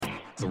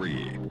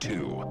3, 2,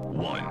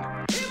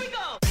 1. Here we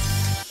go.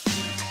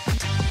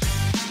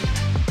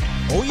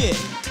 Oh, yeah.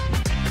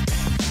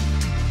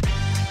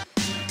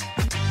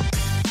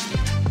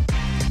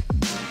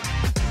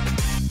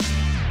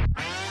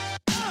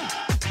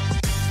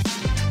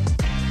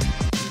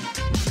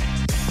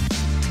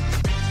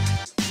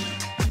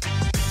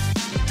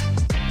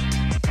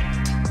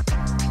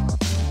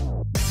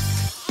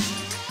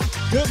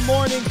 Good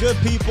morning, good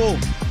people.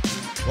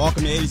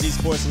 Welcome to A to Z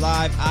Sports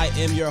Live. I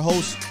am your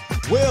host,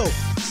 Will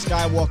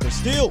Skywalker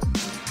Steele.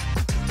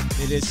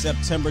 It is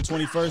September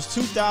 21st,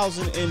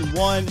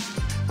 2001,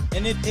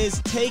 and it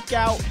is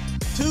Takeout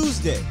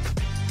Tuesday,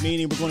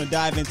 meaning we're going to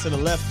dive into the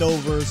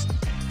leftovers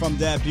from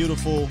that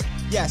beautiful,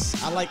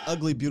 yes, I like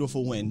ugly,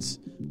 beautiful wins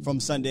from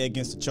Sunday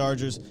against the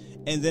Chargers.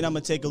 And then I'm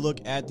going to take a look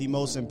at the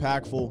most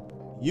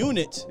impactful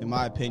unit, in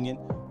my opinion,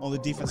 on the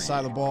defense side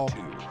of the ball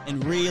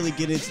and really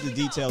get into the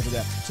details of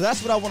that. So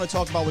that's what I want to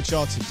talk about with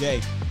y'all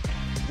today.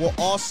 We'll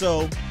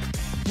also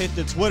hit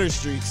the Twitter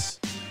streets.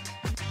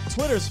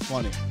 Twitter's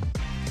funny.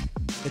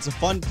 It's a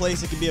fun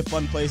place. It can be a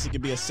fun place. It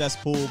can be a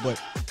cesspool, but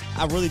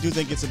I really do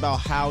think it's about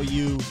how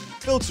you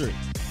filter it.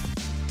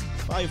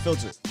 How you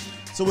filter it.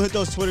 So we'll hit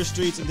those Twitter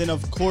streets, and then,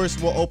 of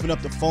course, we'll open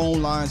up the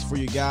phone lines for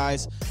you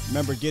guys.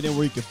 Remember, get in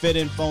where you can fit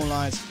in. Phone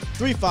lines,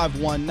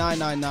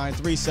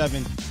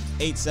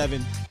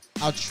 351-999-3787.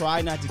 I'll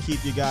try not to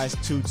keep you guys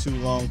too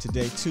long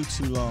today, too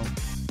long,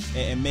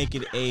 and make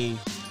it a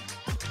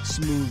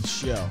smooth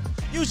show.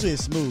 Usually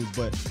it's smooth,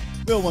 but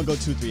we don't want to go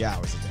 2-3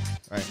 hours a day,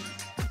 right?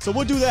 So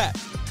we'll do that.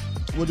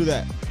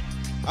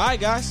 All right,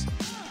 guys.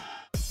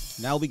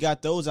 Now we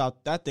got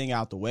that thing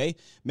out the way.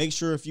 Make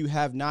sure if you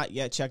have not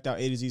yet checked out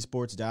A to Z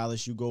Sports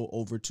Dallas, you go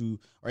over to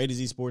A to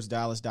Z Sports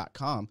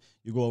Dallas.com.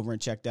 You go over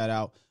and check that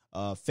out.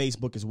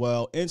 Facebook as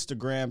well,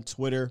 Instagram,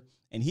 Twitter,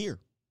 and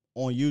here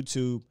on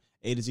YouTube.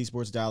 A to Z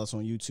Sports Dallas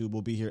on YouTube.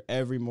 We'll be here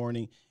every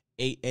morning,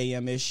 8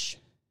 a.m.-ish,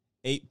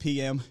 8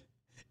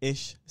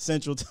 p.m.-ish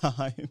Central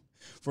Time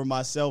for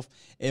myself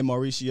and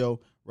Mauricio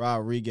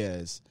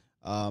Rodriguez.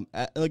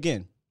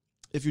 Again,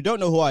 if you don't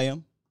know who I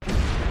am,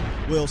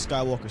 Will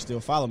Skywalker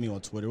Steele, follow me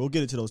on Twitter. We'll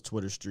get into those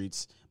Twitter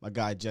streets. My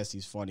guy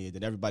Jesse's funny, and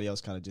then everybody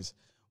else kind of just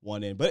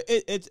won in. But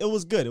it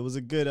was good. It was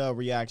a good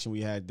reaction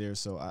we had there,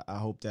 so I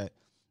hope that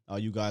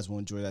you guys will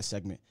enjoy that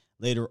segment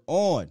later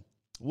on.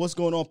 What's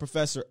going on,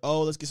 Professor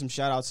O? Let's get some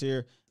shout-outs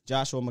here.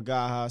 Joshua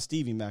Magaha,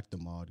 Stevie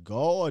McDermott,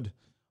 God,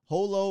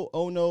 Holo,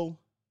 Ono.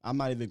 I'm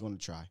not even going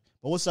to try.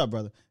 But what's up,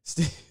 brother?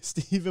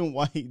 Stephen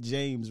White,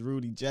 James,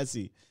 Rudy,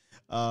 Jesse,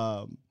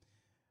 Ibrahim.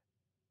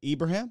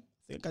 I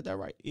think I got that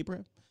right.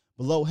 Ibrahim.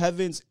 Below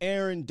Heavens,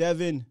 Aaron,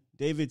 Devin,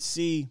 David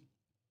C.,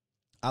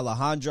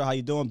 Alejandra, how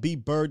you doing? B.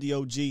 Bird, the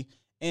OG,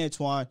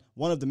 Antoine,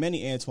 one of the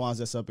many Antoines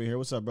that's up in here.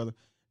 What's up, brother?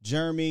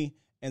 Jeremy,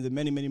 and the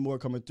many, many more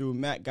coming through.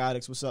 Matt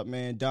Goddix, what's up,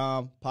 man?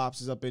 Dom, Pops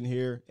is up in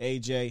here.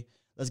 AJ,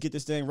 let's get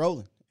this thing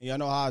rolling. Y'all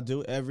know how I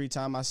do it. Every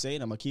time I say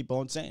it, I'm going to keep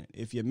on saying it.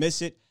 If you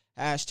miss it,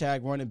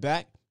 hashtag run it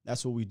back.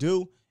 That's what we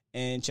do.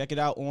 And check it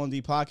out on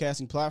the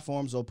podcasting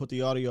platforms. I'll put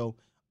the audio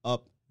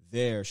up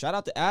there. Shout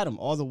out to Adam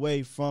all the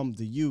way from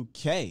the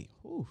UK.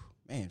 Whew,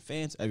 man,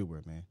 fans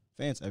everywhere, man.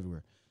 Fans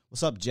everywhere.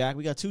 What's up, Jack?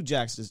 We got two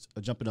Jacks just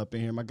jumping up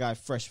in here. My guy,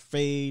 Fresh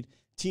Fade,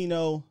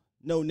 Tino,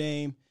 No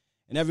Name,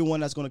 and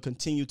everyone that's going to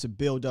continue to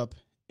build up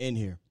in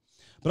here.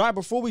 But all right,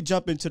 before we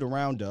jump into the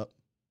roundup,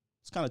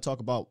 let's kind of talk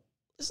about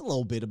just a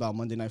little bit about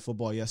Monday Night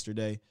Football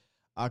yesterday.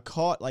 I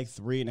caught like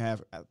 3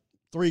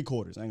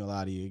 quarters. I ain't gonna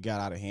lie to you. It got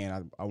out of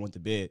hand. I went to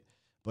bed.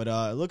 But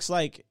it looks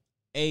like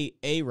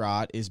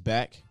A-Rod is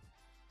back.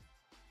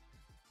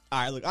 All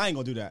right, look, I ain't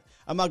gonna do that.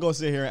 I'm not gonna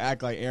sit here and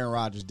act like Aaron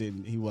Rodgers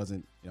didn't. He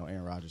wasn't,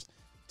 Aaron Rodgers.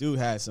 Dude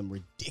had some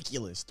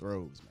ridiculous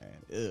throws, man.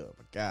 Oh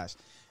my gosh.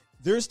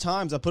 There's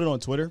times I put it on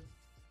Twitter.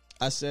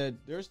 I said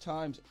there's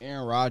times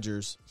Aaron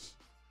Rodgers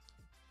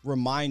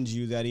reminds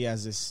you that he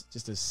has this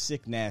just a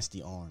sick,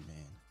 nasty arm,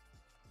 man.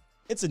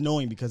 It's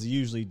annoying because he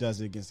usually does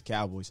it against the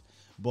Cowboys,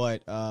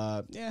 but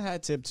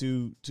hat tip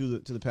to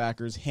the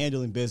Packers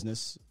handling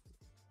business.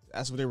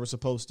 That's what they were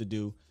supposed to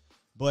do.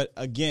 But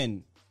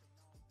again,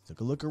 took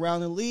a look around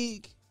the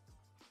league.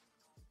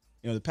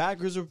 The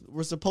Packers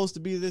were supposed to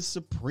be this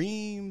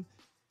supreme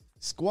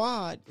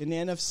squad in the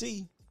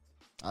NFC.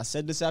 I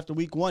said this after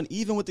week 1,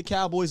 even with the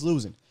Cowboys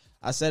losing.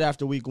 I said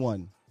after week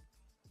 1.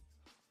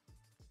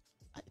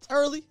 It's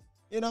early,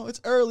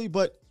 it's early,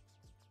 but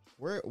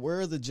where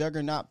are the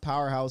juggernaut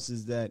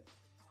powerhouses that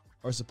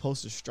are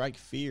supposed to strike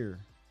fear?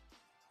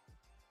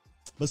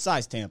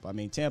 Besides Tampa. I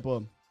mean,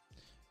 Tampa,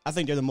 I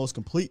think they're the most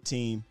complete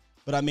team,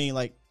 but I mean,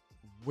 like,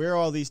 where are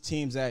all these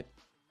teams that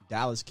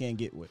Dallas can't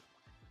get with?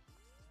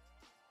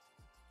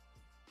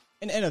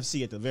 In the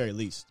NFC at the very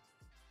least.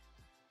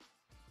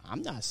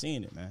 I'm not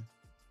seeing it, man.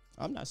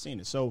 I'm not seeing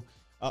it. So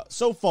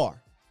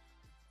far.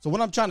 So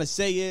what I'm trying to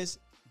say is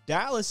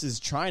Dallas is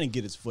trying to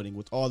get its footing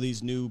with all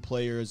these new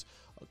players,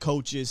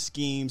 coaches,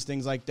 schemes,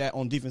 things like that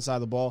on defense side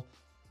of the ball.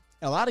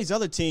 And a lot of these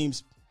other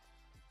teams,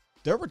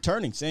 they're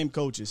returning. Same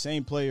coaches,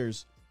 same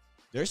players.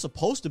 They're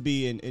supposed to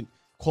be in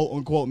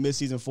quote-unquote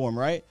midseason form,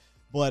 right?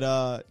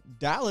 But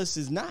Dallas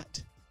is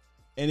not.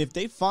 And if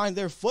they find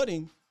their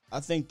footing, I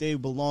think they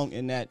belong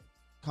in that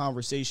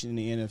conversation in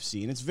the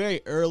NFC. And it's very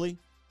early.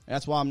 And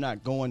that's why I'm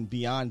not going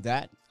beyond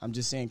that. I'm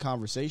just saying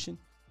conversation.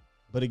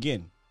 But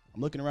again,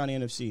 I'm looking around the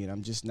NFC and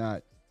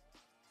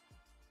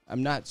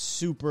I'm not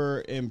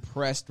super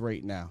impressed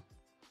right now.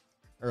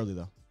 Early,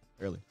 though.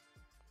 Early.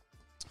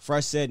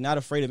 Fresh said, not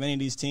afraid of any of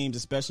these teams,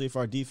 especially if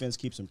our defense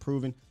keeps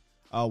improving.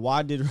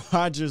 Why did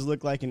Rodgers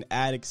look like an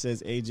addict,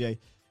 says AJ,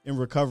 in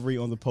recovery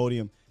on the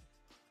podium?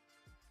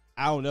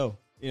 I don't know.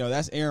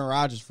 That's Aaron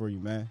Rodgers for you,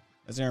 man.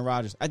 That's Aaron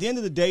Rodgers. At the end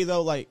of the day,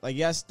 though, like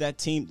yes, that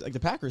team, like the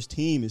Packers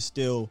team is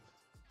still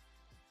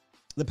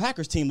 – the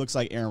Packers team looks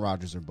like Aaron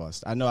Rodgers or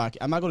bust. I know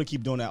I'm not going to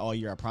keep doing that all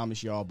year, I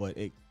promise y'all, but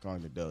it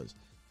kind of does.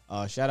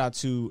 Shout out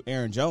to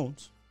Aaron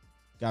Jones.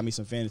 Got me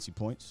some fantasy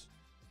points.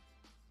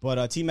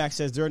 But T-Mac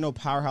says there are no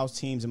powerhouse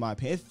teams in my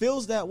opinion. It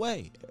feels that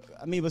way.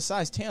 I mean,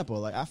 besides Tampa,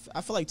 like I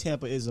feel like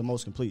Tampa is the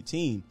most complete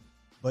team,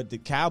 but the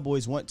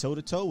Cowboys went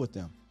toe-to-toe with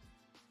them.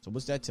 So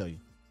what's that tell you?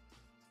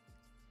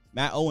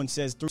 Matt Owen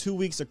says, through 2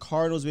 weeks, the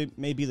Cardinals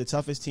may be the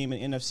toughest team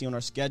in NFC on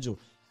our schedule.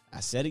 I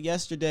said it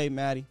yesterday,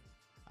 Matty.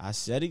 I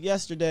said it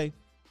yesterday.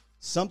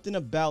 Something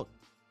about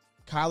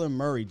Kyler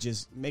Murray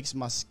just makes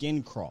my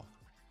skin crawl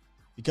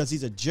because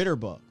he's a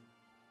jitterbug.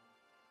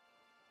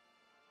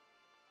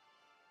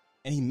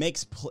 And he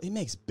makes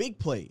big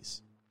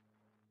plays.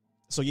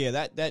 So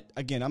yeah, that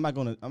again, I'm not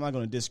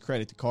gonna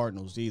discredit the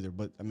Cardinals either,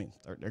 but I mean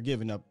they're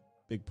giving up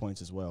big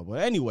points as well. But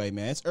anyway,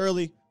 man, it's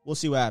early. We'll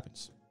see what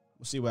happens.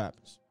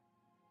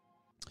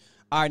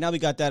 All right, now we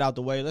got that out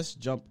the way. Let's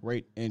jump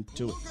right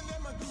into it.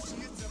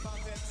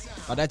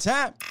 About that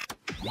time.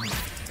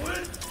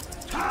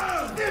 It's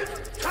time!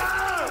 It's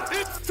time!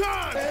 It's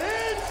time!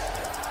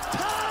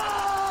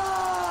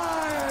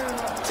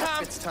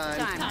 It's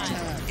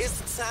time.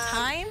 It's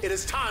time. It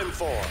is time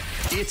for...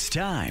 It's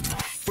time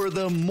for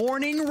the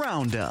Morning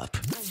Roundup.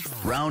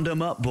 Round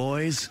 'em up,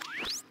 boys.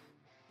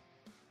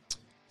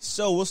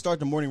 So we'll start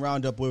the morning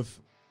roundup with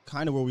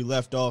kind of where we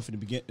left off in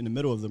the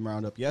middle of the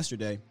roundup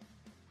yesterday.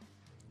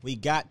 We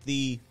got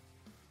I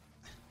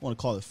want to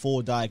call it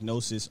full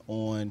diagnosis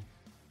on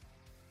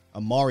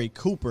Amari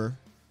Cooper,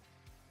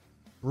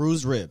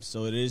 bruised ribs.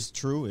 So it is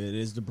true. It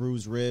is the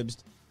bruised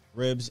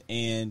ribs.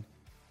 And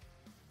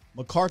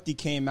McCarthy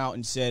came out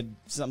and said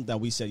something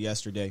that we said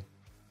yesterday.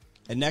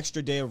 An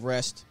extra day of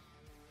rest.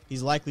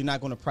 He's likely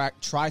not going to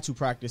try to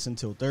practice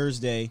until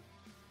Thursday.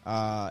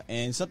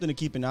 And something to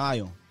keep an eye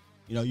on.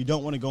 You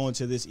don't want to go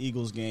into this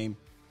Eagles game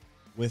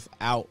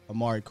without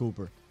Amari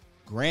Cooper.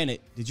 Granted,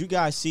 did you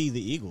guys see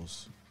the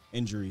Eagles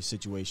injury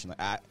situation?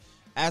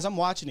 As I'm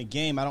watching the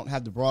game, I don't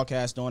have the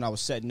broadcast on. I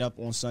was setting up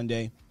on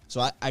Sunday,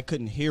 so I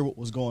couldn't hear what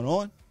was going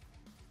on.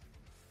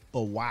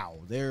 But wow,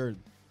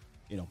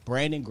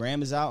 Brandon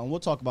Graham is out, and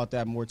we'll talk about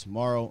that more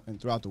tomorrow and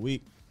throughout the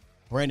week.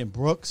 Brandon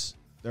Brooks,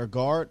 their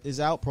guard, is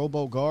out. Pro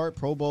Bowl guard,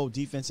 Pro Bowl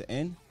defensive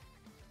end.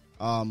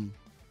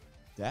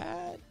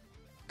 That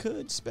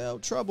could spell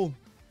trouble.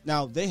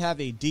 Now, they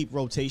have a deep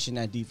rotation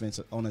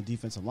on a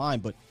defensive line,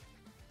 but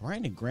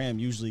Brandon Graham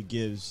usually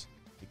gives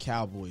the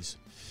Cowboys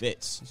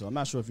fits. So I'm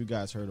not sure if you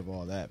guys heard of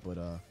all that, but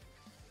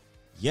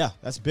yeah,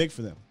 that's big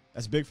for them.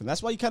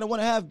 That's why you kind of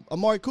want to have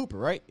Amari Cooper,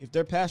 right? If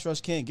their pass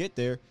rush can't get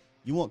there,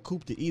 you want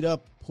Coop to eat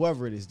up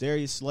whoever it is,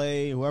 Darius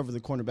Slay, whoever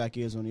the cornerback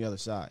is on the other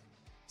side.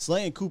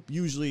 Slay and Coop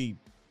usually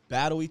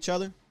battle each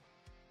other,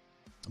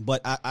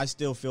 but I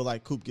still feel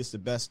like Coop gets the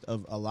best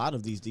of a lot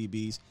of these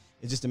DBs.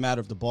 It's just a matter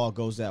if the ball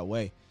goes that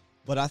way.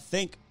 But I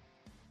think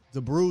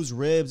the bruised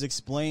ribs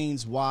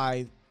explains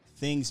why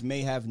things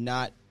may have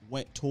not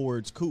went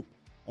towards Coop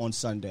on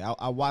Sunday.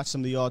 I watched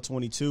some of the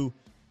All-22.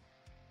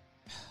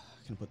 How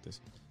can I put this?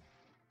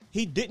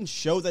 He didn't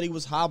show that he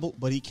was hobbled,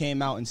 but he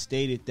came out and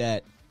stated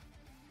that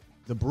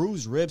the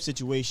bruised rib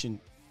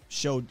situation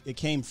showed it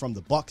came from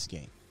the Bucs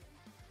game.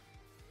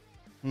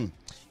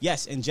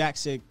 Yes, and Jack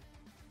said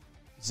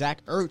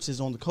Zach Ertz is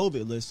on the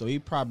COVID list, so he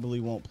probably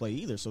won't play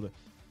either. So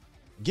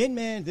again,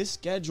 man, this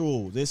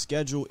schedule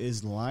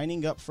is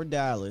lining up for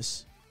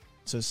Dallas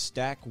to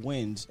stack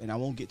wins, and I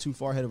won't get too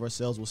far ahead of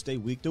ourselves. We'll stay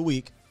week to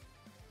week.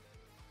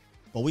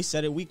 But we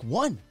said it week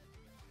one.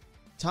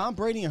 Tom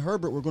Brady and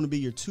Herbert were going to be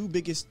your two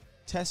biggest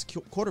tests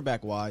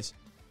quarterback-wise.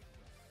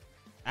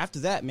 After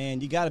that, man,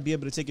 you got to be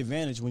able to take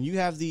advantage. When you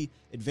have the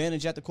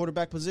advantage at the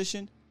quarterback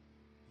position,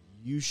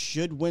 you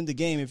should win the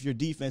game if your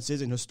defense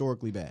isn't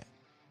historically bad.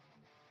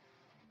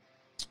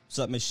 What's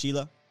up, Miss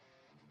Sheila?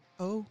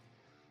 Oh.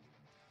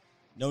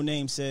 No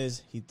Name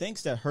says he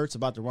thinks that Hurts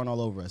about to run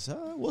all over us.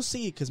 We'll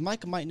see, because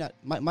Micah might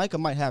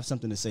have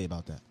something to say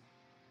about that.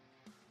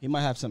 He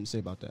might have something to say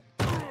about that.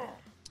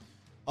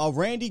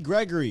 Randy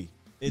Gregory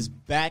is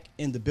back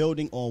in the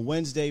building on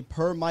Wednesday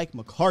per Mike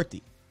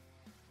McCarthy.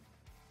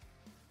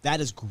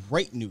 That is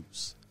great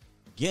news.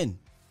 Again,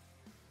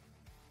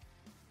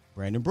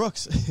 Brandon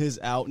Brooks is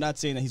out. Not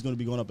saying that he's going to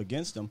be going up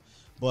against him,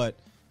 but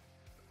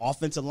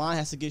offensive line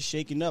has to get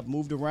shaken up,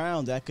 moved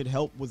around. That could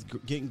help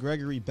with getting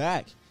Gregory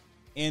back.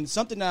 And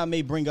something that I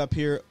may bring up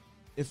here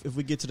if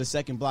we get to the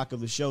second block of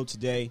the show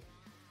today,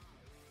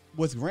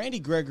 with Randy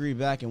Gregory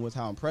back and with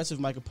how impressive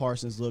Micah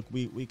Parsons looked,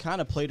 we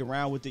kind of played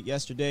around with it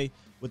yesterday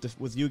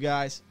with you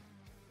guys.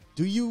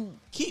 Do you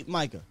keep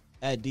Micah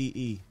at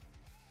DE?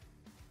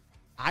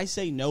 I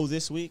say no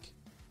this week.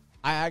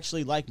 I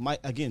actually like Mike.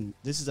 Again,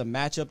 this is a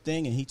matchup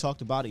thing, and he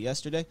talked about it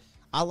yesterday.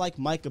 I like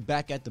Micah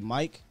back at the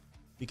mic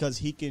because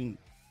he can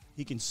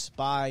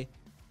spy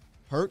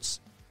Hurts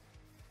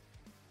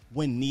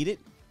when needed,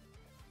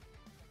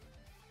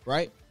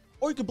 right?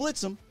 Or you could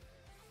blitz him.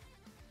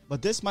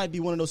 But this might be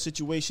one of those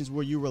situations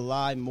where you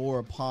rely more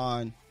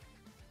upon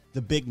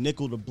the big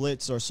nickel to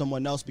blitz or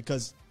someone else,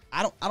 because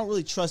I don't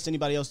really trust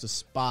anybody else to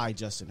spy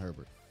Justin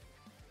Herbert.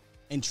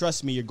 And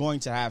trust me, you're going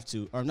to have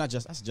to, or not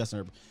just, that's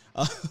Justin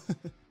Herbert,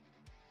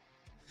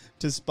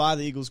 to spy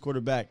the Eagles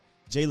quarterback,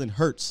 Jalen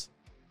Hurts.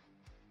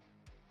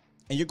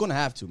 And you're going to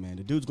have to, man.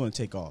 The dude's going to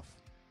take off.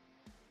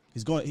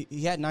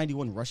 He had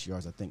 91 rush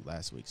yards, I think,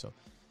 last week. So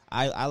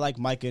I like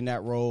Micah in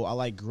that role. I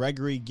like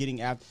Gregory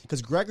getting after,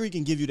 because Gregory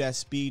can give you that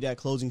speed, that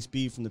closing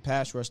speed from the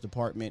pass rush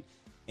department.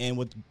 And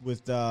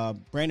with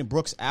Brandon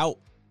Brooks out,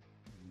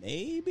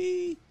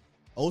 maybe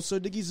Osa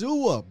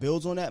Digizua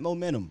builds on that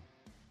momentum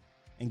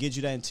and gives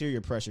you that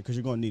interior pressure, because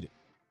you're going to need it.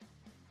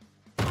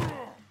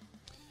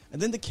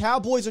 And then the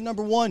Cowboys are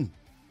number 1.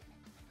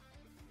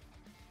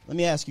 Let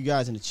me ask you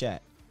guys in the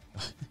chat.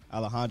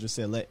 Alejandro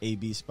said, let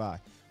AB spy.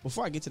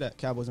 Before I get to that,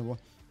 Cowboys number 1.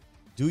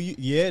 Do you?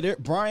 Yeah,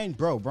 Brian,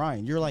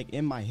 you're like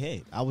in my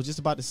head. I was just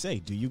about to say,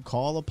 do you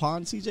call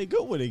upon CJ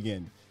Goodwin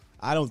again?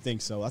 I don't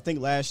think so. I think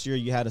last year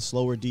you had a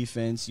slower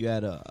defense. You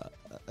had a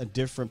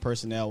different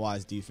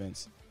personnel-wise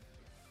defense.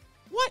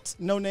 What?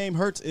 No Name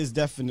Hurts is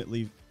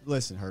definitely,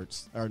 listen,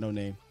 Hurts, or No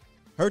Name.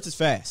 Hurts is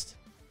fast.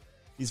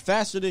 He's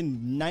faster than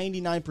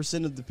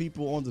 99% of the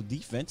people on the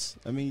defense.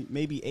 I mean,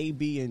 maybe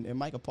AB and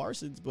Micah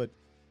Parsons, but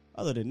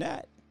other than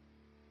that.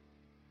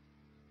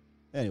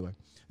 Anyway,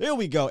 there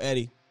we go,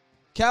 Eddie.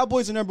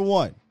 Cowboys are number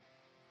 1.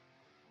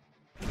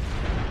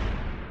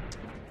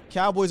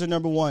 Cowboys are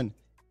number 1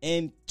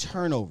 in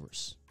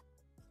turnovers.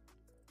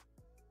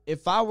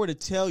 If I were to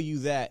tell you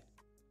that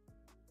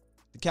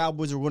the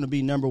Cowboys are going to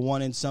be number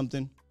 1 in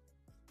something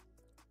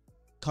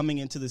coming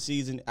into the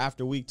season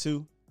after week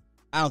 2,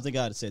 I don't think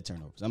I'd have said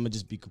turnovers. I'm going to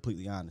just be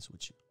completely honest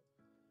with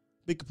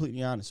you.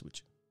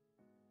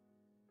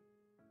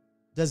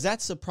 Does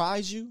that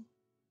surprise you?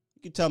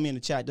 You can tell me in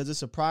the chat. Does it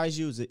surprise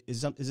you?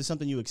 Is it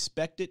something you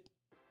expected?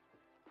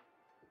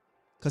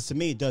 Because to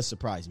me, it does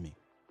surprise me.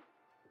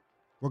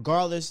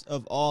 Regardless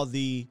of all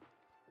the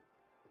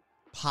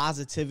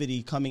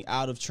positivity coming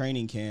out of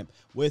training camp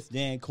with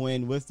Dan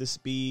Quinn, with the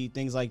speed,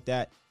 things like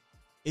that,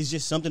 it's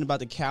just something about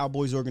the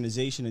Cowboys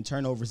organization and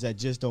turnovers that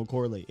just don't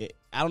correlate.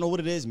 I don't know what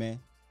it is, man.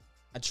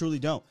 I truly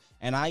don't.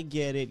 And I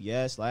get it.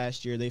 Yes,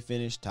 last year they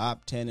finished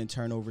top 10 in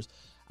turnovers.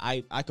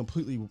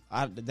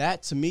 That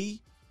to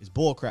me is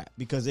bullcrap,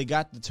 because they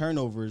got the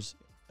turnovers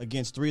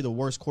against 3 of the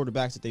worst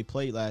quarterbacks that they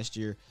played last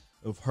year,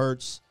 of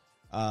Hurts,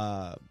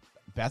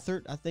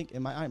 Beathard, I think. It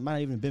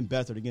might even have been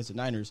Beathard against the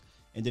Niners,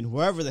 and then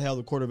whoever the hell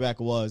the quarterback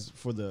was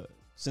for the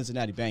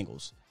Cincinnati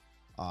Bengals.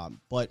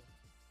 But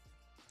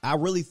I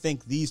really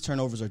think these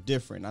turnovers are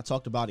different. I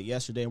talked about it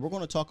yesterday, and we're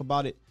going to talk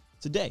about it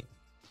today.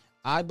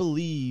 I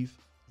believe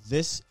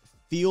this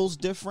feels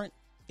different.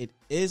 It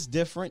is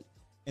different,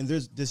 and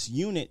there's this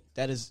unit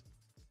that is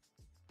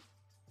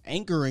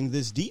anchoring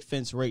this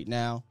defense right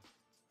now.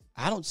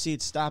 I don't see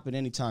it stopping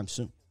anytime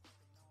soon.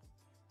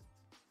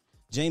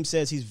 James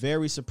says he's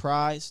very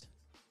surprised.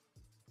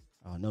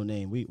 Oh, No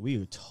Name.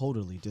 We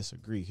totally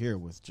disagree here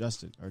with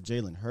Justin or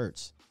Jalen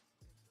Hurts.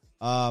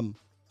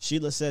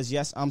 Sheila says,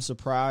 yes, I'm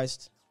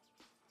surprised.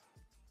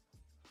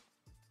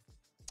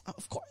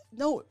 Of course.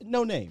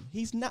 No Name.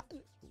 He's not.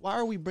 Why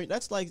are we bringing?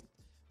 That's like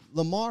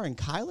Lamar and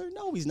Kyler.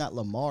 No, he's not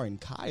Lamar and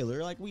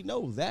Kyler. Like, we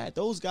know that.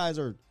 Those guys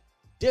are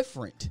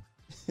different.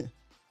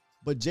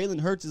 But Jalen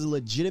Hurts is a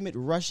legitimate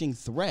rushing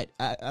threat.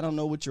 I don't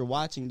know what you're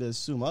watching to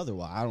assume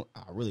otherwise.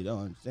 I really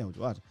don't understand what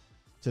you're watching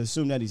to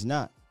assume that he's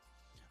not.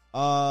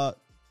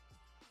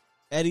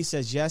 Eddie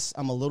says, yes,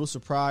 I'm a little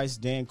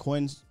surprised. Dan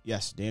Quinn.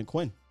 Yes, Dan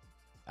Quinn.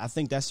 I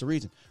think that's the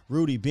reason.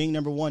 Rudy, being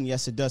number 1,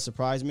 yes, it does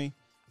surprise me.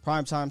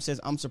 Primetime says,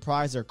 I'm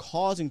surprised they're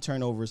causing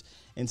turnovers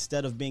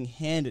instead of being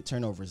handed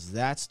turnovers.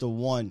 That's the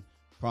one,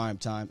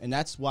 Primetime. And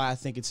that's why I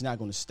think it's not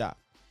going to stop.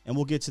 And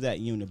we'll get to that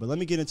unit. But let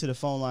me get into the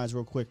phone lines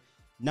real quick.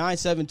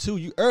 972,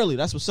 you early.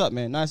 That's what's up,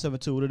 man.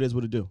 972, what it is,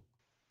 what it do.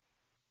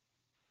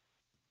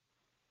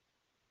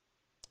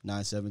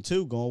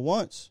 972, going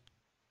once.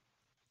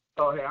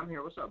 Oh, hey, I'm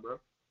here. What's up, bro?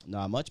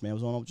 Not much, man.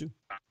 What's going on with you?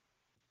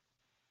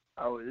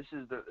 Oh, this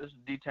is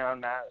D-Town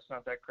Matt. It's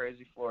not that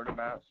crazy Florida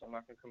Matt, so I'm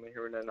not going to come in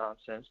here with that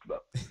nonsense.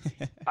 But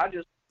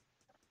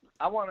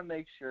I want to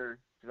make sure,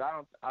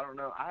 because I don't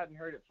know. I haven't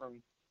heard it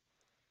from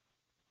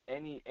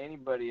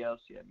anybody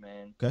else yet,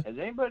 man. Okay. Has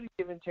anybody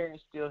given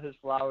Terrence Steele his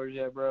flowers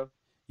yet, bro?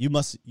 You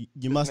must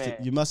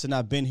have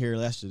not been here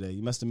yesterday.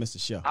 You must have missed the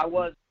show. I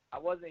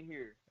wasn't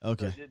here.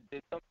 Okay.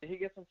 So did he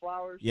get some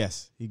flowers?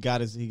 Yes, he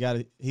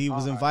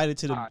was invited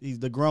to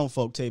the grown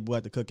folk table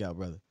at the cookout,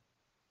 brother.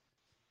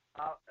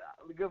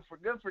 good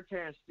for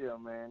Terrence Steele,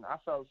 man. I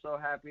felt so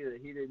happy that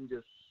he didn't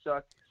just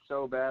suck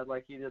so bad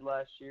like he did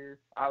last year.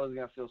 I was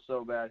gonna feel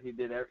so bad he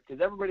did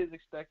because everybody's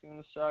expecting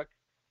him to suck.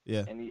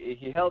 Yeah. And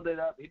he held it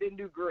up. He didn't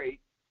do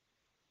great,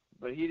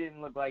 but he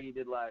didn't look like he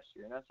did last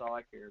year, and that's all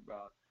I care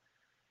about.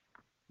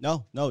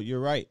 No, you're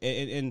right.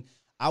 And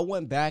I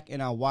went back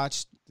and I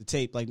watched the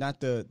tape, like not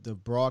the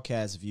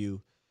broadcast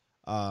view,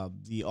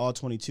 the all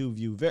 22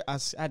 view. I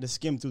had to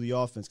skim through the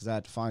offense because I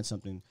had to find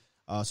something.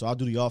 So I'll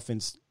do the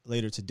offense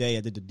later today.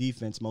 I did the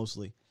defense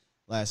mostly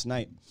last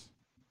night.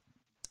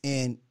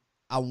 And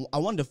I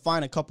wanted to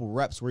find a couple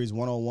reps where he's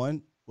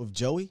one-on-one with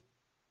Joey.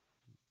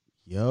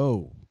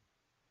 Yo,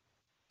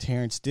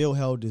 Terrence still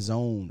held his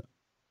own,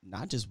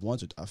 not just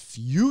once, but a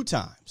few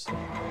times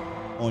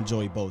on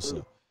Joey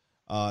Bosa.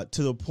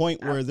 To the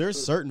point where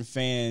there's certain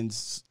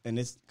fans, and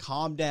it's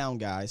calm down,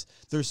 guys.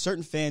 There's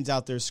certain fans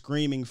out there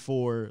screaming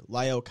for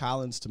La'el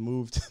Collins to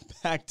move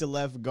back to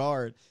left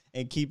guard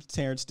and keep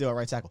Terrence Steele at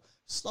right tackle.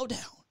 Slow down.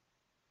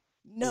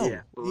 No,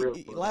 Yeah,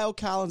 La'el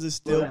Collins is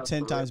still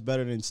 10 times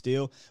better than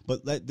Steele,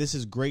 but this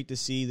is great to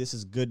see. This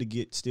is good to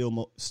get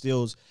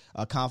Steele's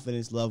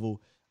confidence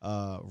level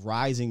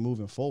rising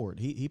moving forward.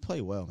 He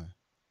played well, man.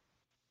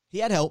 He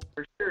had help,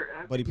 For sure.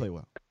 but he played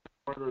well.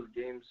 One of those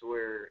games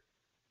where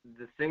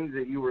the things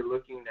that you were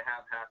looking to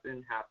have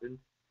happened,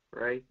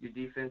 right? Your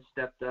defense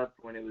stepped up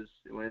when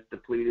it's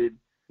depleted,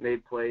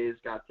 made plays,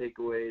 got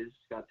takeaways,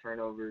 got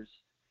turnovers,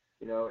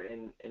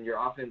 and your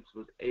offense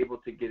was able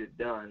to get it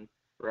done,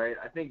 right?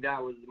 I think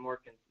that was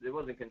it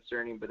wasn't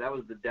concerning, but that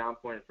was the down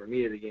point for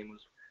me of the game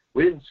was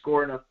we didn't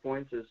score enough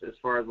points as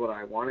far as what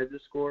I wanted to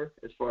score,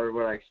 as far as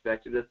what I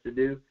expected us to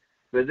do.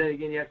 But then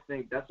again, you have to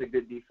think that's a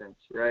good defense,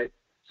 right?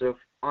 So if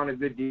on a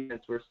good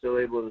defense, we're still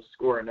able to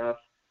score enough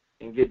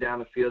and get down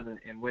the field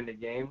and win the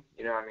game,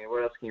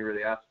 what else can you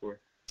really ask for?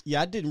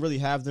 Yeah, I didn't really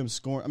have them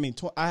scoring. I mean,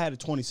 I had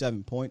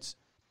 27 points,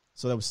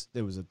 so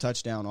there was a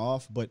touchdown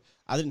off, but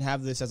I didn't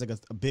have this as like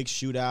a big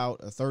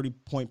shootout, a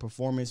 30-point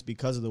performance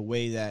because of the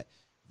way that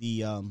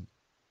the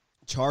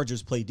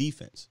Chargers play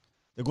defense.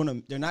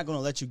 They're not gonna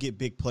let you get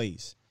big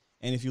plays.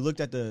 And if you looked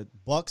at the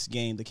Bucs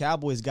game, the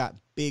Cowboys got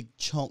big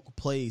chunk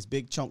plays,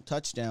 big chunk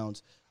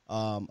touchdowns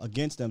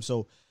against them.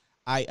 So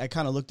I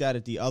kind of looked at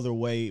it the other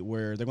way,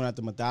 where they're going to have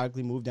to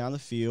methodically move down the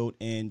field,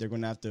 and they're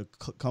going to have to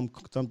come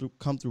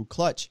through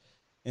clutch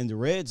in the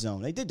red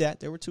zone. They did that.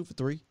 They were 2 for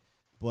 3.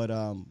 But,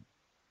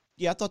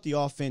 I thought the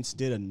offense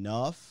did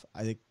enough.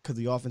 I think because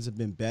the offense had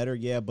been better,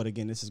 but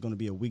again, this is going to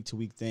be a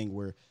week-to-week thing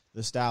where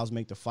the styles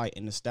make the fight,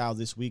 and the style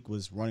this week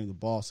was running the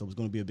ball, so it was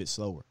going to be a bit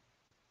slower.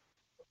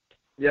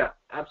 Yeah,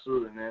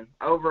 absolutely, man.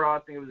 Overall, I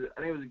think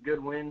it was a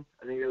good win.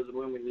 I think it was a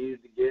win we needed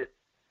to get.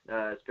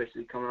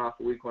 Especially coming off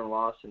a week 1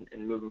 loss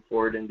and moving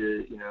forward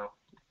into,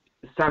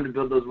 it's time to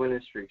build those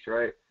winning streaks,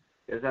 right?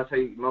 Because that's how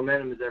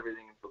momentum is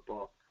everything in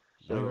football.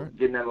 So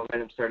getting that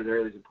momentum started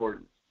early is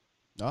important.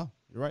 Oh,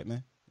 you're right,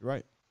 man. You're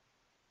right.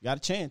 You got a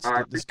chance. All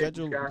right, the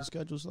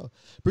schedule's slow.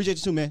 Appreciate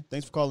you too, man.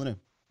 Thanks for calling in.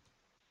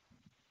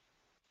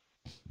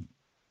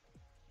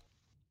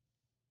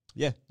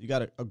 Yeah, you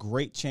got a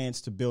great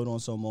chance to build on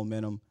some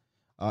momentum,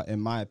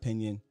 in my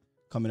opinion,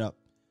 coming up.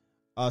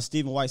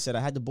 Stephen White said, I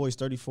had the boys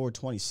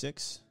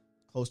 34-26,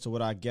 close to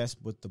what I guessed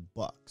with the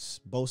Bucs.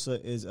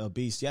 Bosa is a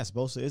beast. Yes,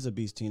 Bosa is a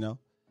beast, Tino.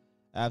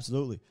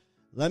 Absolutely.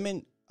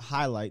 Lemon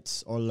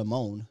highlights, or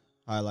Lemon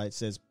highlights,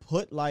 says,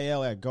 put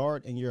La'el at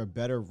guard and you're a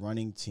better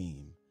running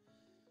team.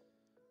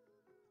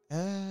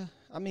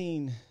 I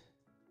mean,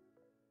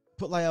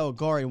 put La'el at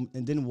guard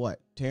and then what?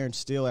 Terrence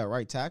Steele at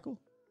right tackle?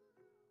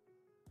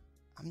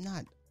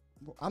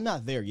 I'm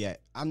not there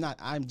yet.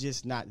 I'm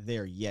just not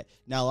there yet.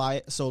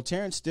 Now, so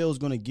Terrence Steele is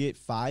going to get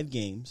 5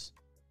 games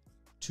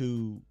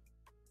to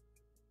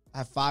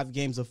have 5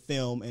 games of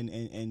film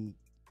and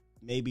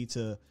maybe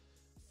to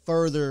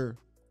further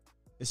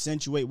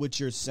accentuate what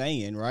you're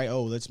saying, right?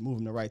 Oh, let's move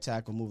him to right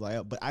tackle, move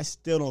La'el. But I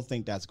still don't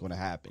think that's going to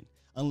happen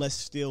unless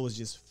Steele is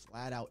just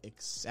flat out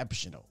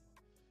exceptional.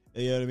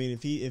 You know what I mean?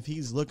 If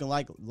he's looking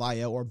like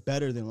La'el or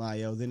better than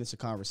La'el, then it's a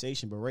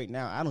conversation. But right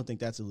now, I don't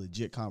think that's a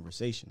legit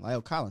conversation.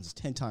 La'el Collins is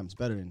 10 times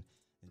better than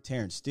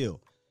Terrence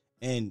Steele.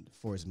 And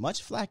for as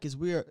much flack as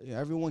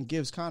everyone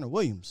gives Connor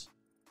Williams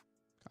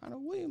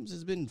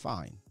has been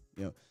fine.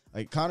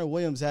 Like Connor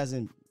Williams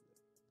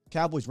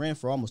Cowboys ran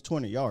for almost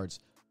 200 yards.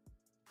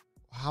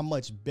 How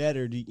much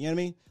better do you know what I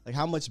mean? Like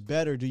how much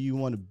better do you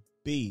want to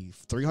be?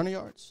 300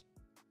 yards?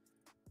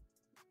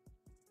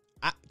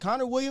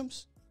 Connor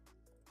Williams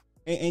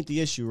ain't the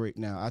issue right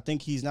now. I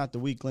think he's not the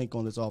weak link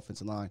on this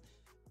offensive line.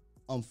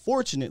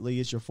 Unfortunately,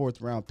 it's your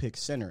 4th round pick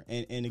center.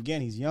 And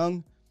again, he's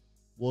young.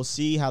 We'll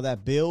see how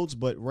that builds.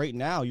 But right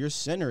now, your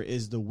center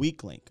is the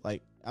weak link.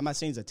 Like, I'm not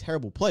saying he's a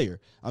terrible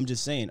player. I'm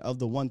just saying of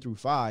the 1 through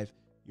 5,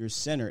 your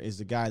center is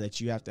the guy that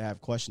you have to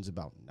have questions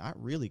about.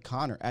 Not really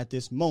Connor at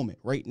this moment,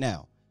 right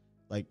now.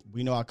 Like,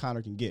 we know how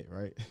Connor can get,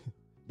 right?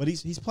 But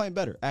he's playing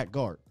better at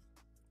guard.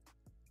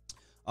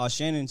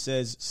 Shannon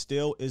says,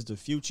 Steele is the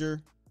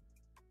future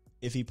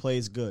if he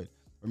plays good.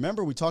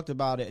 Remember, we talked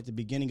about it at the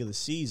beginning of the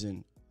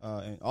season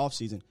and off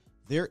season.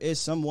 There is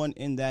someone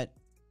in that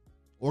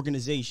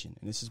organization,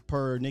 and this is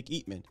per Nick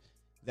Eatman,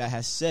 that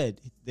has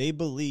said they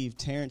believe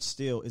Terrence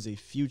Steele is a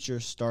future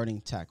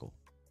starting tackle.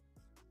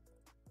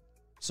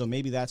 So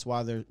maybe that's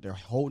why they're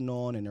holding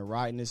on and they're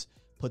riding this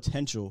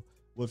potential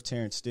with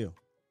Terrence Steele.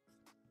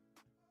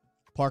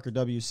 Parker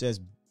W says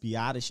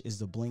Biotish is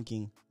the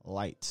blinking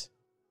light.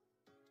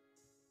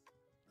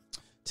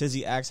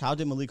 Tizzy asks, how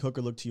did Malik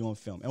Hooker look to you on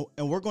film?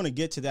 And we're going to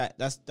get to that.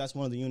 That's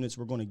one of the units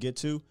we're going to get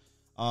to.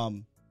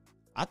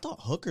 I thought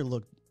Hooker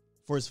looked,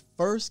 for his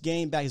first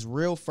game back, his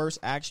real first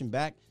action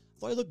back, I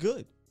thought he looked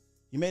good.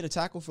 He made a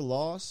tackle for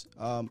loss.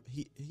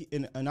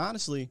 And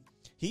honestly,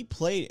 he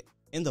played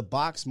in the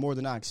box more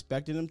than I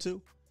expected him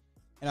to.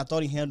 And I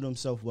thought he handled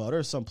himself well. There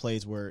are some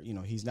plays where,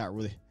 he's not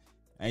really,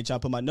 I ain't trying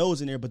to put my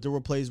nose in there, but there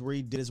were plays where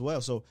he did as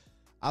well. So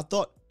I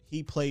thought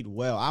he played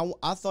well.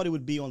 I thought he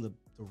would be on the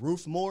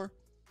roof more,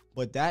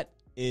 but that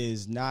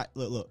is not,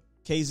 look,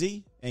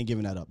 KZ ain't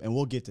giving that up. And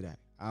we'll get to that.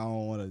 I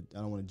don't want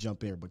to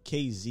jump in, but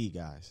KZ,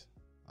 guys,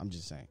 I'm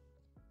just saying.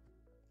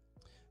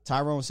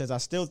 Tyrone says, I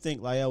still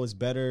think Lyle is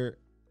better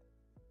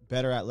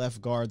at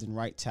left guard than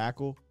right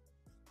tackle.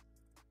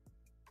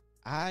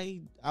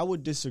 I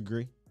would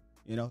disagree.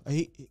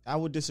 I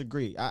would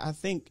disagree. I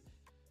think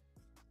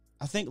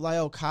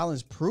Lyle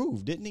Collins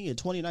proved, didn't he, in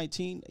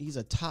 2019, he's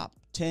a top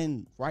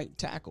 10 right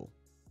tackle.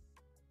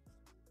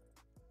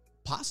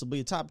 Possibly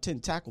a top 10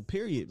 tackle,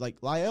 period. Like,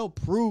 Lyle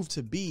proved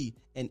to be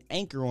an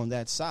anchor on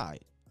that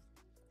side.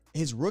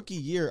 His rookie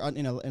year,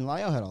 and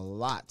Lyle had a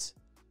lot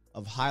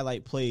of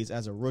highlight plays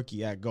as a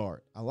rookie at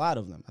guard. A lot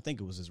of them. I think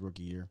it was his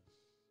rookie year.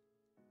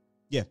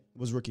 Yeah, it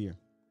was rookie year.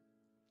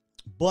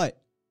 But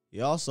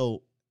he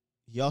also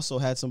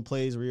had some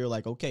plays where you're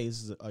like, okay,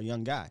 this is a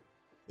young guy.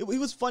 He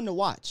was fun to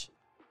watch.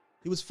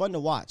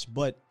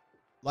 But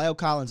Lyle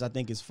Collins, I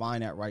think, is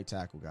fine at right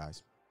tackle,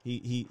 guys.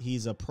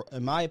 He's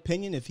in my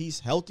opinion, if he's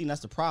healthy, and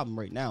that's the problem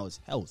right now, is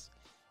health,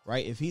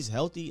 right? If he's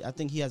healthy, I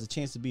think he has a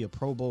chance to be a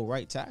Pro Bowl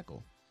right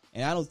tackle.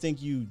 And I don't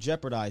think you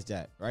jeopardize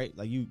that, right?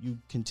 Like, you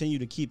continue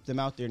to keep them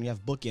out there and you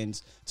have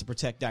bookends to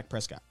protect Dak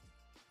Prescott.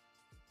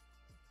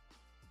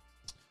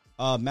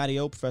 Matty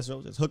O, Professor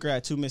O, says, Hooker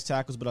had 2 missed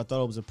tackles, but I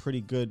thought it was a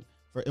pretty good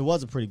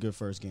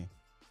first game.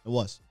 It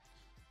was.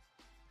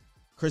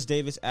 Chris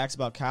Davis asks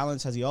about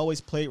Collins. Has he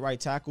always played right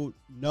tackle?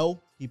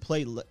 No, he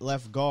played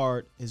left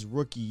guard his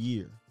rookie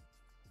year.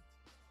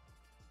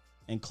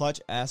 And Clutch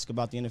asks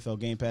about the NFL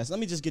Game Pass. Let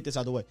me just get this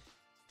out of the way.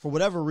 For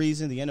whatever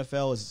reason, the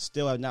NFL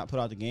still have not put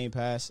out the Game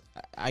Pass.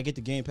 I get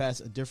the Game Pass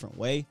a different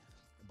way,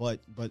 but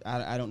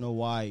I don't know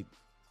why.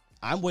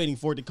 I'm waiting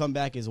for it to come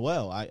back as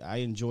well. I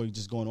enjoy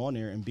just going on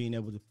there and being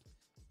able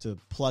to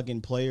plug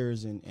in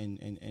players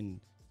and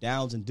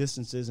downs and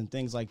distances and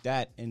things like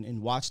that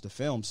and watch the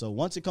film. So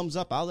once it comes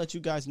up, I'll let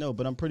you guys know,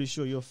 but I'm pretty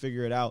sure you'll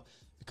figure it out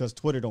because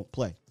Twitter don't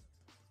play.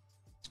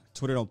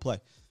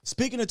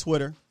 Speaking of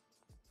Twitter,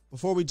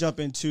 before we jump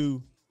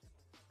into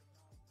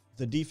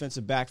the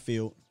defensive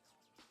backfield,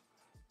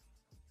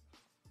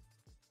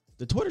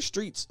 the Twitter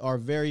streets are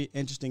very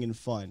interesting and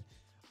fun.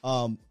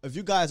 If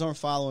you guys aren't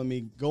following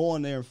me, go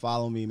on there and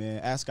follow me,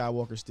 man. Ask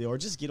Skywalker Steel, or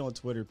just get on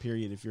Twitter,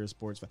 period, if you're a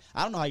sports fan.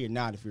 I don't know how you're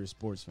not if you're a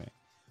sports fan.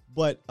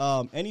 But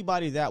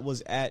anybody that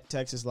was at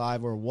Texas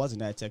Live or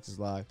wasn't at Texas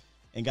Live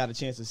and got a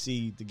chance to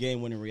see the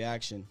game-winning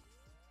reaction,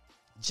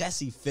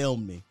 Jesse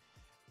filmed me.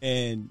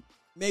 And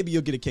maybe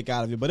you'll get a kick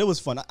out of it, but it was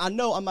fun. I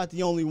know I'm not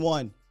the only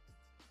one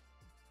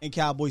in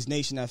Cowboys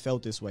Nation that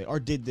felt this way or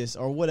did this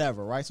or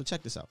whatever, right? So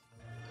check this out.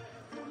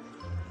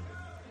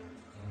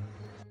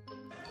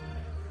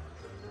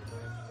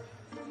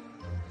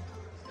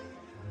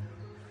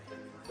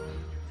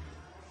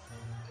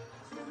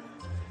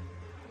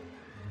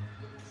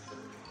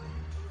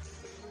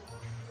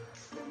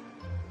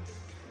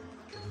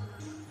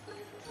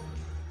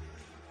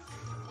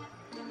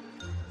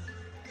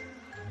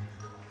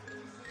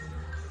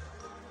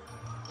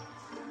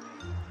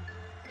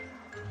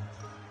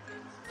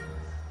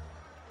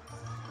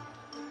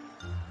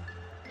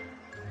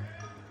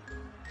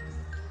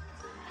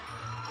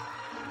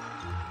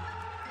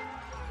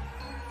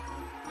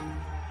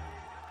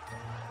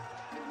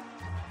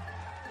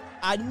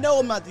 I know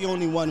I'm not the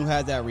only one who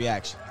had that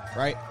reaction,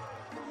 right?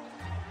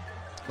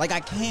 Like, I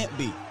can't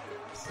be.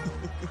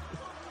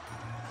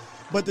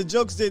 But the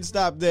jokes didn't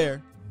stop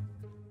there.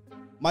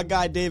 My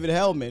guy David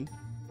Hellman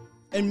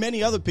and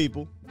many other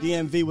people,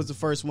 DMV was the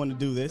first one to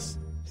do this.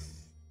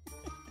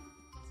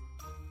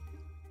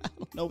 I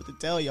don't know what to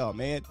tell y'all,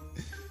 man.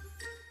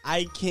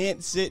 I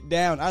can't sit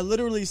down. I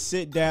literally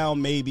sit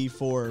down maybe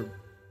for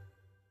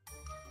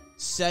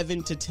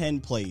 7 to 10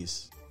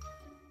 plays.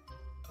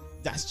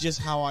 That's just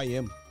how I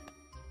am.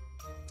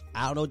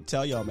 I don't know what to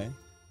tell y'all, man.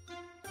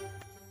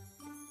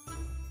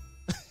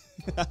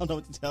 I don't know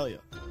what to tell you.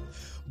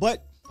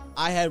 But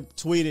I had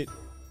tweeted,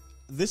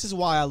 this is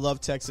why I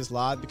love Texas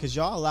Live, because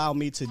y'all allow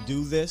me to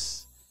do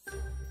this,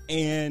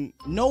 and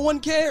no one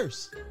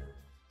cares.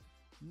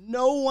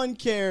 No one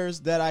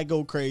cares that I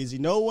go crazy.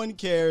 No one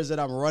cares that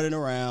I'm running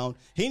around.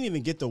 He didn't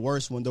even get the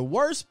worst one. The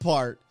worst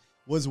part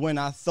was when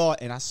I thought,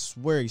 and I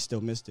swear he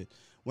still missed it,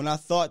 when I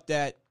thought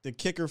that the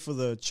kicker for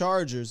the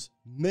Chargers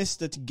missed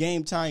the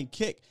game-tying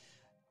kick.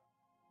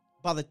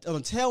 On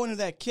the tail end of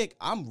that kick,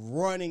 I'm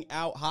running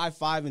out,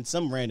 high-fiving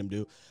some random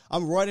dude.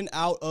 I'm running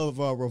out of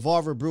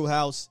Revolver Brew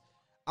House.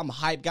 I'm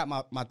hyped. Got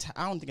my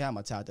I don't think I had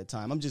my tie at that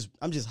time. I'm just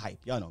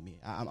hyped. Y'all know me.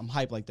 I'm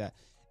hyped like that.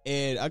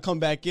 And I come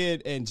back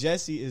in, and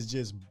Jesse is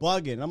just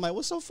bugging. And I'm like,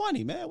 what's so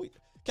funny, man?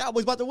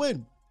 Cowboys about to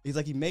win. He's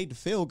like, he made the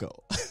field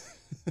goal.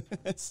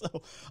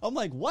 So I'm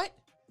like, what?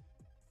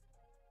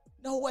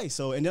 No way.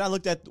 So, and then I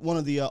looked at one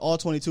of the all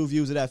 22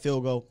 views of that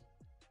field goal.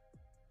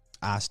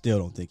 I still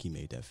don't think he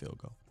made that field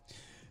goal.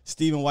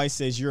 Stephen White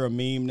says, you're a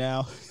meme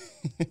now.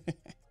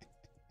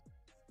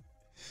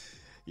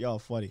 Y'all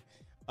funny.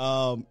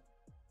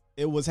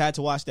 It was had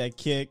to watch that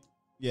kick.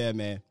 Yeah,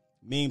 man.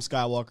 Meme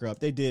Skywalker up.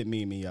 They did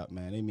meme me up,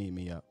 man. They meme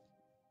me up.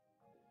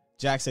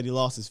 Jack said he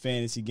lost his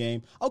fantasy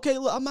game. Okay,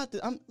 look, I'm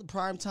the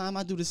prime time.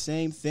 I do the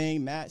same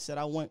thing. Matt said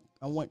I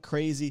went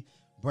crazy.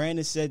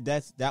 Brandon said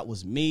that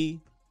was me.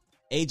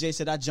 AJ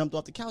said I jumped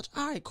off the couch.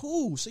 All right,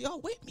 cool. So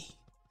y'all with me.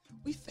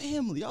 We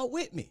family. Y'all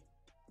with me.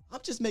 I'm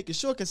just making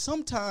sure, because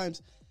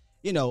sometimes,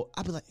 I'll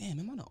be like, damn,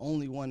 am I the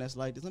only one that's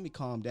like this? Let me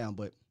calm down.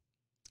 But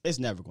it's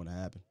never going to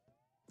happen.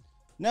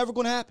 Never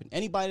going to happen.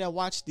 Anybody that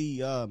watched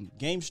the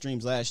game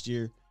streams last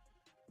year,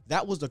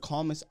 that was the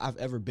calmest I've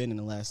ever been in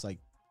the last,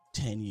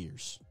 10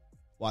 years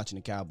watching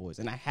the Cowboys.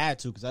 And I had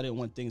to, because I didn't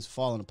want things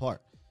falling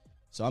apart.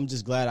 So I'm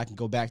just glad I can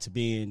go back to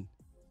being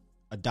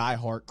a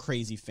diehard,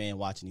 crazy fan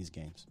watching these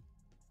games.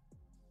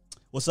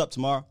 What's up,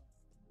 tomorrow?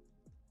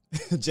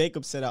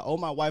 Jacob said, I owe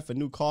my wife a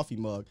new coffee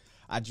mug.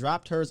 I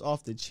dropped hers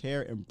off the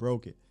chair and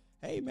broke it.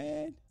 Hey,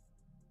 man.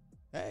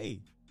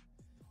 Hey.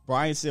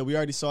 Brian said, we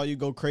already saw you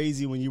go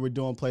crazy when you were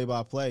doing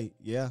play-by-play.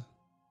 Yeah.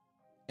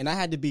 And I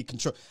had to be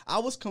controlled. I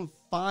was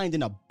confined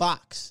in a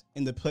box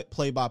in the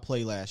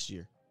play-by-play last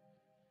year.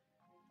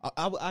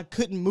 I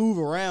couldn't move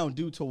around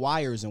due to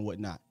wires and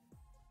whatnot.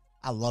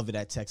 I love it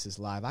at Texas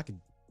Live. I could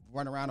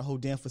run around the whole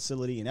damn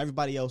facility and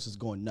everybody else is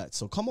going nuts.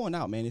 So come on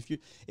out, man.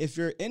 If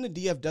you're in the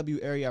DFW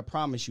area, I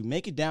promise you,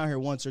 make it down here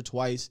once or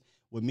twice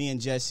with me and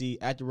Jesse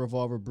at the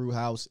Revolver Brew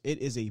House.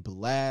 It is a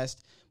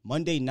blast.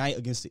 Monday night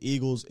against the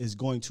Eagles is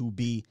going to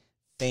be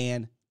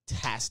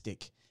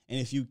fantastic. And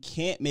if you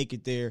can't make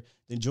it there,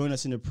 then join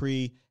us in the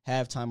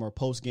pre-halftime or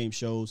post-game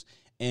shows.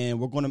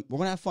 And we're gonna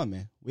have fun,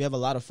 man. We have a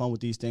lot of fun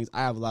with these things. I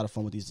have a lot of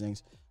fun with these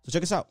things. So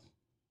check us out.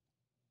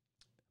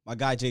 My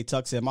guy Jay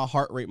Tuck said my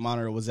heart rate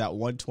monitor was at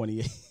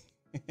 128.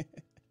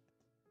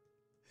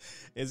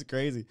 It's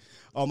crazy.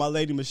 Oh, my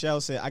lady Michelle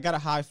said, I got a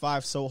high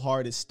five so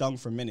hard it stung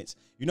for minutes.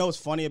 You know what's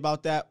funny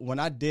about that? When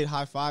I did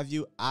high five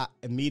you, I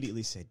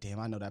immediately said, damn,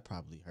 I know that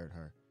probably hurt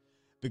her.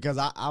 Because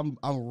I'm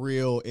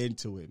real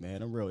into it,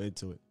 man. I'm real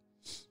into it.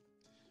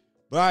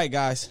 But all right,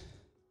 guys.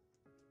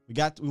 We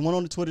went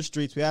on the Twitter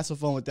streets. We had some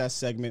fun with that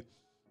segment.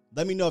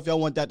 Let me know if y'all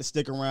want that to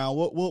stick around.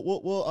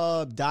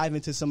 We'll dive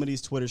into some of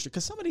these Twitter streets,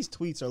 because some of these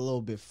tweets are a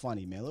little bit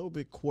funny, man. A little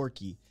bit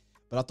quirky.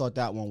 But I thought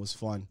that one was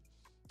fun.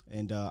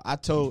 And I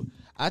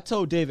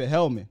told David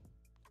Hellman,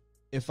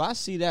 if I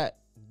see that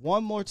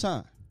one more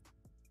time,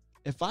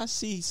 if I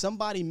see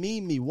somebody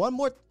meme me one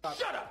more time.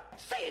 Shut up.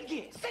 Say it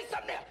again. Say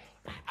something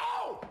else.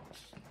 Oh.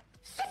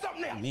 Say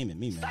something else. Memeing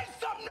me, man. Say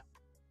something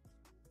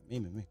else.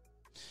 Memeing me.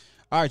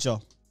 All right,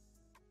 y'all.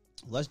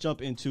 Let's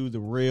jump into the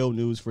real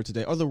news for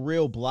today, or the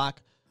real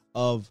block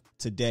of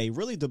today.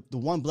 Really, the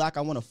one block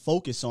I want to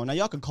focus on. Now,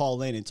 y'all can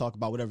call in and talk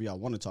about whatever y'all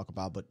want to talk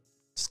about, but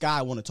Sky,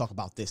 I want to talk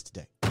about this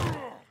today.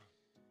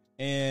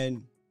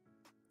 And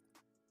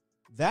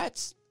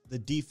that's the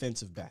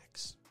defensive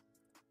backs.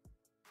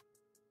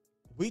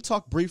 We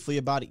talked briefly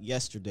about it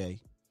yesterday,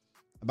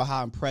 about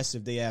how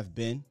impressive they have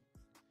been.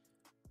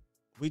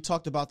 We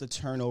talked about the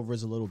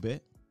turnovers a little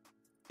bit.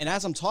 And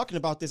as I'm talking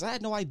about this, I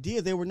had no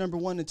idea they were number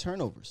one in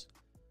turnovers.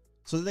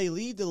 So they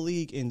lead the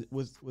league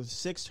with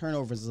 6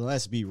 turnovers, and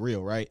let's be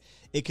real, right?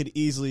 It could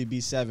easily be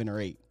 7 or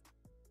 8.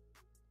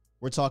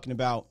 We're talking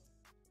about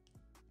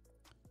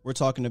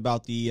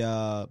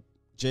the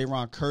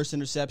J-Ron Kearse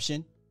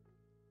interception,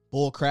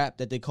 bull crap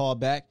that they called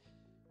back.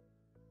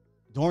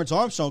 Dorrance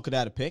Armstrong could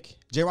add a pick.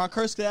 J-Ron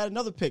Kearse could add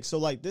another pick. So,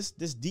 this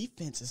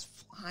defense is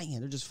flying.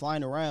 They're just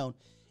flying around.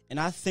 And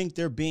I think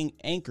they're being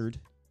anchored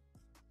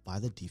by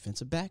the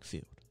defensive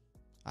backfield.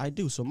 I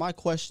do. So, my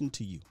question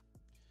to you,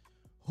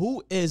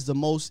 who is the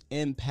most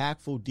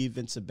impactful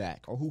defensive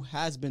back, or who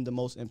has been the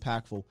most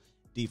impactful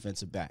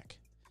defensive back?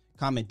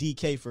 Comment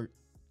DK for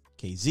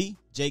KZ,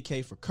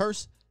 JK for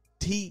Kearse,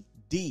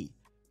 TD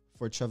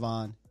for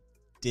Trevon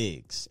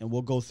Diggs. And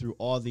we'll go through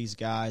all these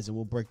guys, and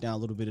we'll break down a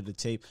little bit of the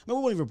tape. I mean,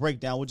 we won't even break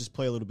down. We'll just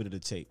play a little bit of the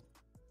tape.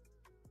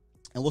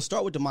 And we'll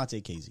start with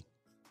Damontae Kazee.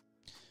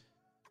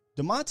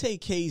 Damontae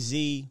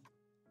Kazee,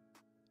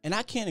 and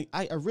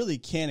I really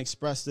can't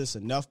express this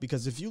enough,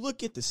 because if you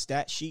look at the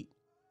stat sheet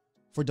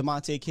for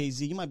Damontae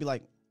Kazee, you might be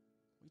like, what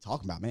are you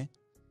talking about, man?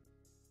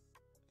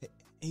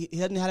 He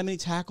hasn't had many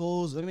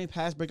tackles, many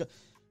pass breakup.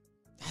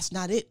 That's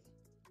not it.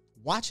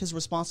 Watch his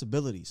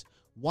responsibilities.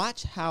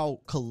 Watch how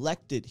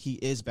collected he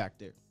is back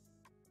there.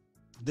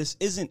 This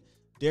isn't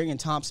Darian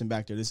Thompson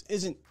back there. This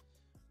isn't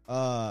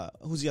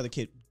who's the other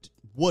kid?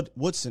 Woods.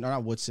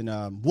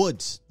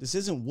 This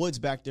isn't Woods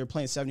back there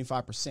playing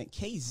 75%.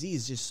 KZ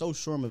is just so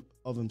sure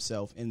of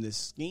himself in this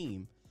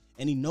scheme,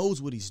 and he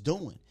knows what he's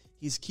doing.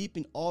 He's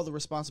keeping all the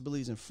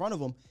responsibilities in front of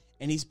him,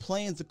 and he's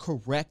playing the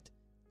correct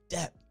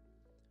depth.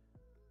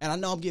 And I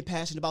know I'm getting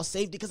passionate about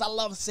safety because I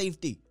love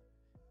safety.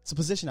 It's a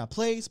position I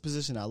play. It's a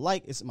position I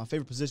like. It's my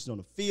favorite position on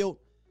the field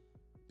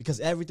because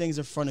everything's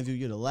in front of you.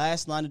 You're the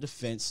last line of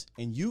defense,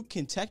 and you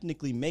can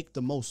technically make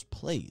the most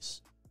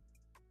plays.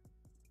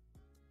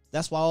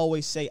 That's why I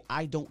always say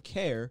I don't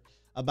care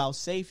about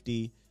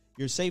safety,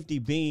 your safety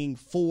being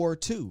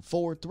 4-2,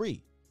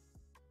 4-3.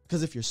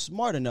 Because if you're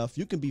smart enough,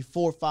 you can be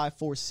 4-5,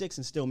 4-6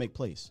 and still make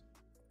plays.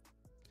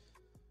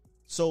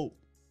 So,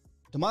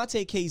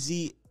 Damontae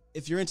KZ,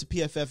 if you're into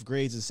PFF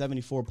grades, is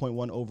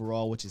 74.1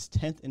 overall, which is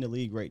 10th in the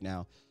league right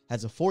now.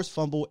 Has a forced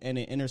fumble and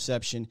an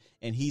interception,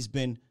 and he's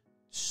been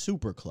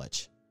super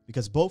clutch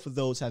because both of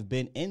those have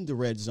been in the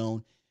red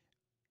zone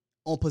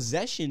on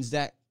possessions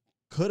that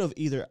could have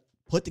either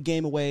put the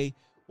game away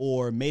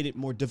or made it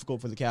more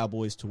difficult for the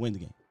Cowboys to win the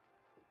game.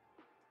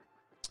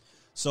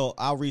 So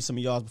I'll read some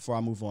of y'all's before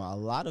I move on. A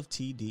lot of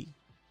TD.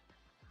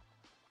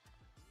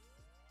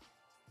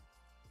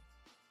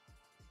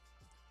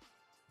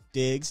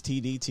 Diggs,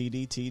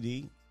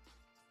 TD.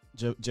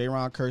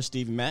 J-Ron Kerr,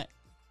 Stevie Mack.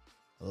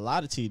 A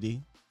lot of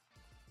TD.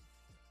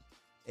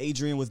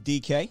 Adrian with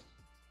DK.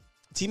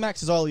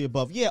 T-Max is all the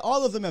above. Yeah,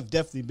 all of them have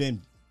definitely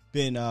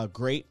been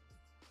great.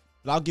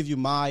 But I'll give you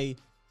my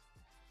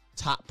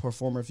top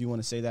performer, if you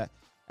want to say that,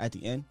 at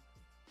the end.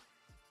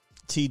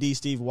 TD,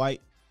 Steve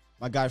White.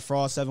 My guy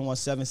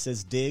Frost717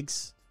 says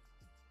Diggs.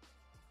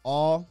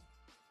 All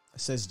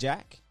says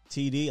Jack.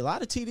 TD. A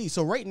lot of TD.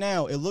 So right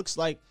now, it looks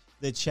like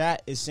the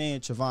chat is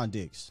saying Trevon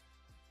Diggs.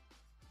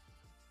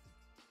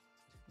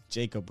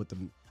 Jacob with the...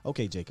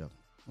 Okay, Jacob.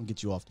 I'll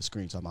get you off the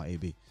screen talking about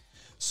AB.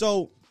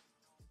 So,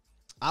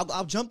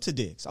 I'll jump to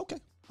Diggs. Okay,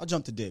 I'll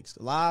jump to Diggs.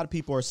 A lot of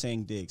people are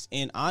saying Diggs.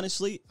 And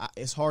honestly,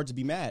 it's hard to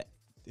be mad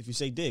if you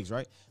say Diggs,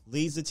 right?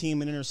 Leads the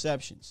team in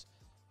interceptions.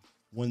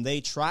 When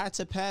they try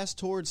to pass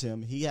towards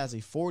him, he has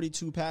a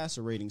 42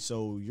 passer rating.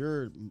 So,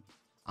 you're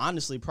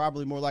honestly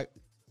probably more like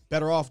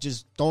better off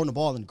just throwing the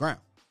ball in the ground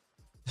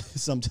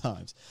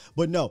sometimes.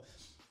 But no.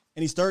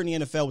 And he's third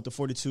in the NFL with the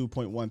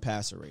 42.1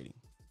 passer rating.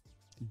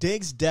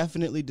 Diggs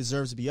definitely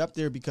deserves to be up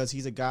there because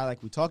he's a guy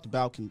like we talked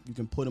about. You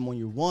can put him on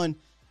your one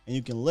and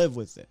you can live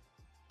with it.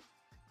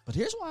 But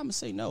here's why I'm going to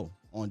say no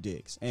on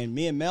Diggs. And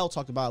me and Mel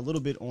talked about a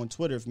little bit on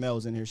Twitter. If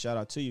Mel's in here, shout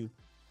out to you.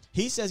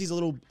 He says he's a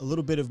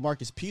little bit of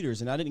Marcus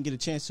Peters, and I didn't get a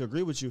chance to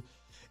agree with you.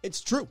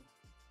 It's true.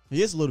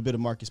 He is a little bit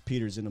of Marcus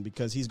Peters in him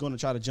because he's going to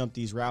try to jump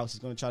these routes.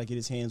 He's going to try to get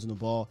his hands on the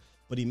ball,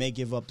 but he may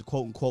give up the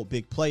quote-unquote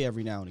big play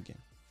every now and again.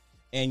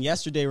 And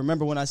yesterday,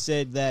 remember when I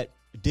said that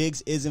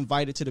Diggs is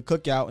invited to the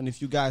cookout, and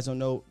if you guys don't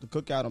know the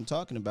cookout I'm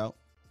talking about,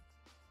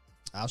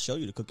 I'll show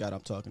you the cookout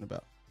I'm talking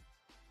about.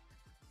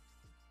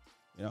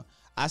 You know,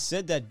 I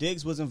said that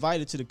Diggs was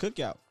invited to the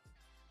cookout.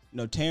 You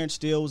know, Terrence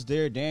Steele was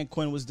there, Dan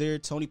Quinn was there,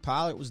 Tony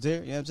Pollard was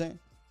there, you know what I'm saying?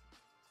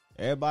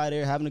 Everybody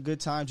there having a good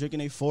time,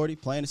 drinking a 40,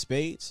 playing the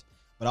spades.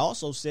 But I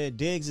also said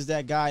Diggs is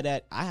that guy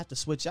that I have to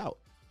switch out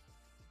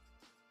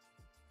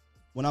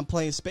when I'm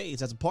playing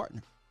spades as a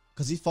partner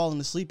because he's falling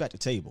asleep at the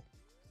table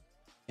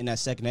in that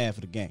second half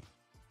of the game.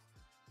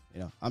 You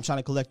know, I'm trying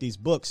to collect these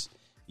books.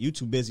 You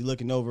too busy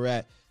looking over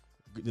at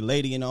the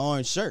lady in the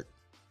orange shirt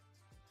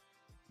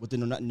with the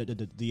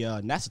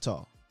Nassitol. You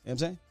know what I'm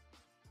saying?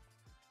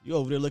 You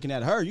over there looking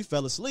at her. You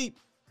fell asleep.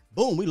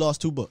 Boom, we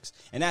lost 2 books.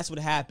 And that's what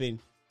happened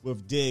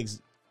with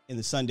Diggs in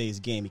the Sunday's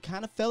game. He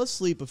kind of fell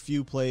asleep a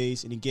few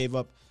plays, and he gave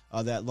up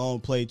that long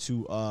play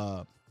to,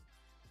 what's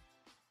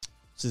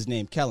his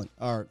name?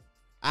 Keenan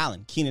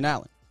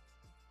Allen.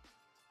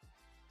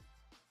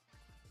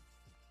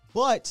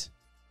 But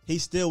he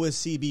still is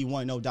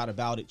CB1, no doubt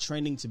about it,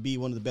 trending to be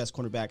one of the best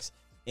cornerbacks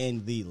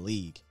in the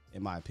league,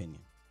 in my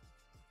opinion.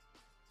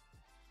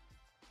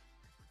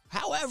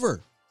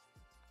 However,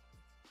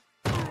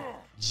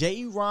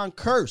 J-Ron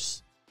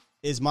Curse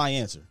is my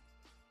answer.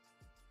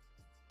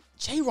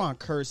 J-Ron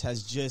Curse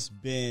has just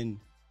been...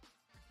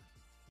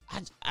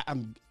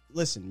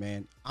 Listen,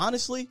 man.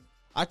 Honestly,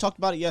 I talked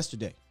about it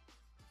yesterday.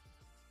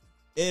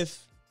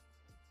 If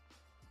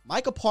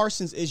Micah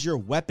Parsons is your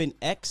weapon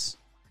X,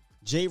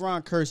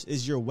 J-Ron Curse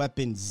is your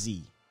weapon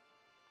Z.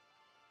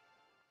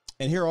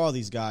 And here are all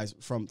these guys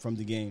from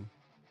the game.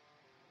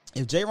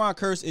 If J-Ron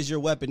Curse is your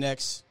weapon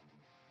X...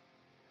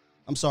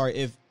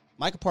 if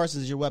Micah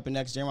Parsons is your weapon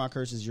X, J-Ron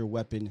Curse is your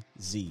weapon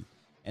Z.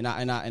 And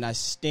I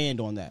stand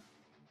on that.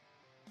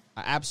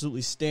 I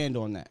absolutely stand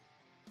on that.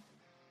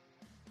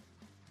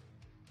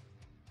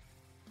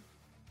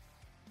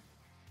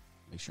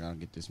 Make sure I don't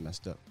get this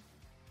messed up.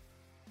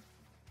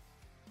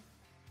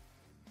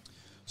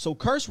 So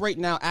Curse right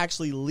now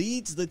actually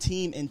leads the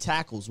team in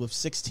tackles with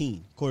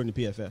 16, according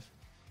to PFF.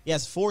 He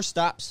has 4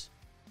 stops,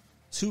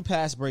 2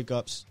 pass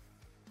breakups,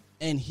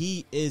 and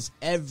he is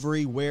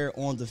everywhere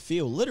on the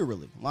field,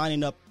 literally.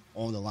 Lining up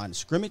on the line of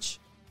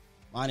scrimmage,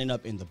 lining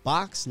up in the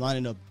box,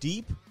 lining up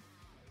deep,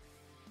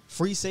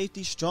 free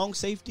safety, strong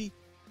safety.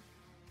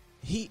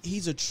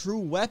 he's a true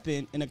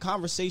weapon in a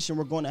conversation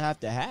we're going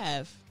to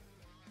have.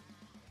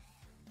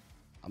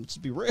 I'm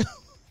just be real.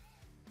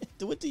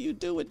 What do you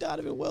do with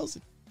Donovan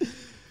Wilson?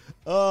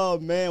 Oh,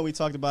 man, we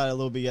talked about it a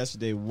little bit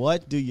yesterday.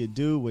 What do you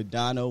do with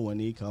Dono when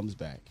he comes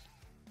back?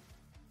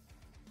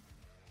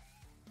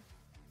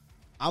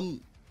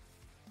 I'm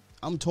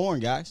torn,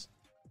 guys.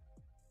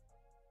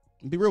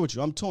 I'll be real with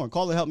you. I'm torn.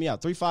 Call to help me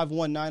out.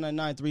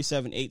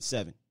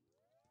 351-999-3787.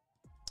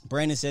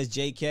 Brandon says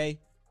JK.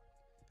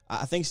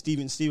 I think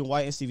Stephen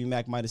White and Stevie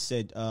Mack might have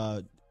said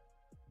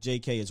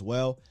JK as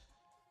well.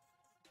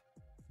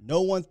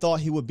 No one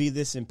thought he would be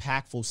this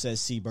impactful, says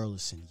C.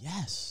 Burleson.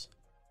 Yes.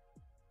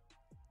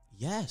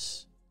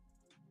 Yes.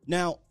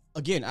 Now,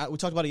 again, we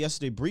talked about it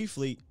yesterday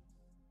briefly.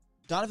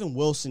 Donovan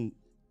Wilson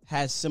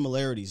has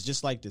similarities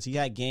just like this. He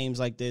had games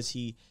like this.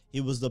 He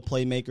was the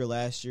playmaker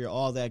last year,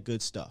 all that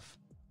good stuff.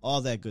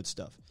 All that good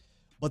stuff.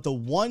 But the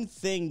one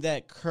thing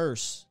that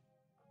Curse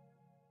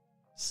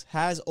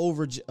has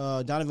over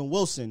Donovan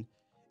Wilson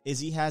is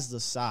he has the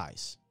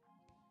size.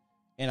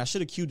 And I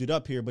should have queued it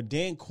up here, but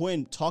Dan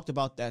Quinn talked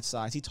about that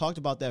size. He talked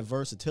about that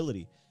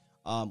versatility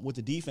with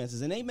the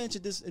defenses. And they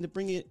mentioned this in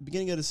the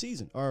beginning of the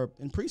season or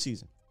in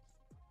preseason.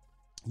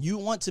 You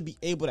want to be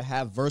able to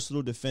have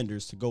versatile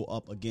defenders to go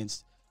up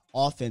against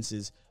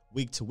offenses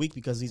week to week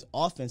because these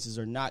offenses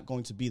are not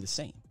going to be the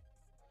same.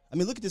 I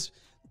mean, look at this.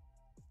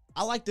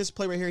 I like this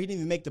play right here. He didn't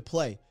even make the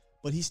play,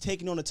 but he's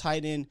taking on a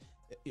tight end,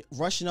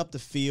 rushing up the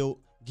field,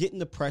 getting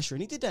the pressure.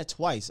 And he did that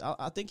twice.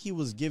 I think he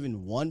was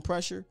given one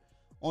pressure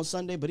on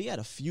Sunday, but he had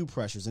a few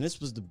pressures. And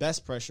this was the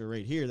best pressure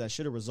right here that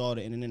should have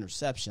resulted in an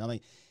interception. I mean,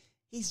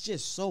 he's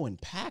just so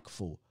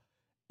impactful.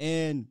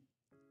 And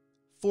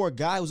for a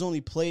guy who's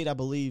only played, I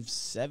believe,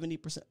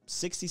 70%,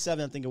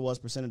 67, I think it was,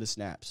 percent of the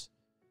snaps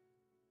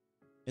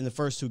in the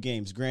first two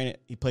games. Granted,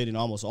 he played in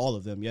almost all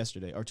of them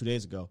yesterday or 2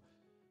 days ago.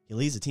 He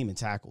leads the team in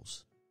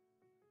tackles.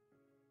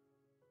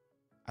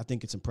 I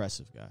think it's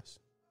impressive, guys.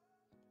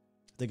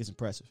 I think it's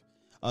impressive.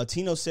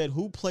 Tino said,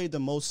 who played the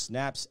most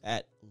snaps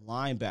at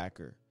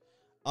linebacker?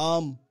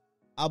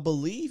 I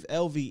believe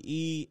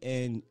LVE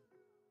and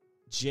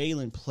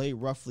Jalen played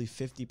roughly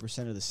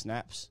 50% of the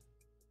snaps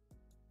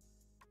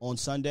on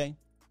Sunday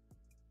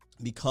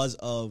because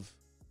of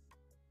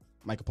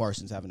Micah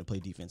Parsons having to play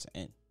defensive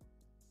end.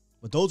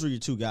 But those were your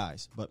two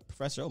guys. But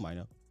Professor O might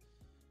know.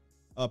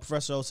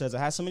 Professor O says, I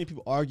had so many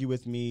people argue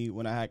with me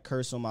when I had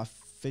Curse on my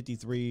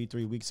 53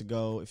 3 weeks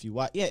ago. If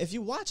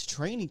you watch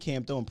training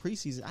camp, though, in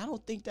preseason, I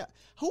don't think that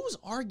 – who's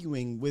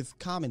arguing with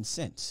common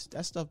sense?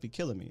 That stuff be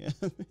killing me.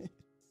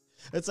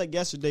 It's like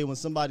yesterday when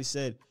somebody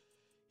said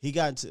he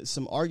got into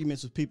some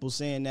arguments with people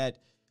saying that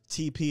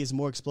TP is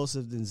more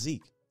explosive than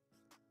Zeke.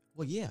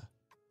 Well, yeah.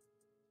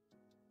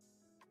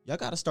 Y'all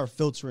got to start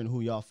filtering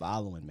who y'all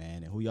following,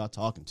 man, and who y'all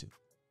talking to.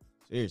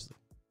 Seriously.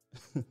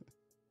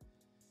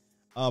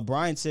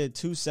 Brian said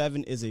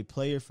 2-7 is a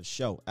player for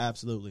show.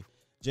 Absolutely.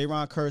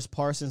 J-Ron Curse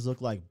Parsons look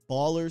like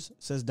ballers,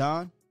 says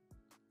Don.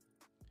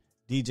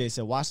 DJ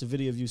said, watch the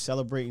video of you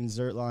celebrating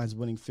Zertline's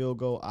winning field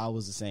goal. I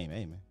was the same.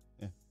 Hey, man.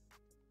 Yeah.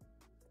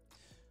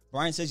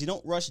 Brian says, you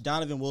don't rush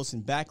Donovan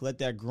Wilson back. Let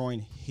that groin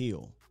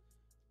heal.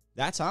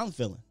 That's how I'm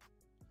feeling.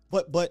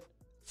 But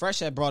Fresh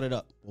had brought it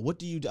up. Well, what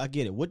do you do? I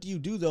get it. What do you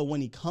do, though,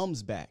 when he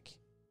comes back?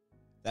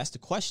 That's the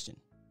question.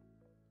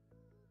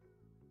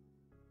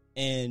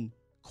 And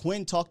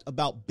Quinn talked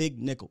about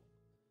big nickel.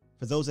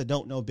 For those that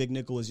don't know, big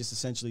nickel is just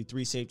essentially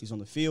three safeties on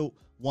the field,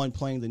 one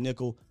playing the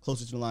nickel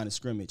closer to the line of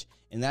scrimmage.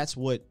 And that's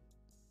what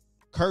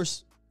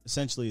Curse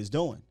essentially is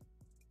doing.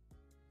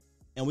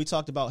 And we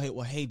talked about,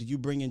 hey, do you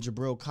bring in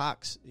Jabril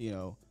Cox?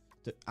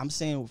 I'm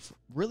saying,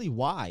 really,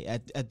 why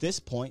at this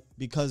point?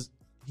 Because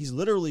he's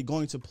literally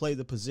going to play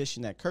the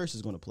position that Curse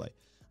is going to play.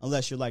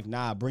 Unless you're like,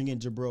 nah, bring in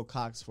Jabril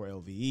Cox for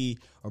LVE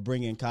or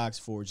bring in Cox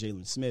for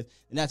Jalen Smith.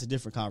 And that's a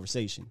different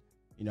conversation.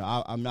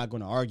 I'm not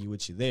going to argue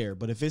with you there.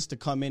 But if it's to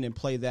come in and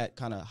play that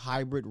kind of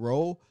hybrid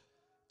role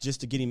just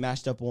to get him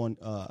matched up on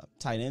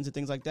tight ends and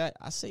things like that,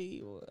 I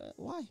say,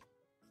 why?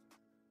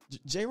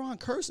 J-Ron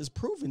Curse is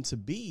proven to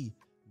be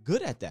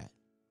good at that.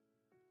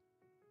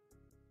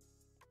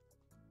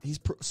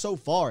 He's so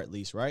far, at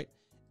least, right?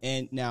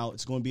 And now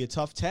it's going to be a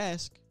tough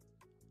task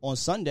on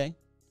Sunday.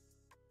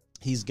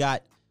 He's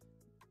got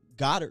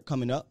Goddard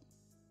coming up.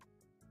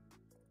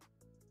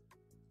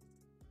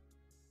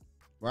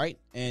 Right?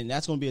 And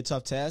that's going to be a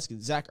tough task.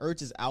 Zach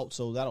Ertz is out,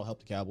 so that'll help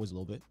the Cowboys a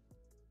little bit.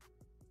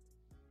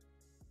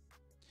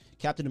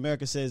 Captain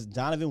America says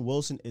Donovan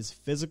Wilson is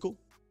physical.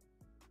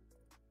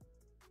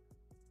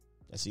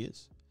 Yes, he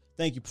is.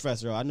 Thank you,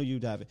 Professor. I knew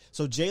you'd have it.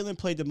 So Jalen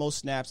played the most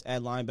snaps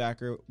at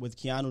linebacker with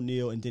Keanu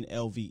Neal and then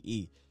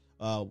LVE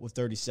with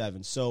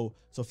 37. So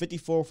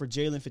 54 for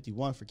Jalen,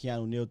 51 for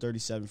Keanu Neal,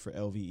 37 for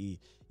LVE.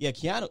 Yeah,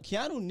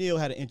 Keanu Neal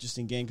had an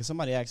interesting game because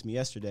somebody asked me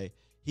yesterday.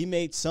 He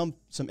made some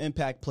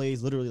impact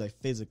plays, literally like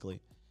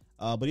physically.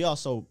 But he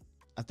also,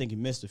 I think he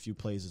missed a few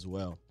plays as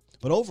well.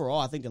 But overall,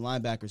 I think the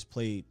linebackers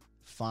played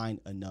fine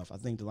enough. I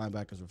think the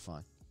linebackers were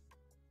fine.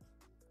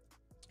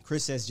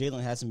 Chris says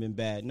Jalen hasn't been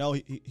bad. No,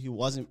 he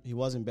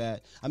wasn't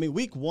bad. I mean,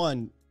 week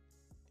one,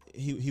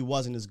 he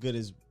wasn't as good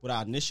as what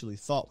I initially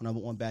thought when I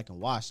went back and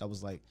watched. I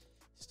was like,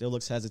 still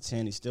looks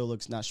hesitant. He still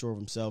looks not sure of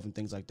himself and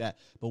things like that.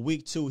 But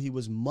week 2, he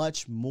was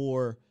much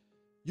more.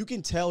 You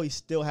can tell he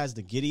still has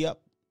the giddy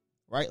up,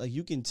 right? Like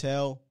you can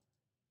tell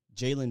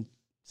Jalen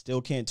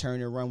still can't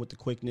turn and run with the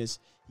quickness.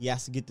 He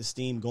has to get the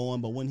steam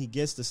going. But when he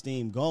gets the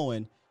steam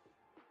going,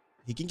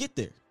 he can get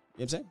there. You know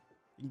what I'm saying?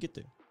 He can get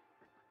there.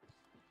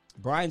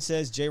 Brian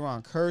says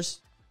Jaron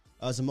Curse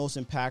is the most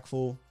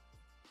impactful.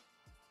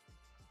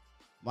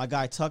 My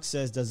guy Tuck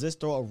says, does this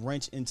throw a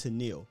wrench into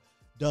Neal?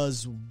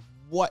 Does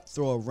what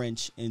throw a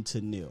wrench into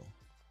Neal?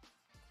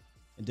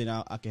 And then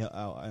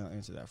I'll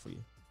answer that for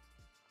you.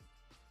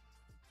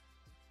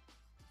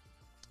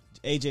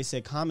 AJ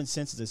said, common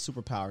sense is a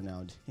superpower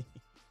nowadays.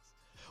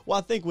 Well,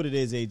 I think what it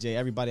is, AJ,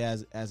 everybody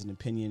has an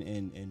opinion,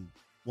 and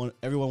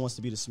everyone wants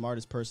to be the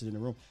smartest person in the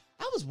room.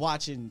 I was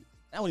watching,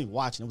 I wasn't even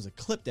watching, it was a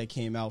clip that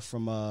came out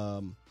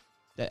from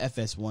that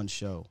FS1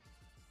 show.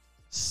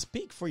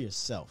 Speak for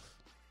yourself.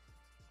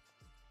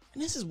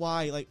 And this is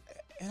why, like,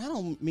 and I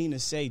don't mean to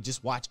say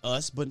just watch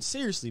us, but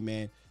seriously,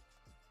 man,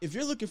 if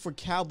you're looking for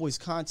Cowboys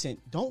content,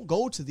 don't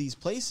go to these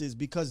places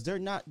because they're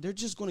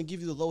just going to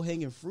give you the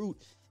low-hanging fruit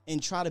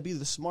and try to be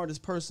the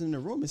smartest person in the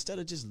room instead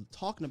of just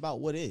talking about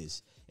what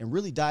is and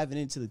really diving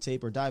into the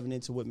tape or diving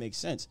into what makes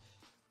sense.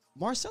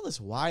 Marcellus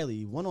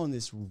Wiley went on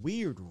this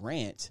weird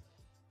rant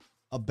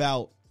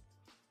about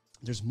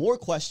there's more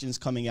questions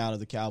coming out of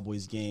the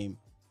Cowboys game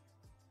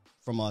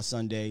from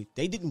Sunday.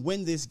 They didn't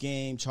win this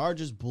game.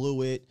 Chargers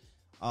blew it.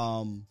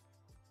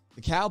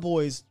 The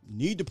Cowboys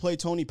need to play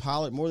Tony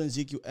Pollard more than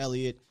Ezekiel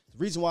Elliott. The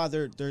reason why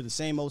they're the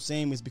same old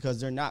same is because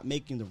they're not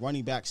making the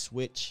running back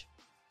switch.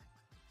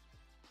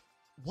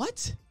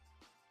 What?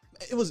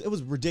 It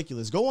was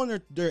ridiculous. Go on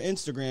their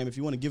Instagram if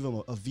you want to give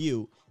them a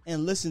view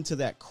and listen to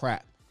that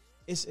crap.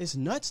 It's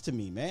nuts to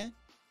me, man.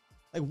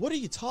 Like, what are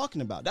you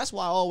talking about? That's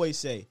why I always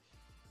say,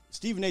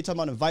 Stephen A. talking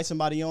about invite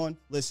somebody on.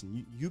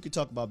 Listen, you can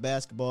talk about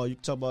basketball. You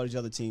can talk about these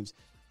other teams.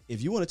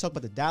 If you want to talk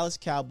about the Dallas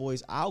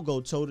Cowboys, I'll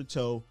go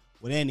toe-to-toe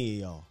with any of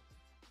y'all.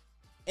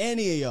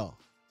 Any of y'all.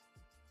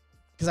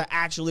 Because I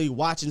actually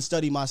watch and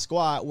study my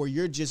squad where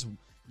you're just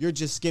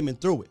skimming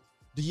through it.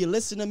 Do you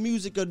listen to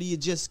music or do you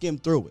just skim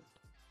through it?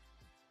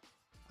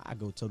 I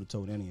go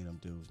toe-to-toe with any of them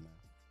dudes, man.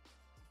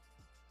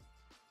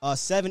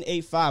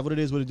 785, what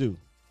it do?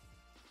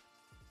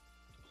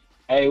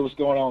 Hey, what's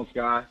going on,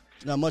 Sky?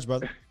 Not much,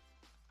 brother.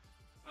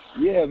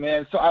 Yeah,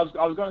 man. So I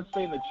was going to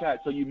say in the chat.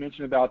 So you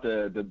mentioned about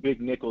the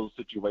big nickel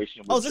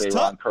situation with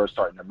Jaron Curse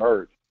starting to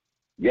merge.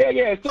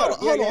 Yeah.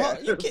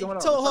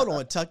 Hold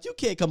on, Tuck. You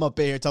can't come up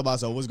in here and talk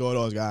about what's going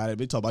on, guys.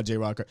 We talk about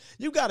Jaron Curse.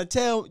 You got to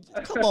tell.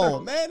 Come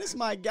on, man. This is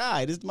my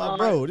guy. This is my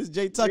bro. This is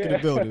Jay Tuck in the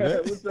building,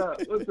 man. What's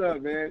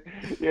up, man?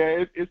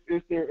 Yeah,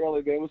 it's there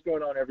early, man. What's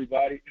going on,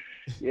 everybody?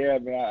 Yeah,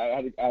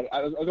 man.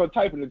 I was going to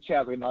type in the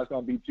chat, but it's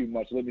going to be too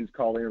much. Let me just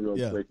call in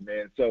real quick,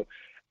 man. So.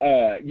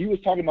 You was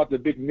talking about the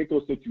big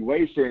nickel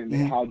situation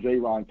and how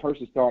Jaron Curse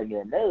is starting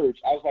to emerge.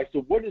 I was like,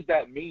 so what does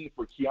that mean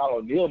for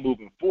Keanu Neal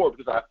moving forward?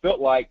 Because I felt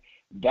like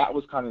that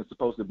was kind of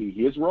supposed to be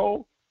his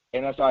role.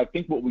 And so I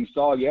think what we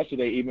saw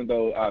yesterday, even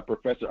though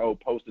Professor O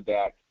posted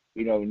that,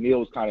 Neal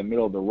was kind of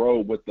middle of the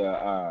road with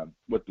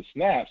the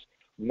snaps.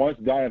 Once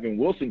Donovan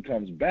Wilson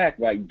comes back,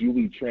 like, do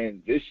we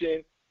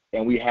transition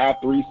and we have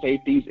 3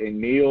 safeties and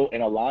Neal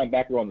and a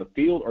linebacker on the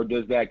field, or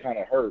does that kind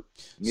of hurt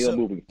Neal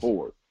moving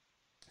forward?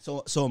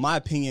 So in my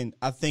opinion,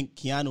 I think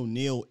Keanu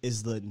Neal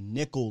is the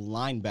nickel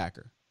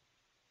linebacker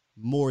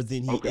more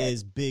than he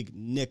is big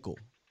nickel,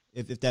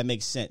 if that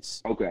makes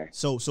sense. Okay.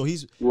 So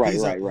he's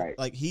right.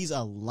 Like, he's a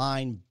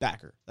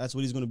linebacker. That's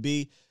what he's going to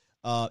be.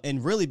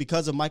 And really,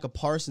 because of Micah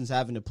Parsons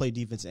having to play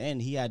defensive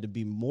end, he had to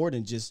be more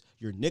than just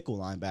your nickel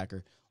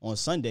linebacker. On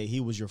Sunday, he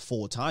was your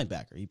full-time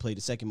backer. He played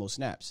the second most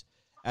snaps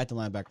at the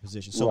linebacker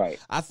position. So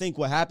I think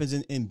what happens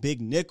in big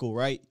nickel,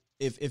 right,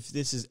 if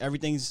this is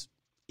everything's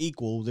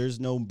equal, there's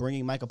no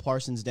bringing Micah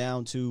Parsons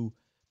down to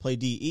play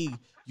DE.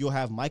 You'll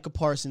have Micah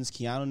Parsons,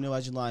 Keanu Neal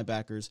as your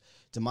linebackers,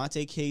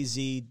 Demonte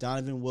KZ,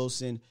 Donovan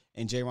Wilson,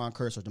 and Jaron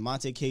Curse, or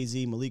Demonte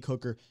KZ, Malik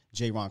Hooker,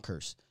 Jaron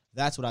Curse.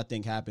 That's what I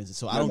think happens. And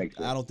so I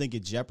don't think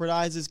it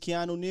jeopardizes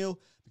Keanu Neal,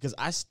 because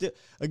I still,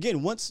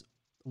 again, once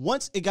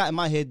it got in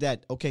my head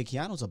that, okay,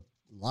 Keanu's a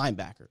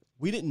linebacker.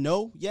 We didn't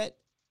know yet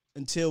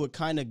until it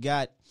kind of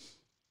got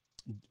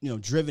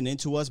driven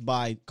into us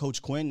by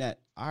Coach Quinn that,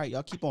 all right,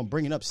 y'all keep on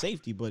bringing up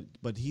safety, but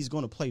he's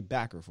going to play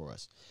backer for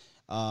us.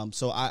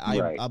 So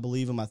I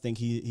believe him. I think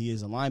he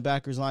is a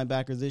linebacker's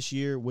linebacker this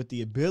year with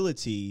the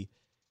ability,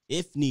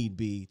 if need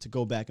be, to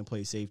go back and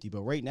play safety.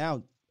 But right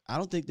now, I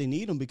don't think they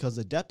need him because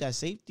the depth at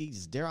safety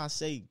is, dare I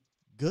say,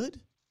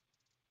 good.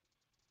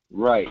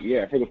 Right,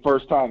 yeah, for the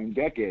first time in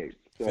decades.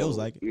 So, feels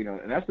like it.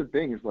 And that's the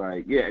thing. It's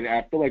like, and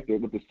I feel like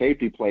with the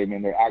safety play,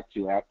 man, they're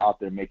actually out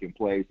there making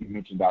plays. You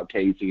mentioned about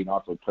Casey and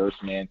also Curse,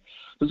 man.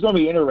 So it's going to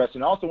be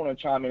interesting. I also want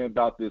to chime in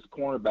about this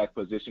cornerback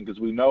position because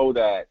we know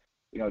that,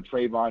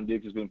 Trayvon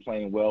Diggs has been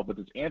playing well, but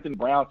this Anthony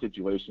Brown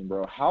situation,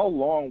 bro, how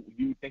long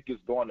do you think it's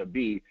going to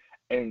be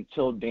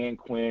until Dan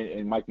Quinn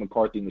and Mike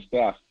McCarthy and the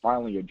staff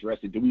finally address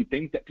it? Do we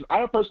think that – because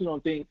I personally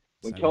don't think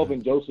When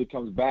Kelvin Joseph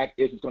comes back,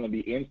 it's going to be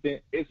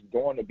instant. It's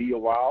going to be a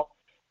while.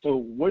 So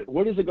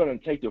what is it going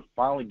to take to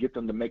finally get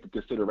them to make a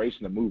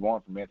consideration to move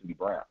on from Anthony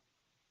Brown?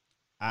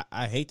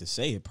 I hate to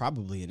say it,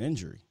 probably an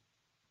injury.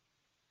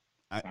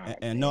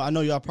 I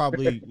know y'all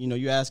probably,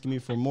 you're asking me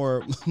for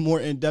more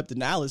in-depth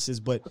analysis,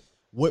 but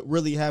what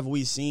really have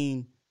we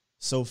seen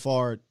so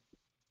far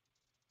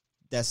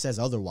that says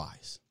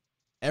otherwise?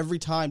 Every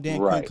time Dan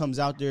Quinn comes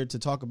out there to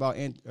talk about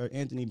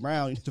Anthony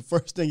Brown, the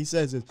first thing he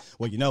says is,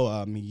 well,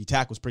 he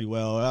tackles pretty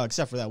well,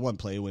 except for that one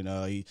play when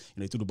he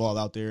threw the ball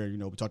out there. We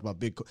talked about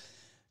big.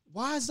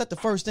 Why is that the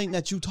first thing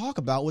that you talk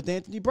about with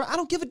Anthony Brown? I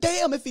don't give a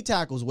damn if he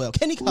tackles well.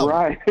 Can he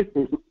cover?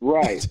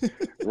 Right.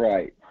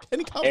 Can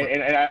he cover?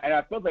 And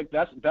I feel like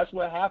that's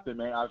what happened,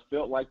 man. I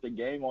felt like the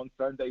game on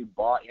Sunday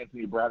bought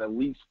Anthony Brown at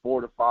least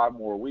 4 to 5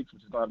 more weeks,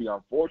 which is going to be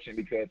unfortunate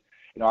because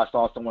I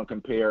saw someone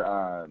compare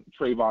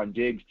Trayvon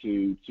Diggs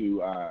to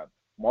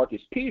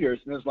Marcus Peters,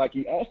 and it's like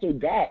you also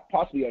got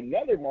possibly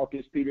another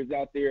Marcus Peters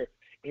out there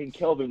in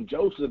Kelvin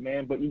Joseph,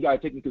 man. But you got to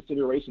take into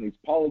consideration these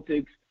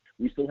politics.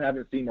 We still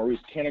haven't seen Maurice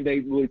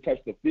Kennedy really touch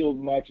the field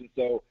much, and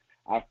so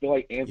I feel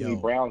like Anthony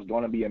Brown's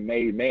going to be a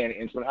made man,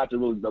 and it's going to have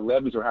to the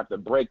levees will have to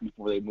break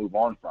before they move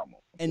on from him.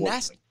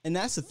 And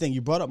that's the thing. You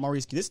brought up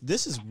Maurice.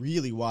 This is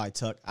really why,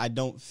 Tuck, I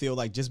don't feel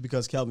like just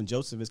because Kelvin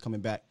Joseph is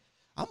coming back,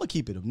 I'm gonna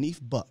keep it a neat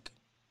buck.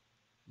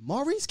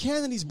 Maurice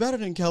Kennedy's better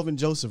than Kelvin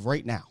Joseph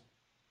right now,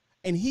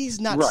 and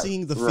he's not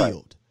seeing the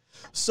field.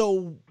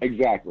 So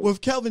with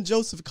Kelvin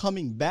Joseph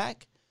coming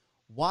back,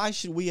 why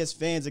should we as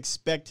fans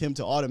expect him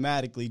to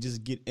automatically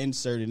just get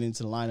inserted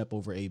into the lineup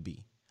over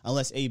AB?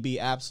 Unless AB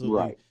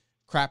absolutely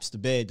craps the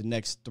bed the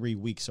next 3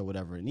 weeks or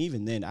whatever. And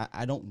even then,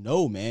 I don't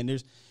know, man.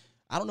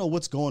 I don't know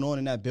what's going on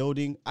in that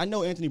building. I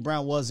know Anthony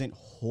Brown wasn't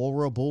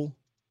horrible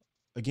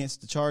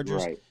against the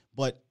Chargers,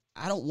 but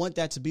I don't want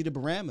that to be the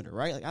parameter,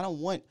 right? Like, I don't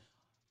want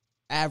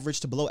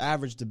average to below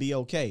average to be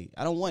okay.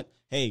 I don't want,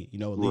 at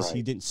least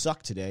he didn't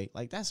suck today.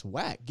 Like, that's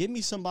whack. Give me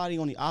somebody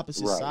on the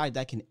opposite side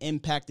that can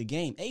impact the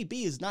game.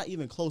 AB is not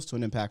even close to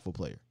an impactful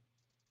player.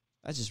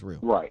 That's just real.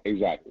 Right,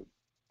 exactly.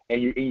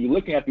 And you're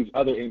looking at these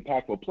other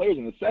impactful players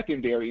in the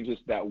secondary, and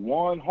just that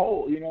one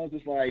hole, it's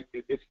just like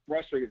it's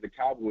frustrating as a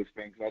Cowboys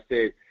fan because I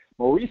said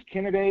Maurice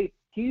Kennedy,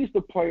 he's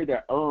the player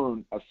that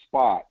earned a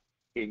spot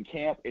in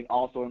camp and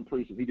also in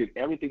preseason. He did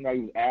everything that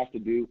he was asked to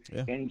do,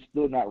 and he's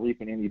still not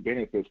reaping any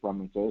benefits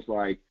from him. So it's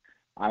like,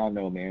 I don't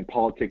know, man.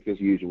 Politics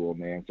as usual,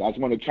 man. So I just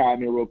want to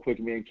chime in real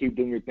quick, man. Keep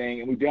doing your thing,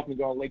 and we definitely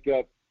gonna link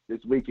up this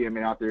weekend,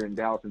 man, out there in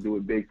Dallas and do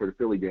it big for the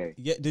Philly game.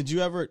 Yeah. Did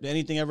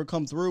anything ever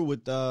come through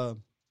with the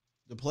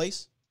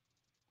place?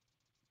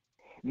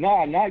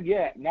 No, not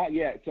yet.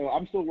 So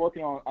I'm still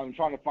working I'm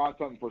trying to find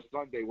something for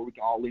Sunday where we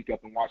can all link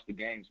up and watch the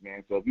games,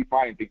 man. So if you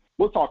find anything,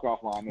 we'll talk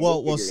offline. Man.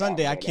 Well,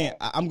 Sunday I can't.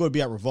 I'm going to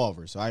be at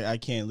Revolver, so I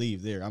can't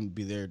leave there. I'm going to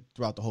be there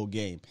throughout the whole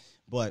game.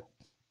 But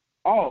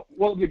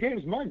the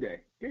game's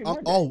Monday.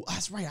 Oh,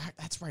 that's right.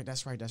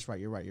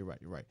 You're right. Yeah,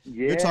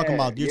 you're talking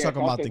about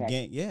the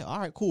game. Yeah. All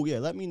right. Cool. Yeah.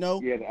 Let me know.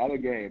 Yeah, the other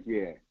games.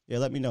 Yeah. Yeah.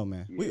 Let me know,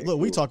 man. Yeah,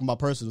 we talking about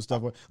personal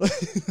stuff.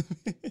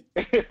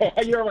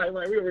 You're right.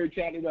 We were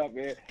chatting up,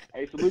 man.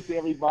 Hey, salute to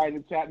everybody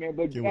in the chat, man.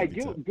 But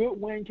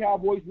good win,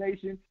 Cowboys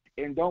Nation,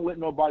 and don't let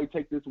nobody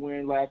take this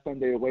win last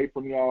Sunday away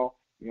from y'all.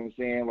 You know what I'm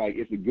saying? Like,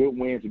 it's a good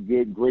win. It's a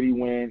good gritty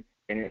win,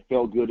 and it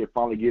felt good to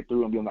finally get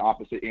through and be on the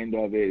opposite end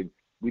of it.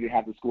 We didn't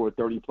have to score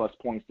 30-plus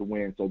points to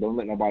win, so don't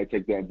let nobody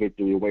take that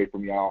victory away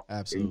from y'all.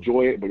 Absolutely.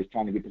 Enjoy it, but it's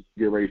time to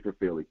get ready for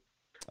Philly.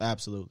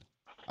 Absolutely.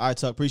 All right,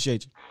 Tuck,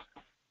 appreciate you.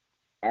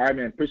 All right,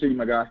 man. Appreciate you,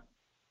 my guy.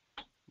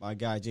 My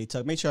guy, Jay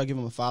Tuck. Make sure I give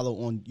him a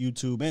follow on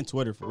YouTube and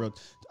Twitter for real.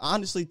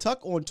 Honestly,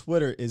 Tuck on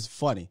Twitter is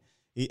funny,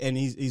 and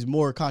he's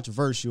more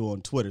controversial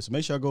on Twitter. So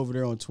make sure I go over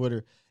there on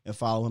Twitter and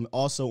follow him.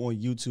 Also on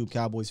YouTube,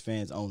 Cowboys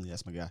Fans Only.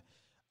 That's my guy.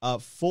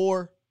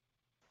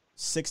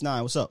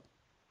 469. What's up?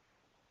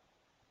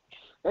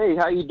 Hey,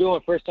 how you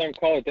doing? First time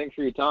caller. Thanks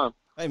for your time.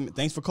 Hey,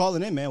 thanks for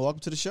calling in, man. Welcome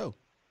to the show.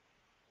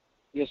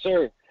 Yes,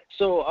 sir.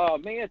 So,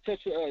 may I touch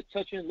in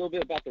a little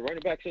bit about the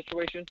running back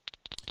situation?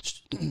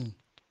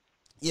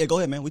 Yeah, go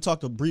ahead, man. We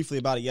talked briefly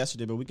about it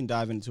yesterday, but we can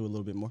dive into it a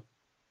little bit more.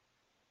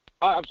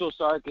 I'm so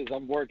sorry because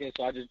I'm working,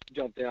 so I just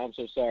jumped in. I'm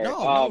so sorry.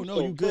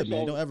 No, you good,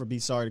 man. Don't ever be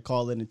sorry to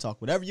call in and talk.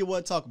 Whatever you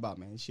want to talk about,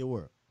 man. It's your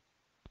world.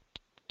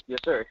 Yes,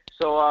 sir.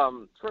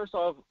 So, first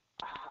off,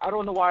 I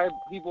don't know why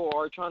people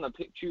are trying to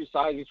choose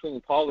sides between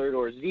Pollard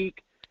or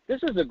Zeke. This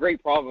is a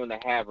great problem to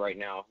have right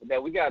now,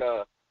 that we got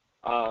a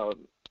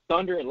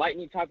thunder and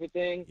lightning type of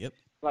thing. Yep.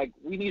 Like,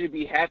 we need to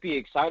be happy,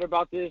 excited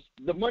about this.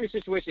 The money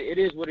situation, it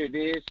is what it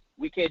is.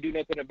 We can't do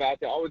nothing about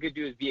that. All we can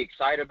do is be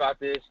excited about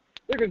this.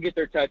 They're going to get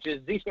their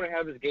touches. Zeke's going to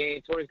have his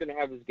game. Tony's going to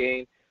have his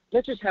game.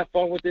 Let's just have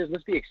fun with this.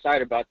 Let's be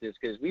excited about this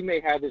because we may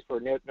have this for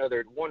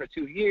another 1 or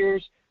 2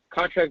 years.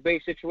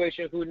 Contract-based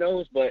situation, who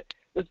knows? But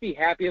let's be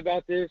happy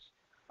about this.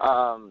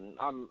 I'm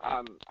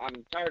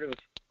tired of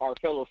our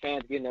fellow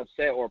fans getting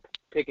upset or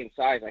picking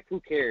sides. Like, who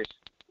cares?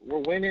 We're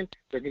winning.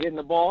 They're getting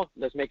the ball.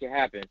 Let's make it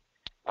happen.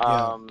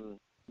 Yeah.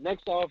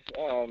 Next off,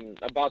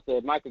 about the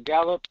Michael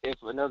Gallup,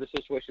 it's another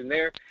situation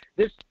there.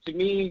 This, to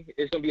me,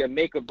 is going to be a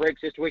make-or-break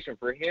situation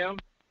for him.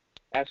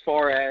 as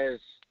far as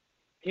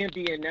him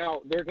being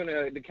out,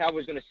 the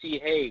Cowboys gonna see,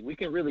 hey, we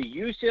can really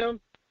use him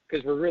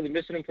because we're really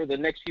missing him for the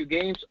next few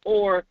games,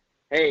 or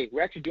hey,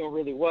 we're actually doing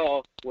really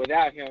well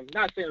without him.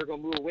 Not saying we're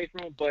gonna move away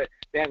from him, but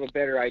they have a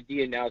better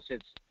idea now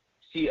since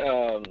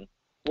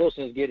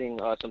Wilson's getting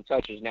some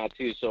touches now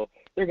too. So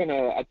this is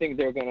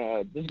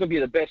gonna be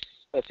the best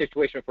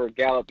situation for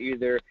Gallup.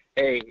 Either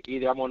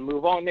I'm gonna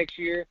move on next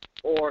year,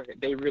 or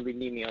they really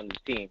need me on this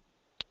team.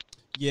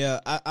 Yeah,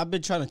 I've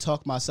been trying to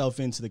talk myself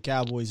into the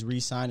Cowboys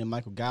re-signing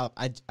Michael Gallup.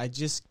 I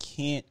just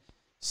can't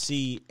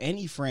see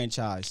any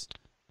franchise,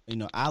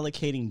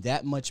 allocating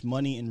that much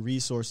money and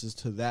resources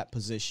to that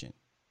position.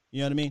 You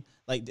know what I mean?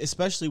 Like,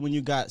 especially when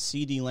you got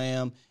CeeDee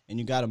Lamb and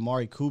you got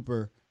Amari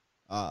Cooper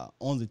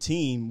on the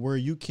team, where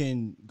you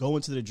can go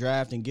into the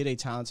draft and get a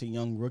talented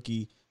young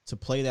rookie to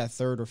play that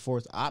third or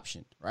fourth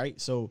option, right?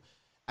 So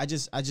I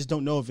just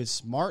don't know if it's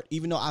smart,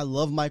 even though I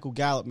love Michael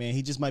Gallup, man.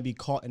 He just might be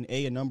caught in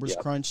a numbers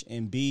crunch,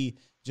 and B,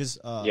 just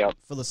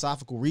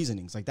philosophical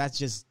reasonings. Like, that's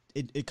just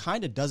it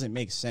kind of doesn't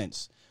make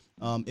sense.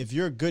 If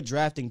you're a good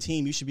drafting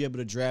team, you should be able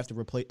to draft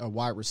a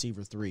wide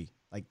receiver 3.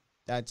 Like,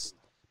 that's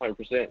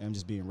 100%. I'm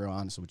just being real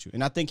honest with you.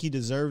 And I think he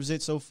deserves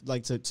it, so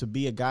like to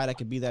be a guy that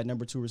could be that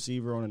number 2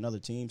 receiver on another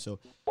team. So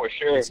for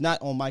sure, it's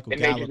not on Michael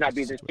Gallup. It may just not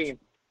be this team.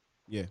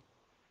 Yeah.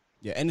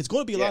 Yeah, and it's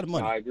going to be a lot of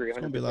money. No, I agree. 100%. It's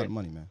going to be a lot of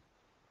money, man.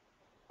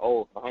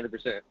 Oh,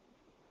 100%.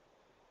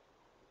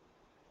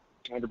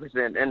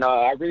 100%. And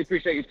I really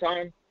appreciate your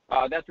time.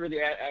 That's really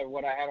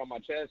what I had on my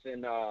chest,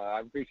 and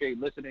I appreciate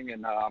you listening,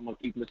 and I'm going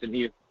to keep listening to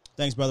you.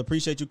 Thanks, brother.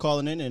 Appreciate you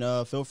calling in,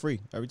 and feel free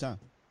every time.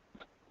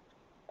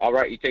 All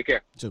right, you take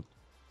care. You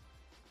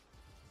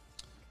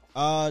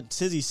too.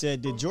 Tizzy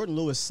said, did Jordan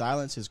Lewis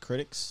silence his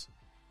critics?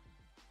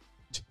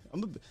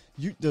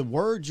 The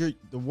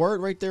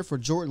word right there for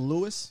Jordan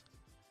Lewis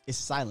is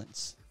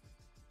silence.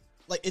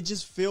 Like, it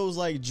just feels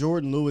like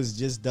Jordan Lewis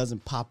just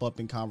doesn't pop up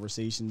in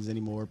conversations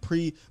anymore.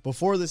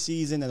 Before the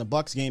season and the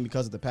Bucs game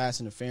because of the pass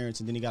interference,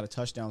 and then he got a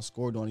touchdown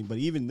scored on him. But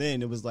even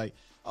then, it was like,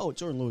 oh,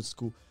 Jordan Lewis is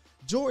cool.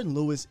 Jordan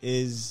Lewis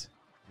is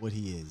what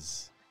he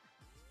is.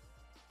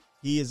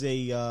 He is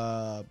he's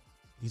a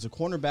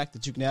cornerback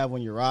that you can have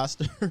on your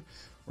roster,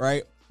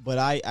 right?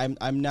 But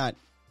I'm not.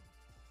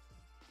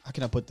 How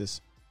can I put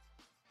this?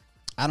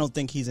 I don't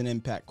think he's an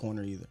impact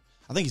corner either.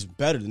 I think he's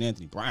better than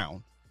Anthony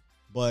Brown,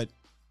 but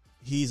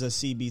he's a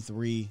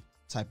CB3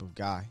 type of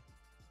guy,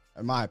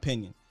 in my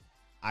opinion.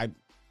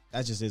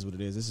 That just is what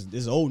it is. This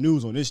is old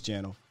news on this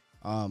channel.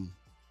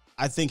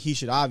 I think he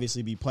should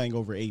obviously be playing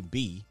over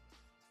AB.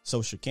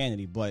 So should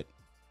Kennedy, but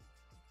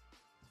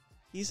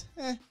he's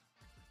I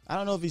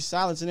don't know if he's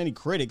silencing any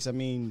critics. I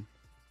mean,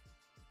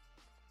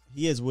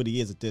 he is what he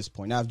is at this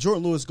point. Now, if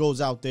Jordan Lewis goes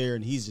out there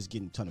and he's just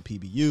getting a ton of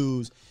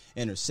PBUs,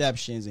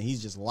 interceptions, and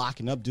he's just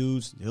locking up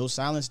dudes, he'll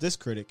silence this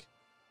critic.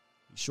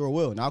 He sure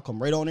will. And I'll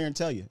come right on there and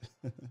tell you.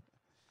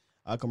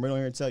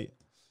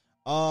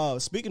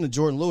 Speaking of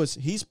Jordan Lewis,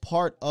 he's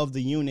part of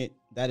the unit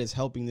that is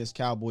helping this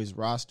Cowboys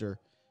roster,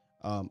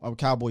 our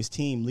Cowboys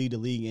team lead the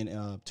league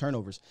in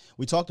turnovers.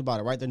 We talked about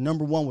it, right? They're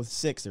number 1 with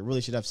 6. They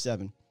really should have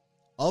 7.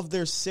 Of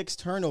their 6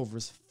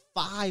 turnovers,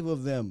 5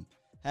 of them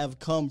have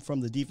come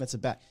from the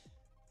defensive back.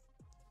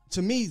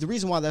 To me, the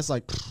reason why that's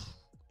like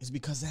is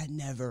because that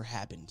never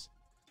happened.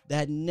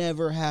 That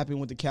never happened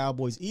with the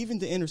Cowboys. Even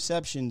the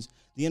interceptions,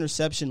 the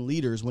interception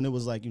leaders, when it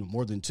was like,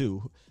 more than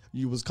 2,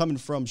 it was coming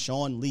from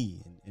Sean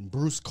Lee and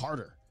Bruce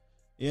Carter.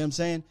 You know what I'm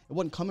saying? It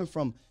wasn't coming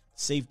from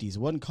safeties. It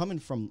wasn't coming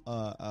from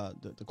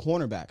the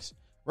cornerbacks.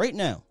 Right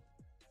now,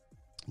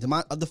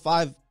 of the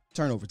 5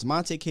 turnovers,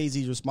 Demonte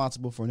Casey is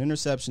responsible for an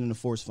interception and a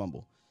forced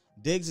fumble.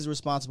 Diggs is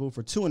responsible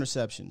for 2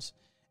 interceptions,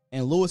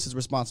 and Lewis is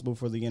responsible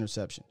for the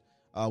interception,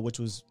 which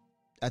was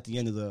at the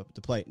end of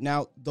the play.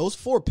 Now, those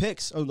 4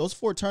 picks, or those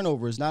 4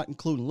 turnovers, not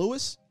including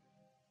Lewis,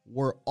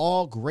 were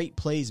all great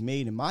plays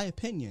made, in my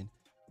opinion,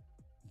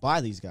 by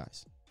these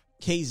guys.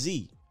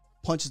 KZ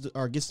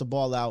gets the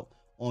ball out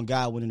on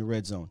Godwin in the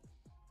red zone.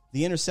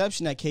 The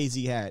interception that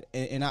KZ had,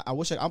 and I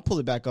wish I'll pull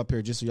it back up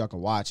here just so y'all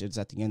can watch it. It's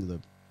at the end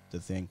of the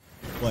thing.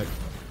 But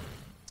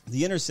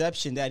the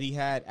interception that he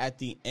had at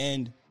the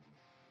end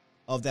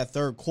of that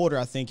third quarter,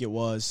 I think it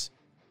was,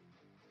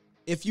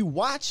 if you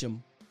watch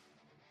him,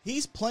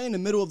 he's playing in the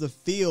middle of the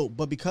field,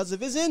 but because of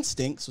his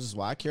instincts, this is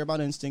why I care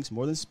about instincts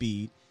more than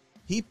speed,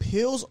 he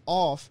peels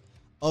off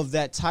of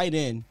that tight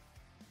end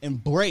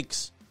and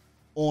breaks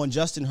on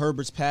Justin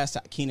Herbert's pass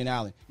to Keenan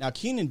Allen. Now,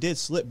 Keenan did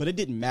slip, but it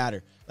didn't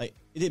matter. Like,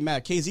 it didn't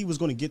matter. KZ was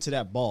going to get to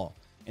that ball,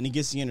 and he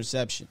gets the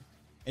interception.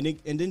 And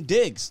then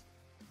Diggs.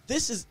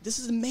 This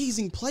is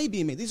amazing play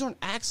being made. These aren't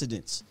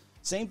accidents.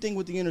 Same thing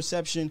with the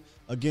interception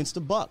against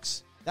the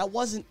Bucs. That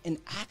wasn't an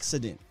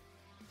accident.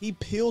 He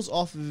peels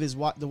off of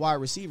the wide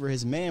receiver,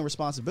 his man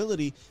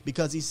responsibility,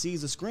 because he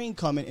sees a screen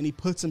coming and he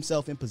puts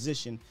himself in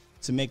position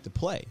to make the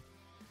play.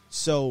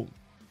 So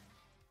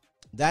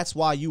that's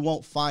why you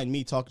won't find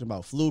me talking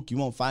about fluke. You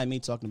won't find me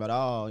talking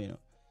about,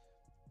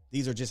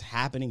 these are just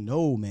happening.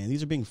 No, man,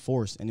 these are being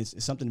forced, and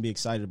it's something to be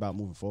excited about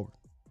moving forward.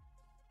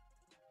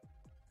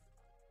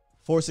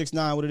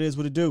 469, what it is,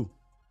 what it do.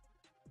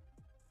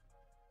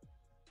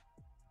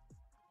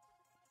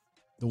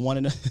 The one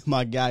in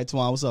my guy,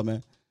 Twan. What's up,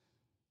 man?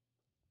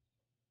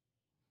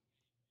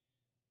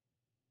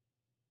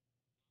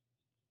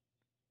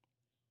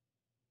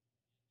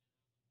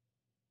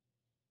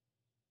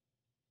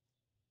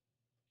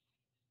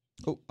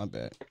 Oh, my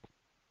bad.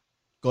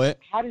 Go ahead.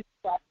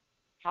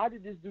 How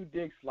did this dude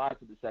Diggs slide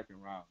to the second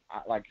round?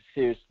 Like,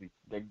 seriously,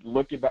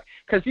 looking back,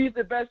 because he's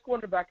the best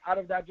cornerback out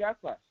of that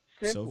draft class.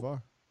 Simple. So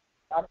far.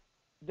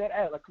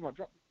 Like, come on,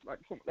 drop. Like,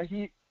 come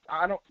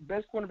on.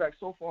 Best cornerback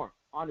so far,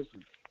 honestly.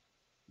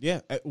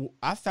 Yeah,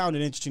 I found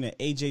it interesting that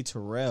A.J.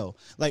 Terrell,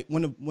 like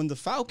when the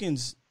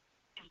Falcons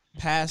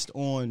passed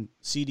on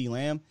CeeDee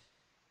Lamb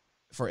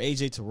for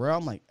A.J. Terrell,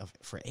 I'm like,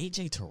 for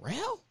A.J.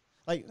 Terrell?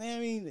 Like, I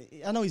mean,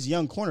 I know he's a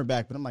young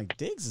cornerback, but I'm like,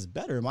 Diggs is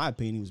better. In my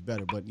opinion, he was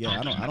better. But, yeah,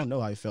 I don't know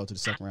how he fell to the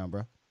second round,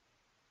 bro.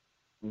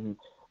 Mm-hmm.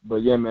 But,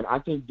 yeah, man, I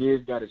think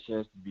Diggs got a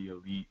chance to be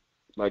elite.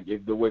 Like,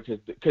 if the way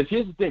 – because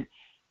here's the thing.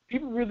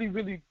 People really,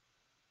 really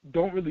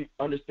don't really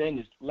understand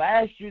this.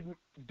 Last year,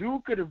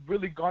 dude could have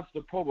really gone to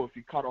the Pro Bowl if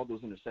he caught all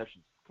those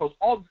interceptions. Because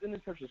all those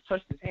interceptions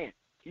touched his hand.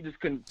 He just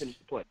couldn't finish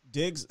the play.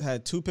 Diggs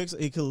had 2 picks.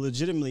 He could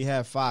legitimately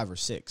have 5 or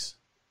 6.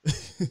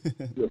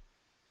 Yeah.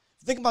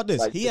 Think about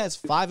this. He has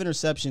 5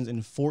 interceptions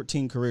and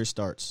 14 career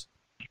starts.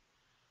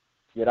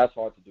 Yeah, that's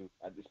hard to do,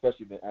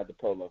 especially at the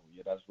pro level.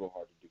 Yeah, that's real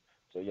hard to do.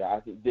 So, yeah, I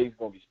think Diggs is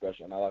going to be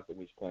special, and I like the way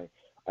he's playing.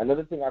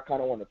 Another thing I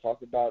kind of want to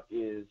talk about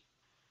is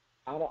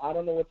I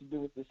don't know what to do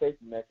with the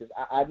safety, man, because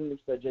I didn't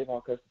expect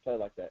Javon Curse to play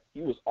like that.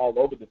 He was all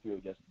over the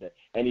field yesterday,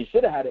 and he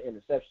should have had an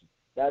interception.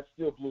 That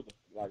still blew me.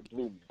 Like,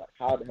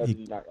 how the hell did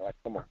he not? Like,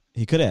 come on.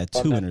 He could have had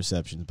 2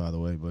 interceptions, by the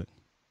way, but.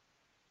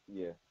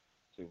 Yeah,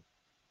 2.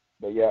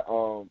 But, yeah,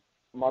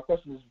 my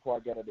question is before I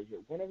get out of here,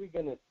 when are we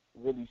going to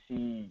really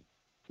see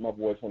my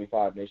boy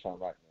 25, Nashawn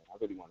Wright, man? I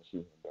really want to see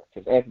him, bro,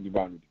 because Anthony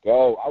Brown need to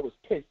go. I was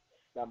pissed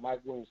that Mike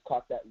Williams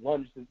caught that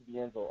lunge into the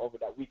end zone over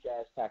that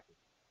weak-ass tackle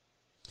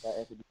that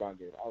Anthony Brown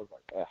gave. I was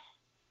like, ugh.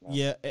 Man.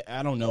 Yeah,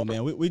 I don't know,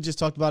 man. We just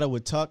talked about it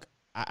with Tuck.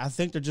 I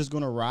think they're just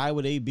going to ride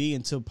with AB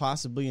until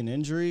possibly an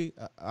injury.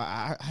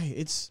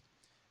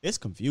 It's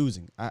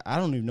confusing. I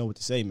don't even know what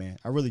to say, man.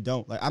 I really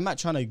don't. Like, I'm not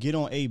trying to get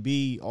on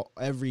AB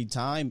every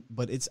time,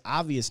 but it's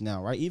obvious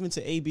now, right? Even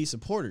to AB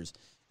supporters,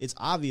 it's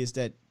obvious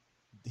that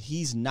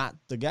he's not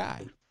the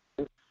guy.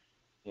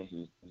 Yeah,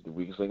 he's the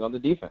weakest link on the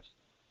defense.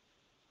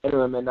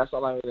 Anyway, man, that's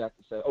all I really have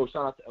to say. Oh,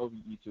 shout out to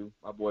LVE, too.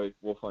 My boy,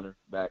 Wolf Hunter,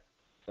 back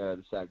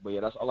the sack. But,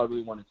 yeah, that's all I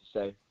really wanted to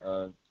say.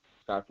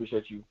 I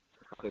appreciate you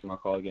taking my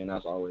call again,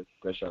 as always.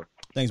 Great show.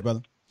 Thanks,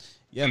 brother.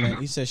 Yeah, man.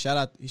 He said shout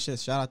out to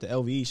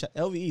LVE.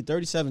 LVE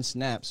 37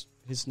 snaps.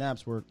 His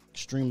snaps were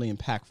extremely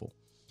impactful.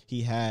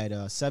 He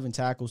had 7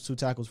 tackles, 2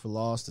 tackles for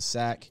loss, a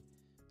sack,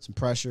 some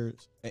pressure,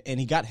 and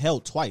he got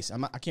held twice. I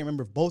can't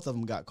remember if both of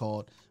them got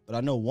called, but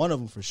I know one of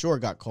them for sure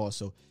got called.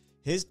 So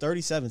his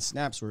 37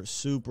 snaps were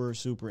super,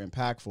 super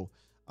impactful.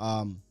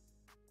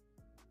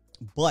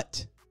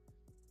 But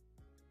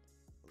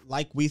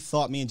like we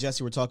thought, me and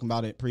Jesse were talking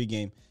about it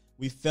pregame,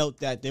 we felt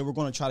that they were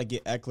going to try to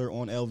get Eckler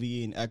on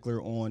LVE and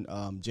Eckler on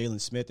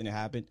Jalen Smith, and it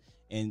happened,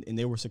 and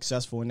they were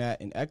successful in that.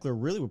 And Eckler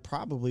really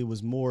probably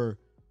was more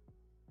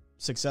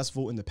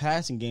successful in the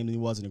passing game than he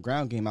was in the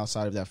ground game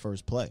outside of that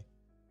first play.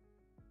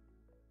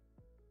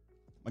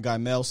 My guy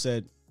Mel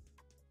said,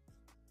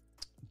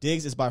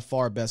 Diggs is by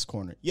far best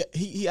corner. Yeah,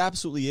 he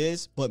absolutely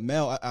is. But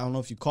Mel, I don't know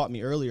if you caught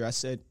me earlier. I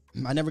said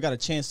I never got a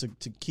chance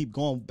to keep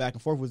going back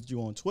and forth with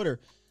you on Twitter.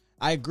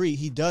 I agree.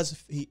 He does.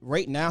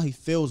 Right now, he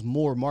feels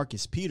more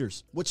Marcus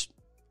Peters, which,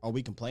 are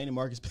we complaining?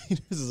 Marcus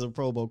Peters is a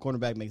Pro Bowl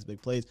cornerback, makes big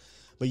plays.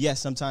 But yes,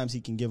 sometimes he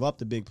can give up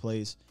the big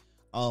plays.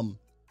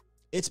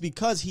 It's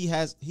because he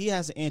has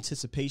an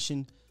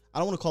anticipation. I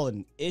don't want to call it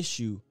an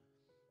issue,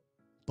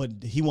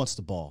 but he wants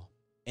the ball.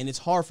 And it's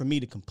hard for me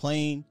to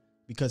complain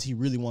because he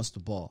really wants the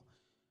ball.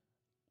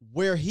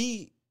 Where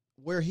he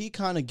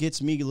kind of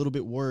gets me a little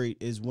bit worried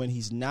is when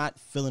he's not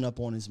filling up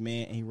on his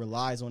man and he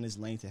relies on his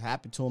length. It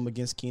happened to him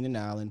against Keenan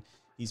Allen.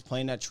 He's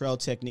playing that trail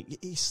technique.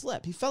 He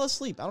slept. He fell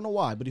asleep. I don't know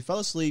why, but he fell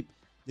asleep.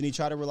 Then he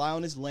tried to rely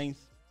on his length.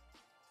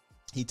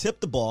 He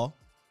tipped the ball.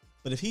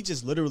 But if he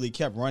just literally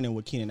kept running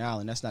with Keenan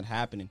Allen, that's not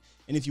happening.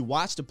 And if you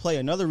watch the play,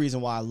 another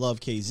reason why I love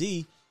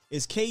KZ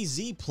is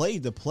KZ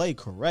played the play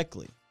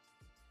correctly.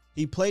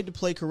 He played the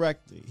play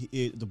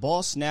correctly. The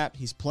ball snapped.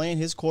 He's playing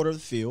his quarter of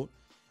the field.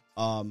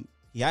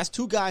 He has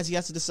 2 guys he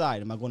has to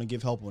decide. Am I going to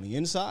give help on the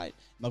inside?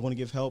 Am I going to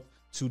give help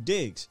to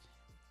Diggs?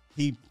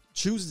 He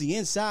chooses the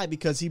inside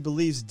because he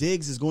believes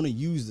Diggs is going to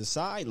use the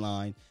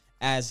sideline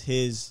as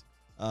his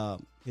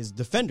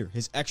defender,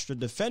 his extra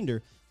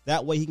defender.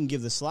 That way he can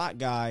give the slot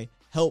guy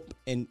help,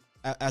 and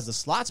as the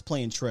slot's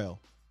playing trail.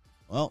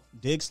 Well,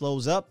 Diggs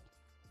slows up.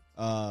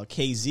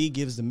 KZ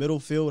gives the middle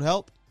field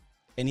help,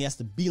 and he has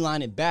to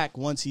beeline it back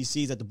once he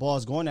sees that the ball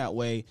is going that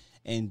way,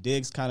 and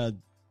Diggs kind of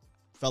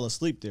fell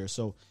asleep there.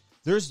 So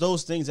there's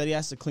those things that he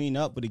has to clean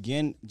up. But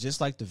again, just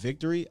like the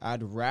victory,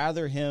 I'd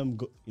rather him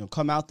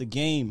come out the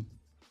game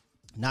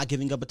not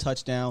giving up a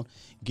touchdown,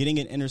 getting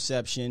an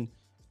interception,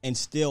 and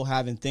still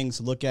having things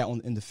to look at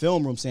in the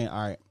film room saying,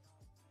 all right,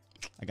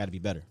 I got to be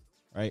better,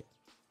 right?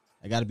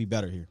 I got to be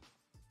better here.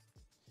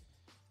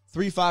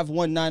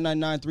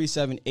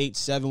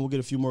 351-999-3787. We'll get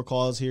a few more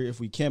calls here if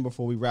we can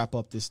before we wrap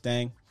up this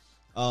thing.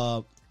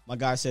 My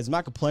guy says, I'm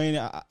not complaining.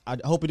 I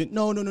hope it didn't.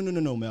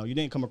 No, Mel. You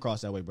didn't come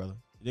across that way, brother.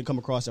 You didn't come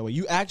across that way.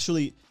 You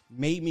actually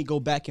made me go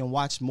back and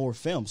watch more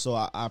film. So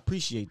I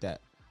appreciate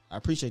that. I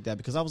appreciate that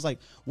because I was like,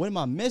 what am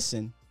I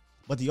missing?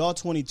 But the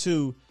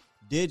All-22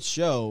 did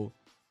show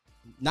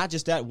not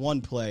just that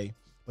one play,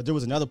 but there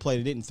was another play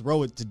that didn't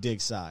throw it to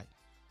Diggs' side.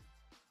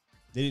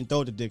 They didn't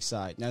throw it to Diggs'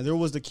 side. Now, there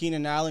was the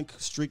Keenan Allen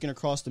streaking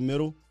across the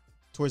middle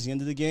towards the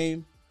end of the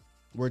game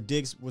where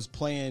Diggs was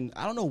playing.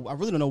 I don't know. I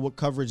really don't know what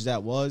coverage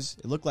that was.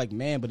 It looked like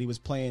man, but he was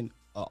playing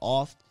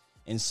off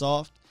and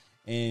soft,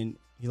 and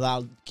he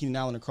allowed Keenan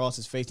Allen to cross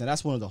his face. Now,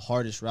 that's one of the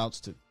hardest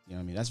routes to,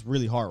 that's a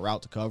really hard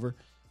route to cover,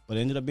 but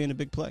it ended up being a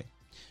big play.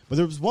 But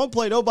there was one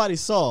play nobody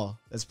saw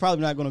that's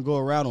probably not going to go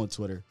around on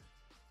Twitter.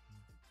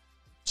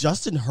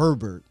 Justin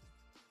Herbert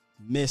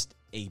missed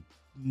a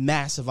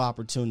massive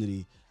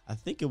opportunity. I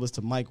think it was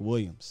to Mike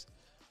Williams.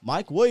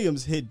 Mike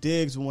Williams hit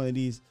Diggs with one of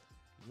these.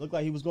 It looked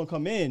like he was going to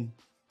come in.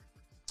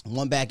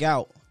 One back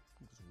out.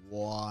 It was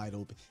wide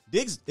open.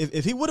 Diggs,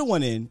 if he would have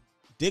went in,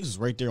 Diggs was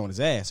right there on his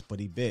ass, but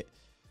he bit.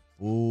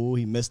 Ooh,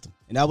 he missed him.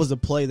 And that was the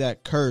play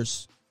that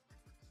Curse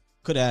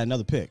could have had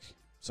another pick.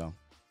 So,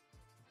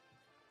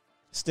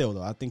 still,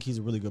 though, I think he's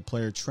a really good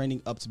player,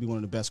 trending up to be one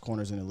of the best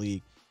corners in the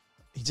league.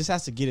 He just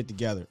has to get it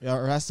together,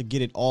 or has to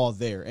get it all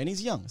there. And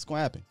he's young. It's going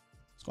to happen.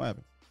 It's going to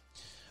happen.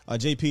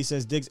 JP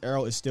says Diggs'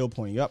 arrow is still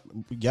pointing up.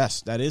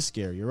 Yes, that is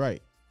scary. You're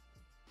right.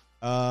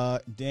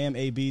 Damn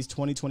AB's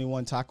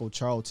 2021 Taco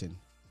Charlton.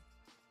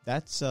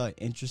 That's an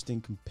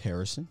interesting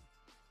comparison.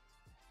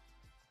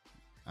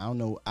 I don't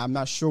know. I'm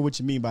not sure what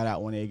you mean by that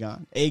one,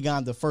 Aegon.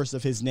 Aegon, the first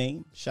of his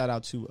name. Shout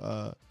out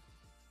to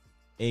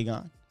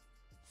Aegon.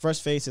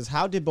 Fresh Face says,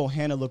 how did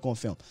Bohanna look on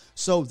film?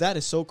 So that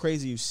is so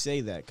crazy you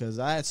say that because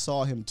I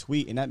saw him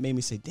tweet and that made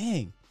me say,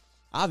 dang,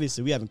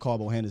 obviously we haven't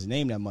called Bohanna's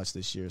name that much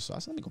this year. So I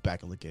said, let me go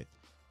back and look at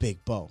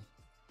Big Bo.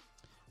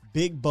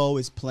 Big Bo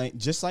is playing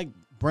just like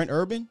Brent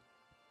Urban.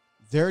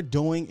 They're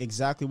doing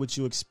exactly what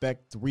you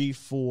expect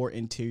 3-4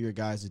 interior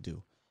guys to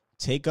do.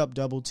 Take up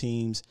double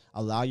teams,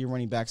 allow your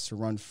running backs to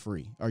run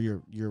free, or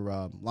your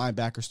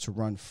linebackers to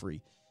run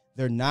free.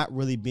 They're not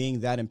really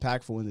being that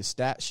impactful in the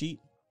stat sheet,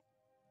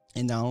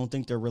 and I don't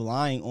think they're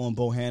relying on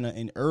Bohanna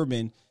and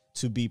Urban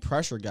to be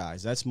pressure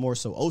guys. That's more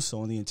so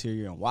Oso on the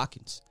interior and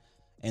Watkins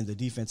and the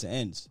defensive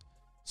ends.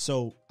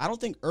 So I don't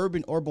think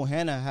Urban or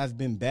Bohanna have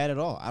been bad at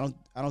all.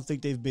 I don't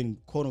think they've been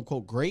quote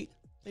unquote great.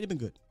 They've been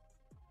good.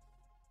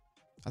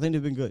 I think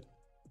they've been good.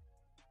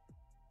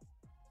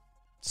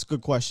 It's a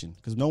good question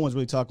because no one's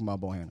really talking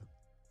about Bohanna.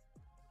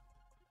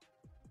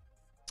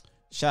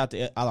 Shout out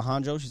to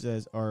Alejandro. She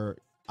says, or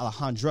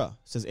Alejandra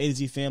says, A to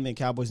Z family and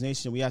Cowboys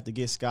Nation. We have to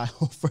get Sky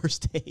on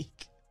first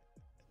take.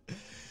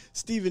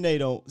 Stephen A.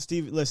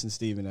 Listen,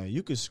 Stephen A.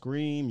 You can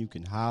scream, you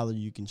can holler,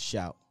 you can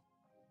shout.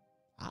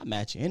 I'll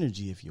match your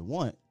energy if you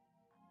want.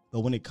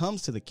 But when it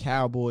comes to the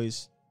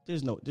Cowboys,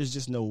 there's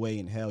just no way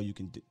in hell you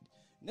can do.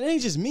 It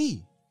ain't just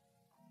me.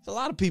 There's a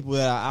lot of people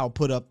that I'll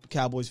put up,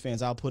 Cowboys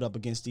fans, I'll put up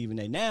against Stephen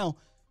A. Now,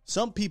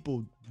 some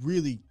people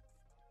really,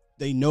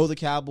 they know the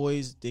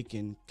Cowboys. They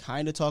can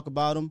kind of talk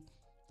about them.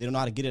 They don't know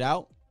how to get it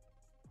out.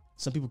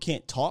 Some people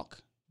can't talk,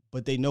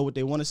 but they know what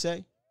they want to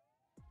say.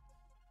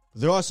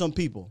 There are some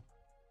people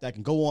that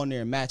can go on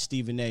there and match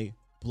Stephen A.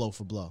 blow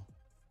for blow.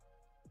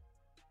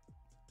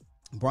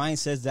 Brian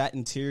says that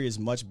interior is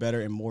much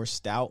better and more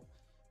stout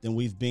than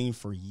we've been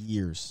for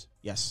years.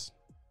 Yes.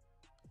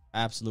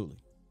 Absolutely.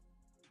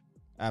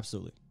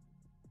 Absolutely.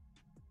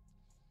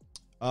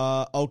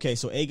 Okay,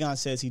 so Aegon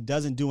says he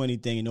doesn't do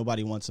anything and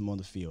nobody wants him on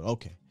the field.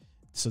 Okay.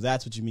 So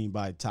that's what you mean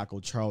by Taco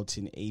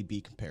Charlton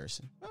AB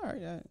comparison. All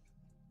right.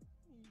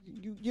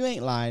 You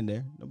ain't lying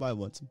there. Nobody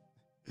wants him.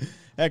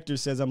 Hector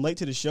says, I'm late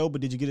to the show,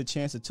 but did you get a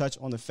chance to touch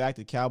on the fact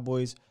that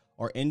Cowboys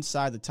are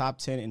inside the top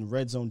 10 in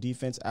red zone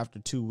defense after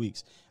 2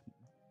 weeks?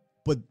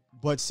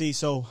 But see,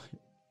 so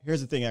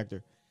here's the thing,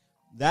 Hector.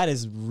 That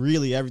is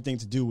really everything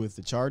to do with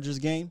the Chargers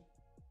game.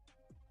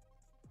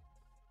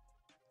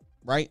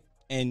 Right?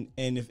 And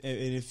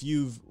if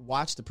you've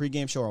watched the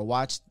pregame show or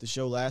watched the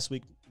show last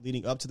week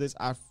leading up to this,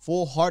 I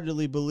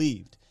full-heartedly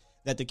believed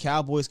that the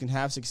Cowboys can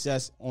have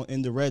success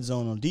in the red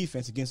zone on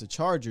defense against the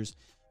Chargers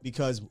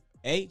because,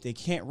 A, they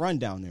can't run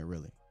down there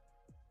really.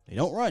 They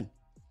don't run.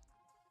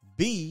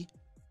 B,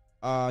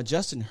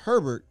 Justin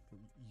Herbert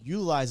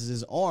utilizes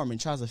his arm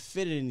and tries to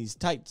fit it in these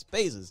tight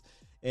spaces,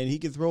 and he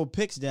can throw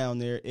picks down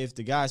there if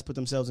the guys put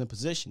themselves in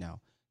position.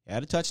 Now, he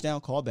had a touchdown,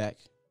 call back.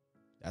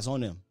 That's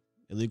on them.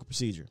 Illegal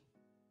procedure.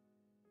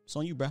 It's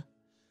on you, bruh.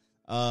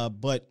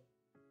 But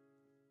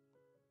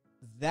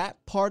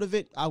that part of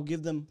it, I'll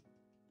give them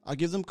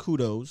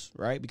kudos,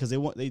 right? Because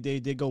they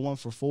did go 1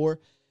 for 4.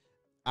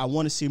 I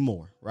want to see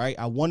more, right?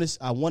 I want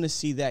to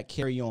see that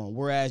carry on.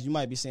 Whereas you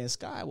might be saying,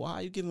 Sky, well, how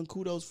are you giving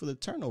kudos for the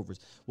turnovers?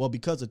 Well,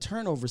 because the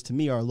turnovers to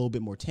me are a little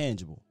bit more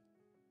tangible,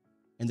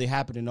 and they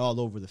happening all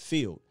over the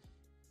field.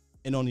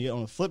 And on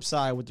the flip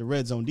side, with the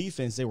red zone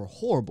defense, they were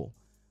horrible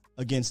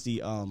against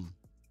the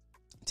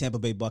Tampa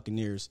Bay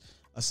Buccaneers.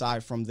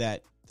 Aside from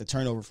that the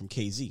turnover from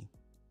KZ.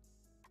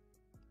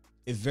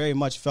 It very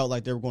much felt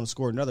like they were going to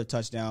score another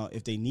touchdown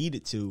if they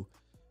needed to,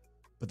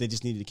 but they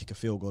just needed to kick a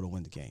field goal to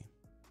win the game.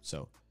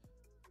 So,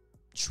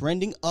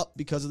 trending up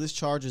because of this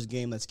Chargers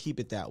game. Let's keep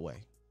it that way,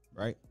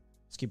 right?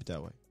 Let's keep it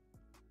that way.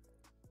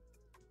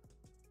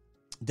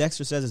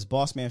 Dexter says, is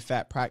Boss Man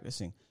Fat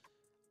practicing?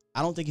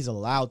 I don't think he's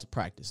allowed to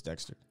practice,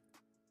 Dexter.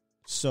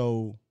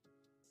 So,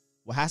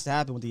 what has to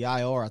happen with the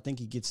IR, I think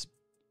he gets...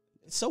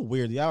 It's so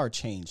weird. The IR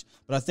changed.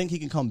 But I think he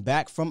can come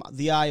back from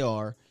the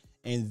IR,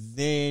 and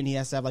then he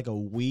has to have like a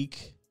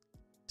week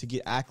to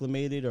get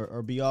acclimated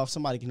or be off.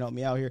 Somebody can help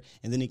me out here,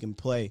 and then he can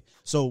play.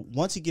 So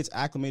once he gets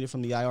acclimated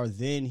from the IR,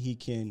 then he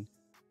can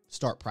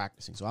start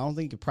practicing. So I don't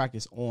think he can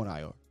practice on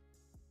IR.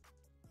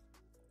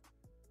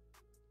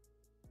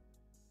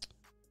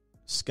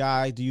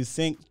 Sky, do you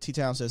think,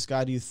 T-Town says,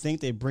 Sky, do you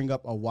think they bring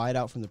up a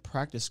wideout from the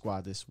practice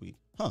squad this week?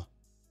 Huh.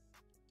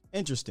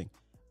 Interesting.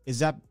 Is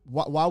that,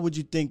 why would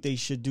you think they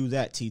should do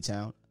that,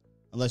 T-Town?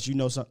 Unless you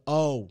know something.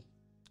 Oh,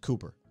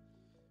 Cooper.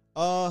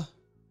 I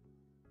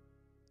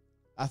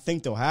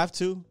think they'll have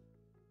to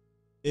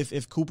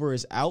if Cooper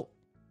is out,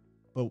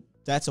 but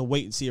that's a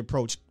wait and see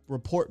approach.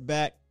 Report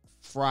back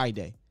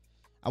Friday.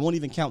 I won't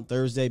even count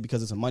Thursday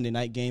because it's a Monday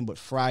night game, but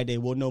Friday,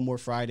 we'll know more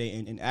Friday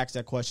and ask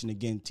that question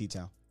again,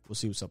 T-Town. We'll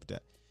see what's up with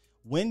that.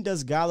 When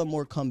does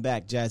Gallimore come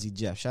back, Jazzy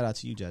Jeff? Shout out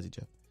to you, Jazzy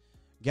Jeff.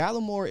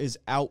 Gallimore is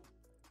out,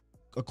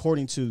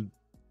 according to,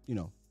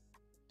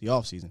 the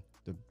offseason,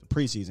 the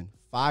preseason,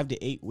 5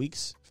 to 8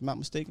 weeks, if I'm not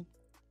mistaken.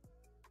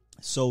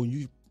 So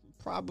you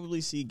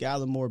probably see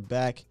Gallimore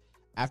back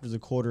after the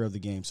quarter of the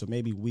game. So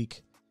maybe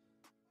week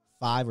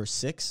 5 or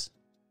 6.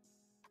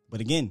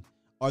 But again,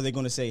 are they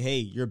going to say, hey,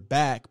 you're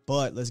back,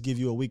 but let's give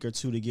you a week or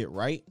two to get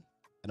right?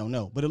 I don't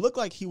know. But it looked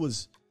like he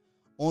was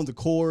on the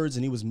cords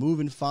and he was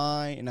moving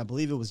fine. And I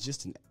believe it was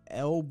just an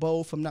elbow,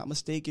 if I'm not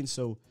mistaken.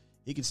 So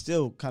he could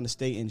still kind of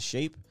stay in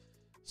shape.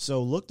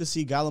 So look to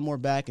see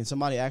Gallimore back. And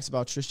somebody asked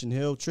about Tristan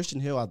Hill. Tristan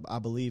Hill, I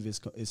believe,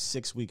 is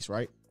 6 weeks,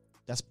 right?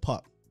 That's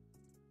pup.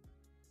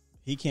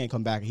 He can't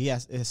come back. He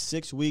has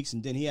 6 weeks,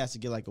 and then he has to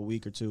get like a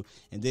week or two,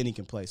 and then he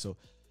can play. So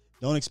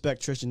don't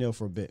expect Tristan Hill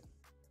for a bit.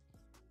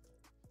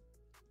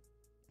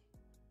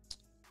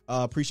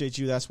 Appreciate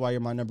you. That's why you're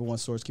my number one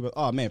source. Keep up.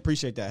 Oh, man,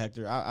 appreciate that,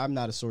 Hector. I'm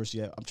not a source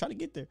yet. I'm trying to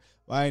get there.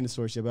 Well, I ain't a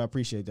source yet, but I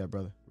appreciate that,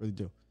 brother. Really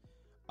do.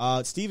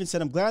 Steven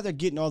said, I'm glad they're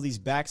getting all these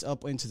backs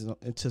up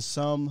into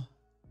some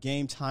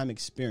game time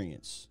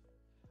experience.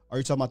 Are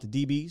you talking about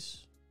the DBs?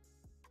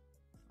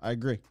 I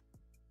agree.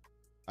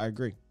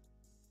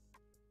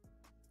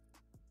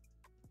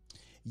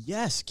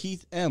 Yes,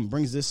 Keith M.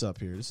 brings this up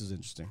here. This is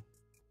interesting.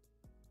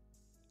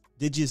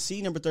 Did you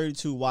see number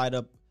 32 wide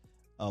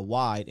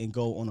and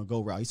go on a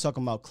go route? He's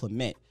talking about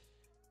Clement.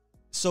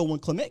 So when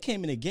Clement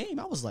came in the game,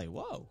 I was like,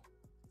 whoa,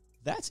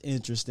 that's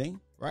interesting,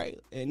 right?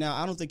 And now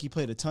I don't think he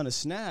played a ton of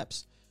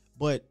snaps,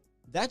 but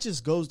that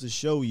just goes to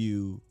show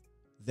you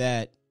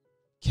that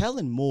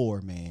Kellen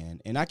Moore, man,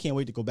 and I can't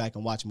wait to go back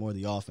and watch more of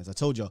the offense. I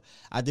told y'all,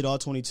 I did all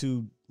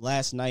 22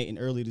 last night and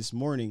early this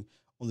morning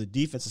on the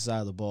defensive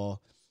side of the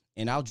ball,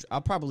 and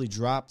I'll probably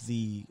drop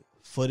the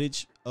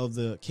footage of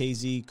the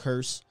KZ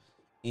curse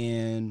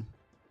and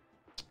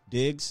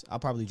Diggs. I'll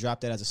probably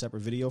drop that as a separate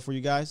video for you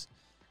guys,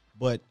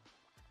 but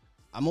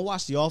I'm going to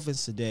watch the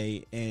offense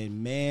today,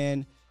 and,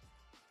 man,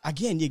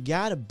 again, you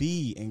got to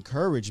be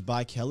encouraged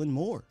by Kellen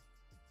Moore.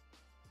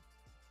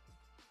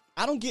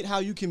 I don't get how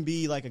you can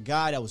be like a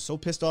guy that was so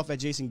pissed off at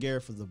Jason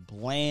Garrett for the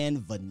bland,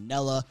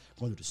 vanilla,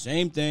 going to do the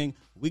same thing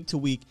week to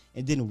week,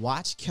 and then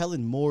watch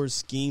Kellen Moore's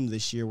scheme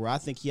this year where I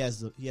think he has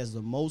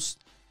the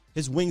most,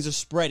 his wings are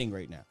spreading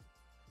right now.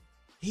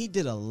 He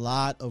did a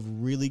lot of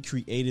really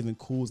creative and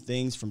cool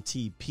things from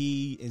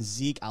TP and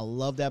Zeke. I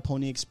love that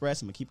Pony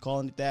Express. I'm going to keep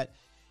calling it that.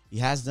 He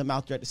has them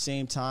out there at the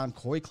same time.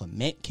 Corey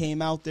Clement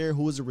came out there,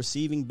 who is a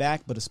receiving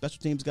back, but a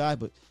special teams guy,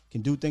 but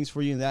can do things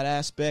for you in that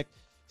aspect.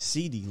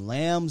 CeeDee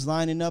Lamb's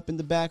lining up in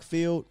the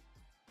backfield.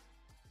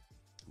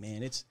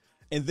 Man,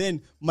 and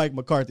then Mike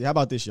McCarthy. How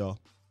about this, y'all?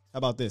 How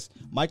about this?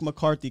 Mike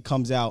McCarthy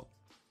comes out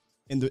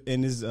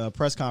in his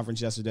press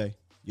conference yesterday.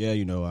 Yeah,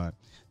 I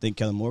think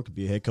Kellen Moore could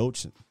be a head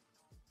coach. What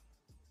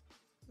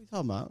are you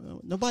talking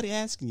about? Nobody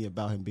asking you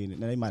about him being it.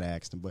 Now, they might have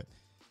asked him, but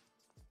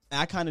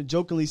I kind of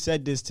jokingly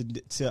said this to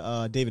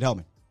David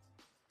Hellman.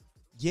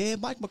 Yeah,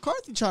 Mike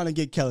McCarthy trying to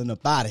get Kellen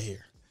up out of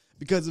here.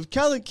 Because if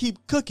Kellen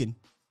keep cooking,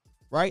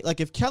 right? Like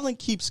if Kellen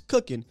keeps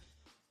cooking,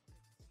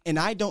 and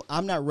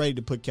I'm not ready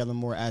to put Kellen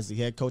Moore as the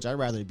head coach. I'd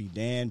rather it be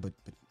Dan, but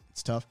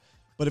it's tough.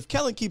 But if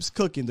Kellen keeps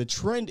cooking, the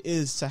trend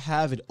is to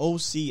have an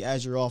OC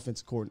as your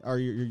offensive coordinator or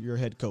your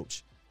head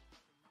coach.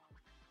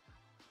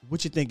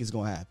 What you think is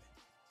going to happen?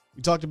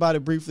 We talked about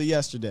it briefly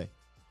yesterday.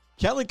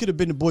 Kellen could have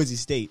been the Boise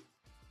State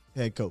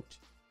head coach.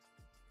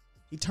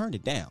 He turned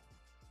it down.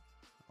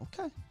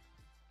 Okay.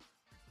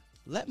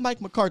 Let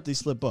Mike McCarthy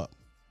slip up.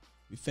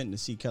 We finna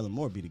see Kellen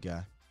Moore be the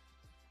guy.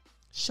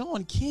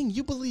 Sean King,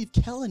 you believe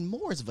Kellen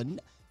Moore is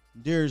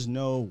There's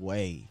no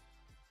way.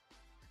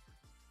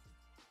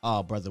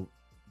 Oh, brother,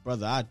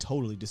 I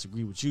totally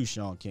disagree with you,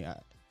 Sean King.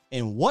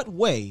 In what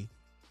way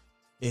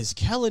Is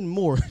Kellen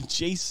Moore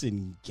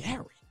Jason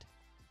Garrett?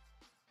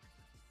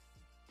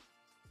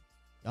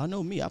 Y'all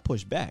know me. I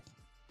push back.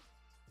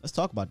 Let's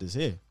talk about this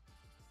here.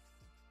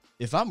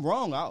 If I'm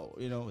wrong, I'll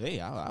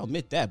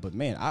admit that. But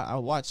man, I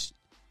watched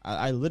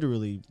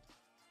probably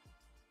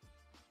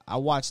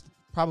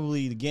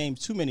the game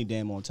too many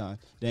dang on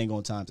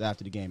times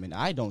after the game, and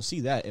I don't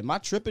see that. Am I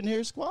tripping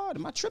here, squad?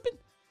 Am I tripping?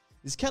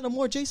 Is Kellen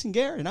Moore Jason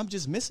Garrett, and I'm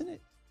just missing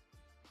it?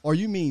 Or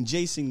you mean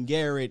Jason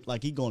Garrett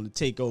like he going to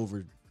take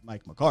over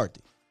Mike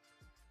McCarthy?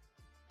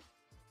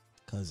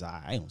 Because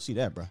I don't see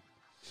that, bro.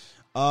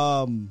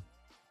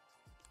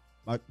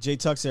 Jay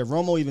Tuck said,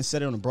 Romo even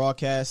said it on the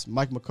broadcast.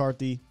 Mike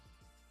McCarthy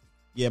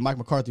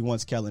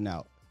wants Kellen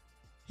out.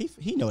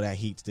 He know that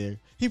heat's there.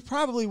 He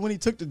probably, when he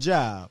took the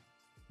job,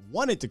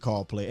 wanted to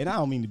call play. And I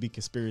don't mean to be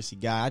conspiracy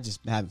guy. I just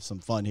having some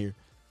fun here.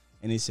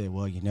 And they said,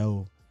 well,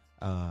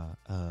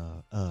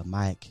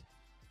 Mike,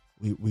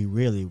 we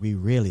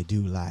really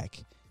do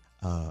like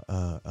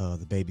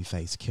the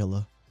babyface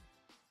killer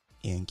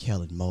and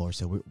Kellen Moore.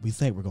 So we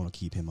think we're going to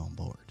keep him on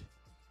board.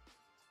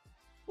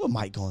 What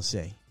Mike going to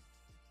say?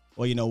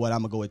 Well, you know what? I'm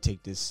going to go and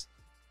take this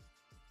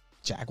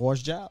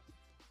Jaguars job.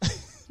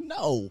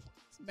 No,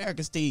 it's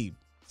America's team.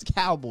 It's the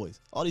Cowboys.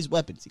 All these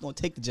weapons. You're going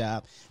to take the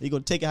job. And you're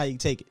going to take it how you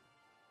take it.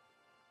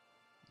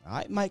 All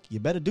right, Mike, you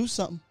better do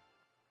something.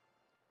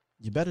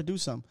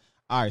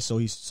 All right,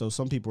 so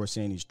some people are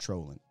saying he's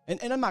trolling.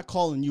 And I'm not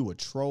calling you a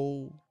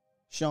troll,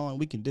 Sean.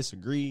 We can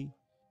disagree.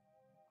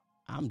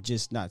 I'm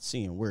just not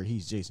seeing where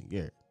he's Jason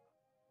Garrett.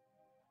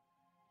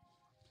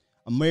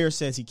 Amir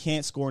says he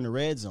can't score in the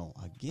red zone.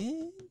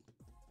 Again?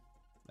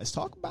 Let's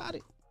talk about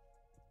it.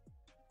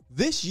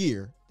 This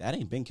year, that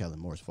ain't been Kellen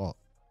Moore's fault.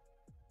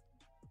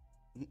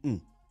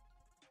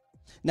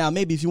 Now,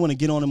 maybe if you want to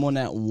get on him on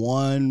that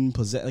one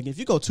possession, like if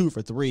you go 2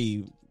 for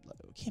 3,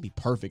 it can't be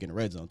perfect in the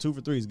red zone. 2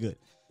 for 3 is good.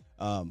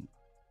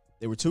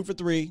 They were 2 for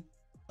 3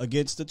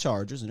 against the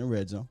Chargers in the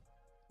red zone,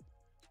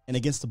 and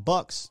against the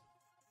Bucks,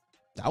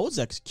 that was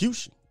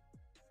execution.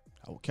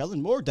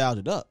 Kellen Moore dialed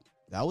it up.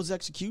 That was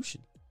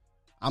execution.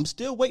 I'm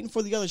still waiting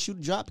for the other shoe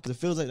to drop because it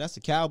feels like that's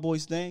the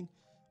Cowboys thing.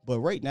 But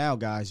right now,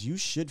 guys, you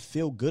should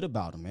feel good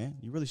about him, man.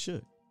 You really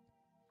should.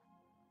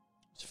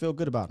 Just feel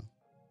good about him.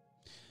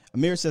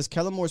 Amir says,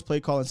 Kellen Moore's play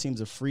calling seems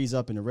to freeze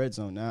up in the red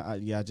zone. Now,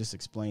 I just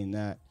explained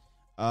that.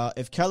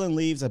 If Kellen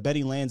leaves, I bet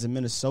he lands in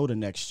Minnesota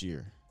next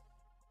year.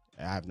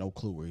 I have no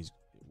clue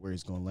where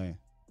he's going to land.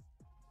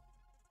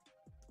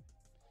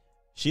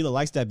 Sheila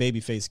likes that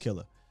babyface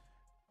killer.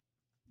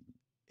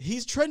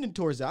 He's trending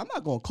towards that. I'm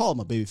not going to call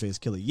him a babyface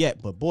killer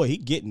yet, but boy, he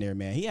getting there,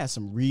 man. He has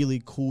some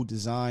really cool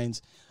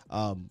designs.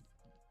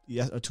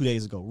 2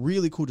 days ago,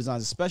 really cool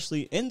designs,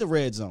 especially in the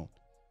red zone.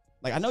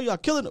 Like I know y'all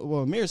killing.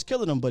 Well, Amir's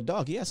killing him, but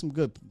dog, he has some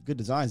good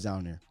designs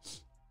down there.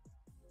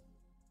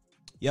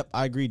 Yep,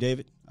 I agree,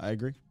 David. I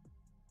agree.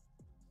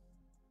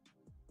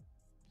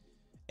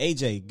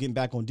 AJ getting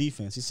back on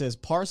defense. He says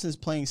Parsons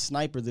playing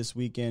sniper this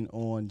weekend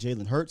on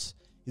Jalen Hurts.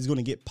 He's going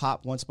to get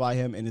popped once by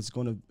him, and it's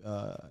going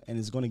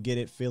to get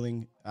it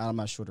feeling. I'm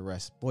not sure the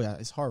rest. Boy,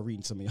 it's hard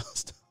reading some of y'all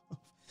stuff.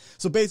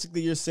 So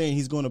basically, you're saying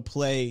he's going to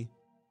play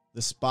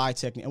the spy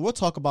technique, and we'll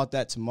talk about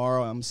that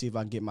tomorrow. I'm gonna see if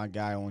I can get my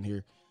guy on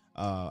here.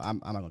 I'm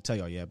not gonna tell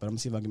y'all yet, but I'm gonna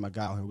see if I can get my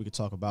guy on here. We can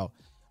talk about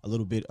a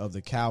little bit of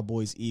the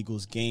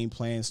Cowboys-Eagles game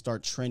plan,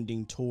 start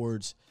trending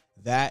towards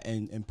that,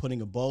 and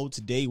putting a bow.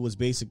 Today was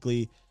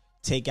basically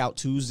Takeout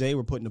Tuesday.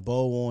 We're putting a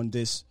bow on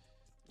this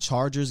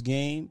Chargers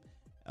game,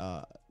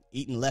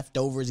 eating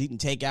leftovers, eating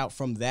takeout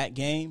from that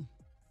game,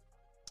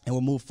 and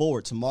we'll move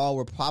forward. Tomorrow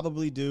we'll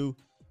probably do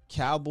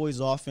Cowboys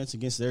offense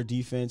against their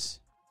defense.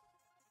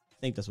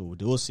 I think that's what we'll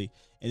do. We'll see.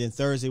 And then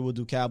Thursday, we'll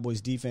do Cowboys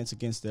defense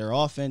against their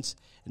offense.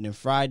 And then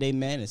Friday,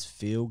 man, it's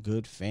Feel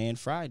Good Fan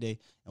Friday.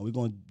 And we're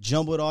going to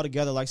jumble it all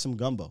together like some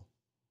gumbo.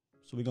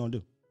 That's what we're going to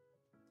do.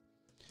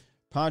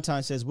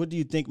 Pontine says, what do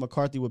you think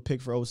McCarthy would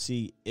pick for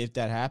OC if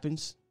that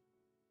happens?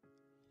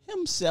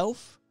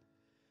 Himself.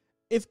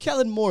 If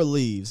Kellen Moore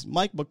leaves,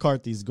 Mike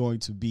McCarthy is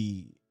going to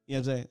be, you know what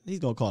I'm saying? He's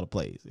going to call the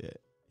plays. Yeah.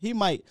 He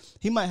might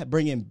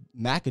bring in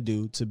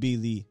McAdoo to be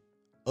the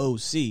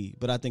OC,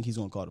 but I think he's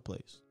going to call the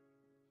plays.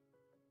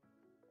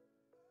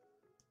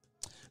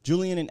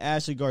 Julian and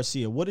Ashley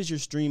Garcia, what is your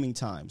streaming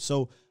time?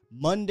 So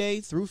Monday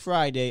through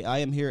Friday, I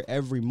am here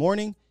every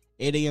morning,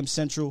 8 a.m.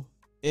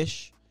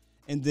 Central-ish.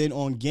 And then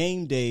on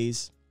game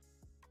days,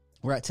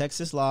 we're at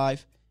Texas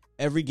Live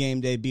every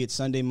game day, be it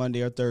Sunday,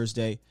 Monday, or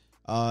Thursday.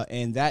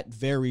 And that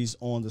varies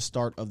on the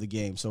start of the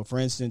game. So, for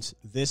instance,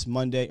 this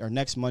Monday or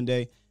next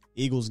Monday,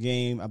 Eagles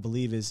game, I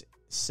believe, is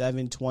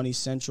 7:20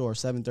 Central or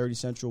 7:30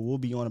 Central. We'll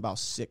be on about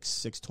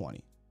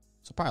 6:20.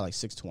 So probably like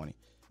 6:20.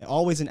 And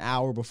always an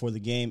hour before the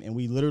game, and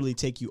we literally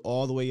take you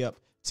all the way up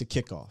to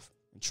kickoff.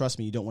 And trust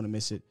me, you don't want to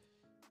miss it.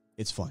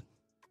 It's fun.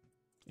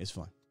 It's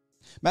fun.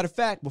 Matter of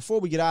fact, before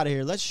we get out of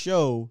here, let's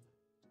show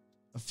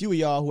a few of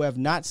y'all who have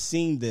not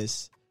seen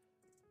this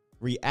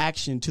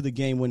reaction to the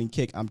game-winning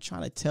kick. I'm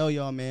trying to tell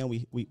y'all, man,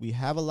 we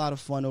have a lot of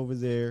fun over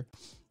there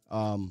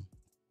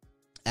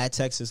at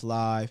Texas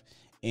Live,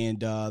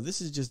 And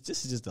this is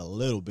just a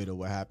little bit of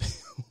what happened,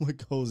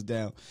 what goes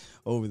down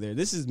over there.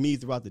 This is me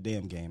throughout the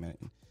damn game. And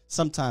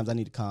sometimes I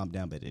need to calm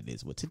down, but it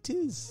is what it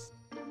is.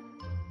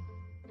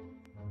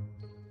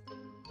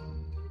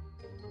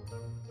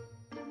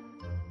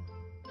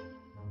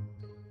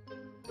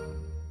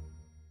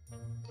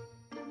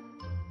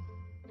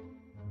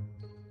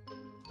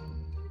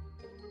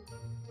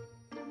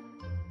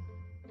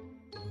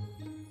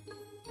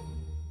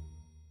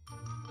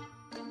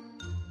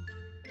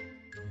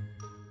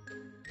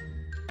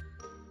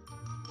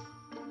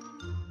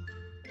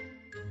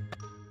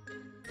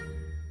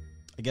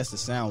 I guess the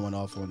sound went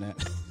off on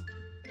that.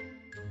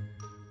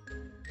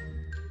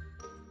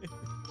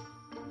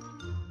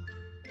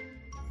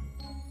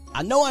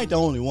 I know I ain't the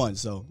only one,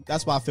 so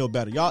that's why I feel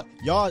better.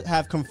 Y'all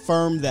have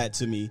confirmed that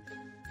to me,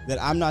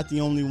 that I'm not the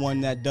only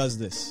one that does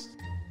this.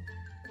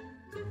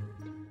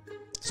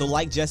 So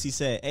like Jesse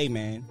said, hey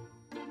man,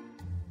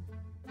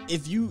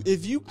 if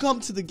you come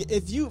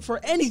to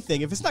for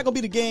anything, if it's not gonna be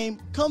the game,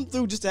 come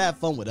through just to have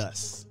fun with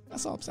us.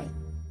 That's all I'm saying.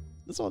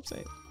 That's all I'm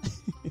saying.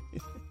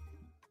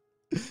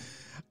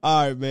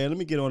 All right, man. Let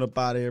me get on up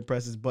out of here.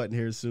 Press this button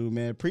here soon,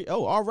 man.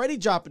 Already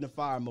dropping the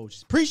fire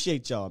emojis.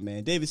 Appreciate y'all,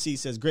 man. David C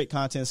says, great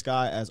content,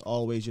 Sky. As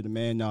always, you're the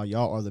man. No,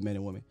 y'all are the men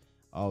and women.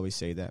 I always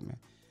say that, man.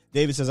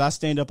 David says, I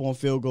stand up on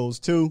field goals,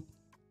 too.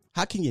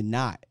 How can you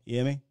not? You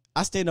know what I mean?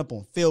 I stand up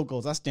on field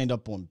goals. I stand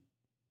up on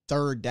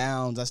third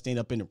downs. I stand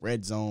up in the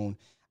red zone.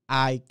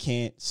 I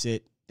can't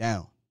sit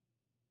down.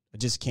 I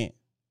just can't.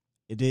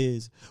 It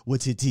is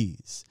what it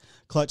is.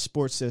 Clutch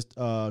Sports says,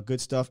 good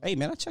stuff. Hey,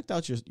 man, I checked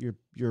out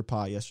your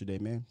pod yesterday,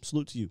 man.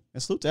 Salute to you.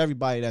 And salute to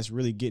everybody that's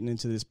really getting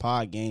into this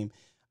pod game,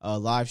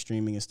 live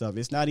streaming and stuff.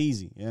 It's not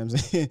easy. You know what I'm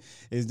saying?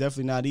 It's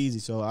definitely not easy.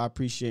 So I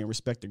appreciate and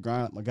respect the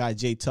grind. My guy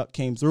Jay Tuck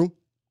came through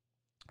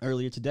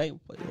earlier today. We'll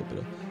play a little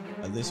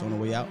bit of this on the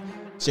way out.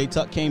 Jay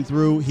Tuck came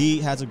through. He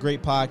has a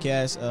great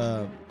podcast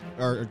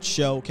or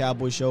show,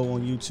 Cowboy Show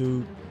on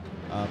YouTube.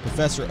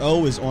 Professor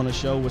O is on a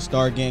show with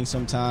Star Gang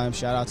sometimes.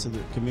 Shout out to the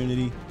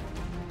community.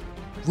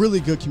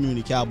 Really good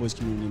community, Cowboys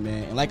community,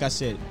 man. And like I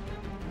said,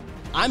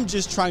 I'm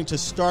just trying to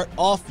start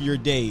off your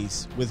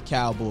days with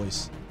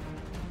Cowboys.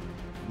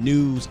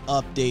 News,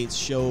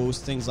 updates, shows,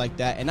 things like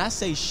that. And I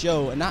say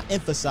show and I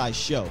emphasize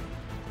show.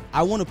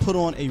 I want to put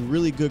on a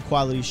really good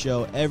quality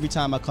show every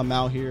time I come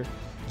out here,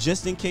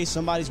 just in case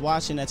somebody's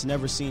watching that's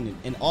never seen it.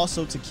 And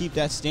also to keep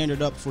that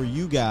standard up for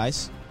you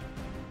guys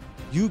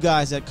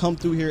that come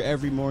through here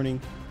every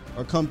morning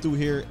or come through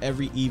here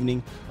every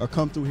evening or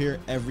come through here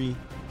every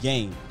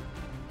game.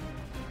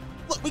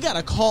 Look, we got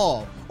a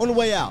call on the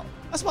way out.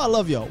 That's why I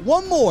love y'all.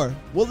 One more.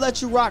 We'll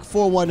let you rock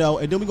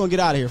 410, and then we're going to get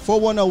out of here.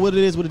 410, what it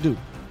is, what it do.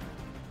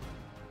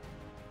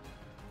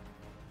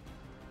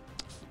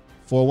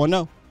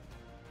 410.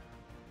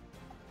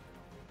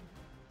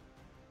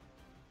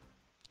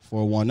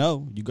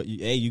 410.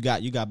 You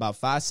got about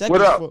 5 seconds.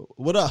 What up?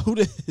 What up? Who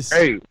this?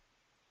 Hey,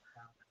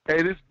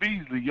 this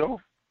Beasley,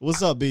 yo.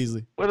 What's up,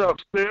 Beasley? What up,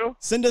 Phil?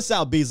 Send us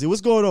out, Beasley.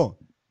 What's going on?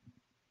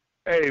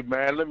 Hey,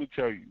 man, let me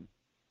tell you.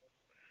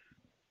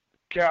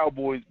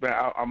 Cowboys, man,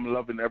 I'm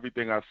loving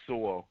everything I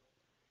saw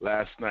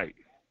last night.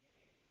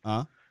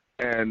 But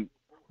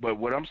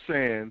what I'm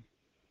saying,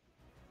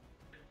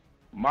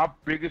 my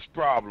biggest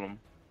problem,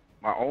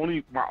 my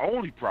only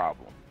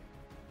problem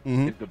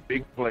is the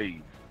big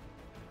plays.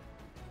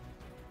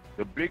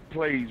 The big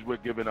plays we're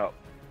giving up.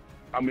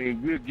 I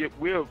mean,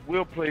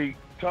 we'll play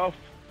tough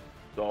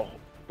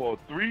for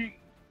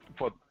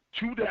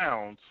 2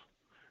 downs,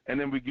 and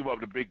then we give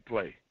up the big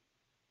play.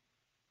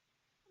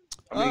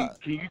 I mean,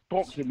 can you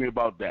talk to me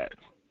about that?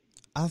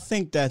 I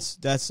think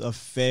that's a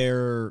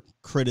fair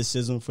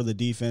criticism for the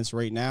defense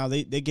right now.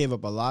 They gave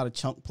up a lot of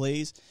chunk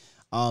plays.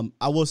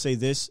 I will say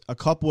this. A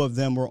couple of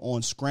them were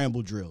on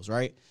scramble drills,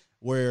 right,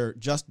 where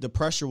just the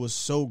pressure was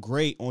so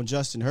great on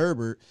Justin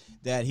Herbert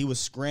that he was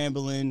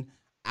scrambling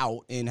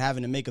out and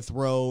having to make a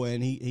throw,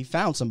 and he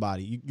found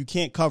somebody. You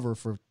can't cover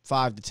for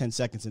 5 to 10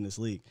 seconds in this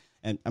league,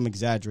 and I'm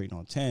exaggerating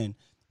on 10.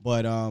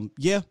 But,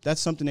 yeah,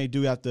 that's something they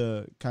do have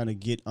to kind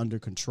of get under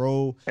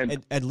control.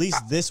 And at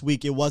least this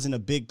week, it wasn't a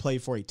big play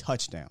for a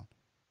touchdown,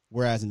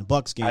 whereas in the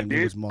Bucs game,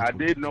 there was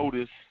multiple.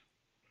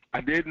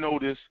 I did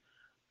notice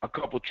a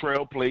couple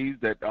trail plays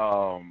that,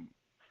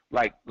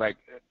 like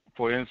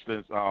for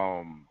instance,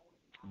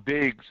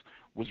 Diggs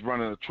was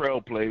running a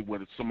trail play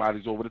when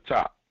somebody's over the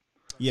top.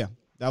 Yeah,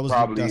 that was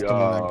probably that's the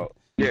one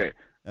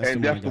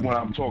that's the one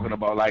I'm talking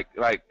about. Like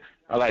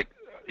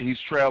he's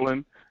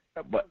trailing,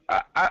 but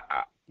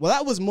well,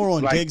 that was more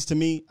on Diggs to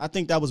me. I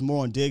think that was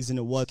more on Diggs than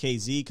it was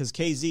KZ, because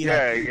KZ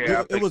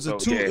it was a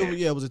 2.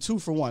 It was a 2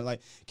 for 1.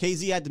 Like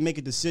KZ had to make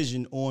a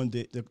decision on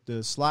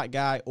the slot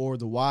guy or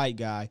the wide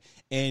guy,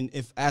 and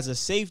if as a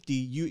safety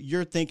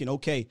you're thinking,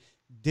 okay,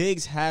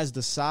 Diggs has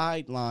the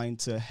sideline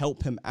to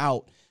help him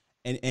out,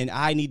 and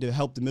I need to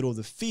help the middle of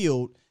the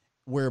field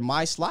where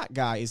my slot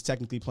guy is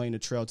technically playing the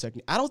trail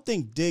technique. I don't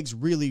think Diggs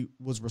really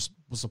was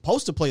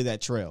supposed to play that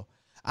trail.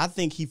 I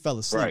think he fell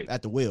asleep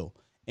at the wheel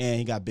and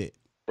he got bit.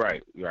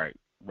 Right.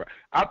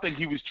 I think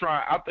he was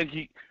trying. I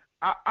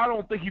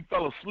don't think he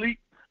fell asleep.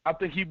 I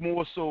think he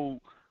more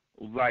so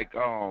like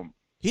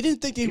he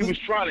didn't think he was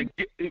trying to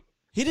get.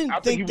 He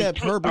didn't think that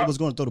Herbert was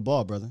going to throw the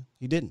ball, brother.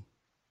 He didn't.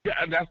 Yeah,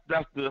 and that's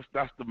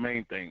the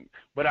main thing.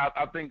 But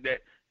I think that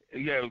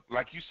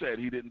like you said,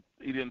 he didn't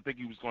think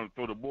he was going to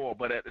throw the ball.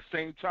 But at the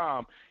same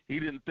time, he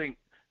didn't think.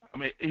 I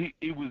mean,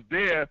 he was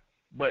there,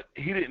 but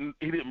he didn't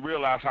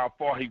realize how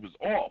far he was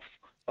off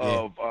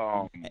of.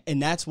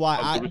 And that's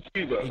why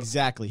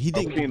exactly he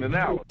didn't.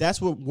 That's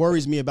what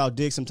worries me about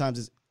Diggs sometimes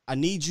is you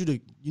need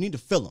to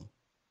fill him.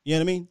 You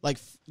know what I mean? Like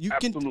you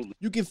can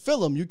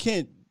fill him. You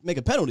can't make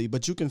a penalty,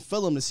 but you can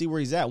fill him to see where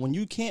he's at. When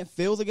you can't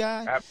fill the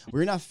guy,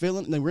 we're not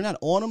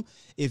on him.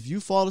 If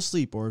you fall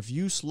asleep or if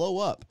you slow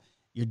up,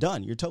 you're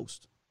done. You're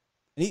toast.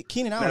 And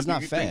Keenan Allen's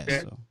not fast.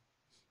 So.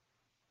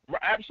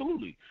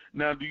 Absolutely.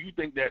 Now, do you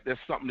think that that's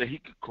something that he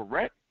could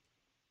correct?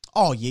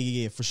 Oh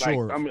yeah, for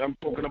sure. I mean, I'm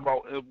talking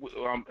about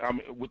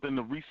within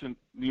the recent,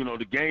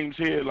 the games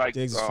here. Like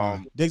Diggs is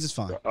fine. Diggs is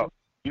fine.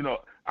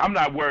 I'm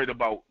not worried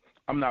about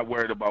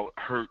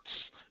Hurts.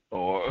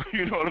 Or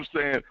you know what I'm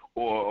saying,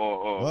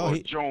 or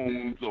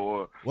Jones,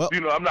 or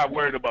I'm not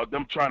worried about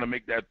them trying to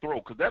make that throw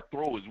because that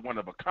throw is one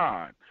of a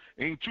kind.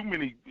 Ain't too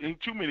many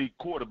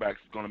quarterbacks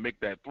going to make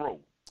that throw.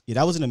 Yeah,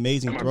 that was an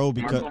amazing throw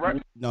because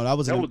that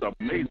was an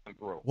amazing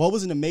throw. Well, it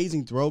was an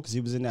amazing throw because he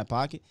was in that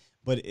pocket.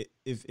 But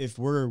if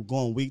we're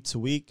going week to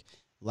week,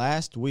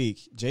 last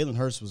week Jalen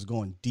Hurts was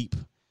going deep.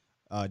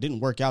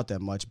 Didn't work out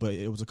that much, but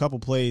it was a couple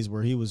plays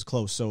where he was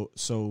close.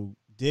 So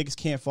Diggs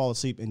can't fall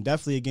asleep, and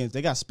definitely against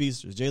they got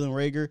speedsters, Jalen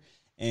Reagor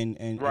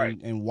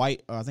and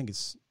White. I think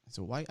it's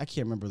a White. I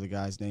can't remember the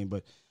guy's name,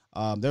 but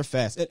they're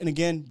fast. And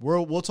again,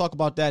 we'll talk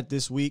about that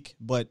this week,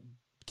 but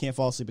can't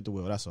fall asleep at the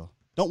wheel. That's all.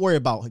 Don't worry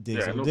about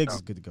Diggs. Yeah, Diggs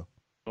is good to go.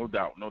 No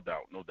doubt. I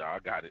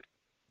got it.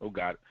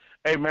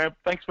 Hey man,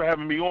 thanks for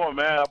having me on,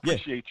 man. I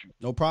appreciate you.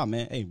 No problem,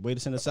 man. Hey, way to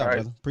send us out,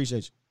 brother.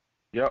 Appreciate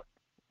you.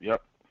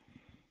 Yep.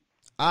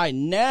 All right,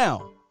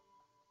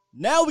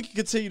 now we can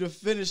continue to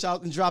finish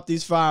out and drop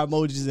these fire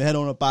emojis and head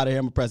on up out of here.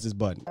 I'm going to press this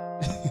button.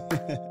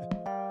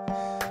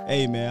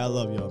 Hey, man, I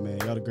love y'all, man.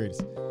 Y'all the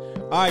greatest.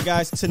 All right,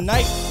 guys,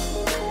 tonight,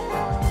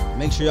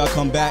 make sure y'all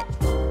come back.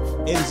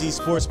 NZ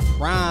Sports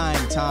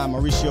Prime Time.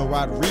 Mauricio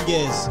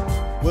Rodriguez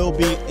will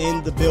be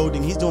in the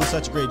building. He's doing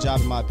such a great job,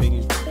 in my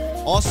opinion.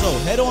 Also,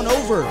 head on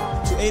over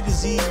to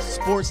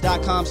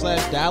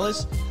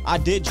AtoZSports.com/Dallas. I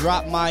did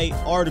drop my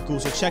article,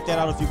 so check that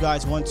out if you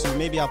guys want to.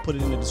 Maybe I'll put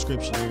it in the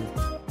description here.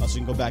 So you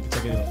can go back and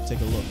take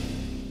a look.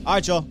 All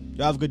right, y'all.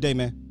 Y'all have a good day,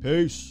 man.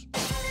 Peace.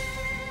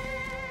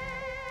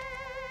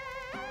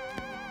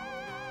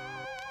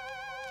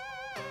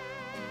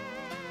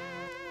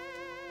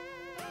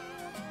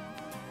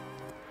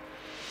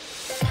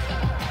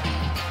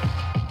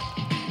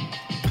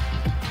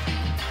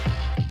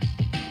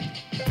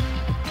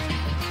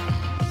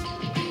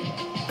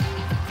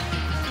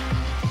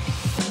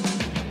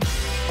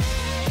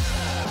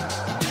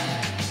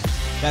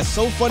 That's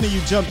so funny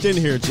you jumped in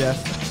here,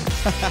 Jeff.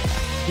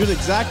 You're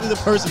exactly the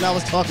person I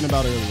was talking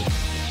about earlier.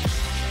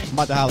 I'm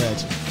about to holler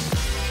at you.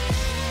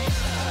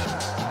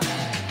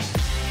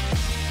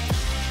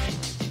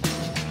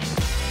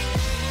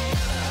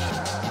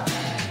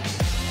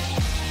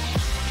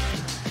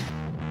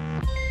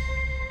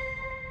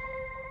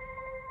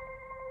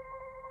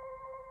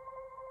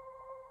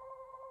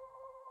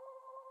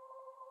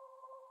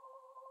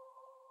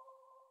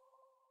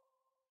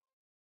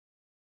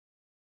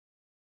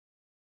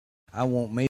 I won't make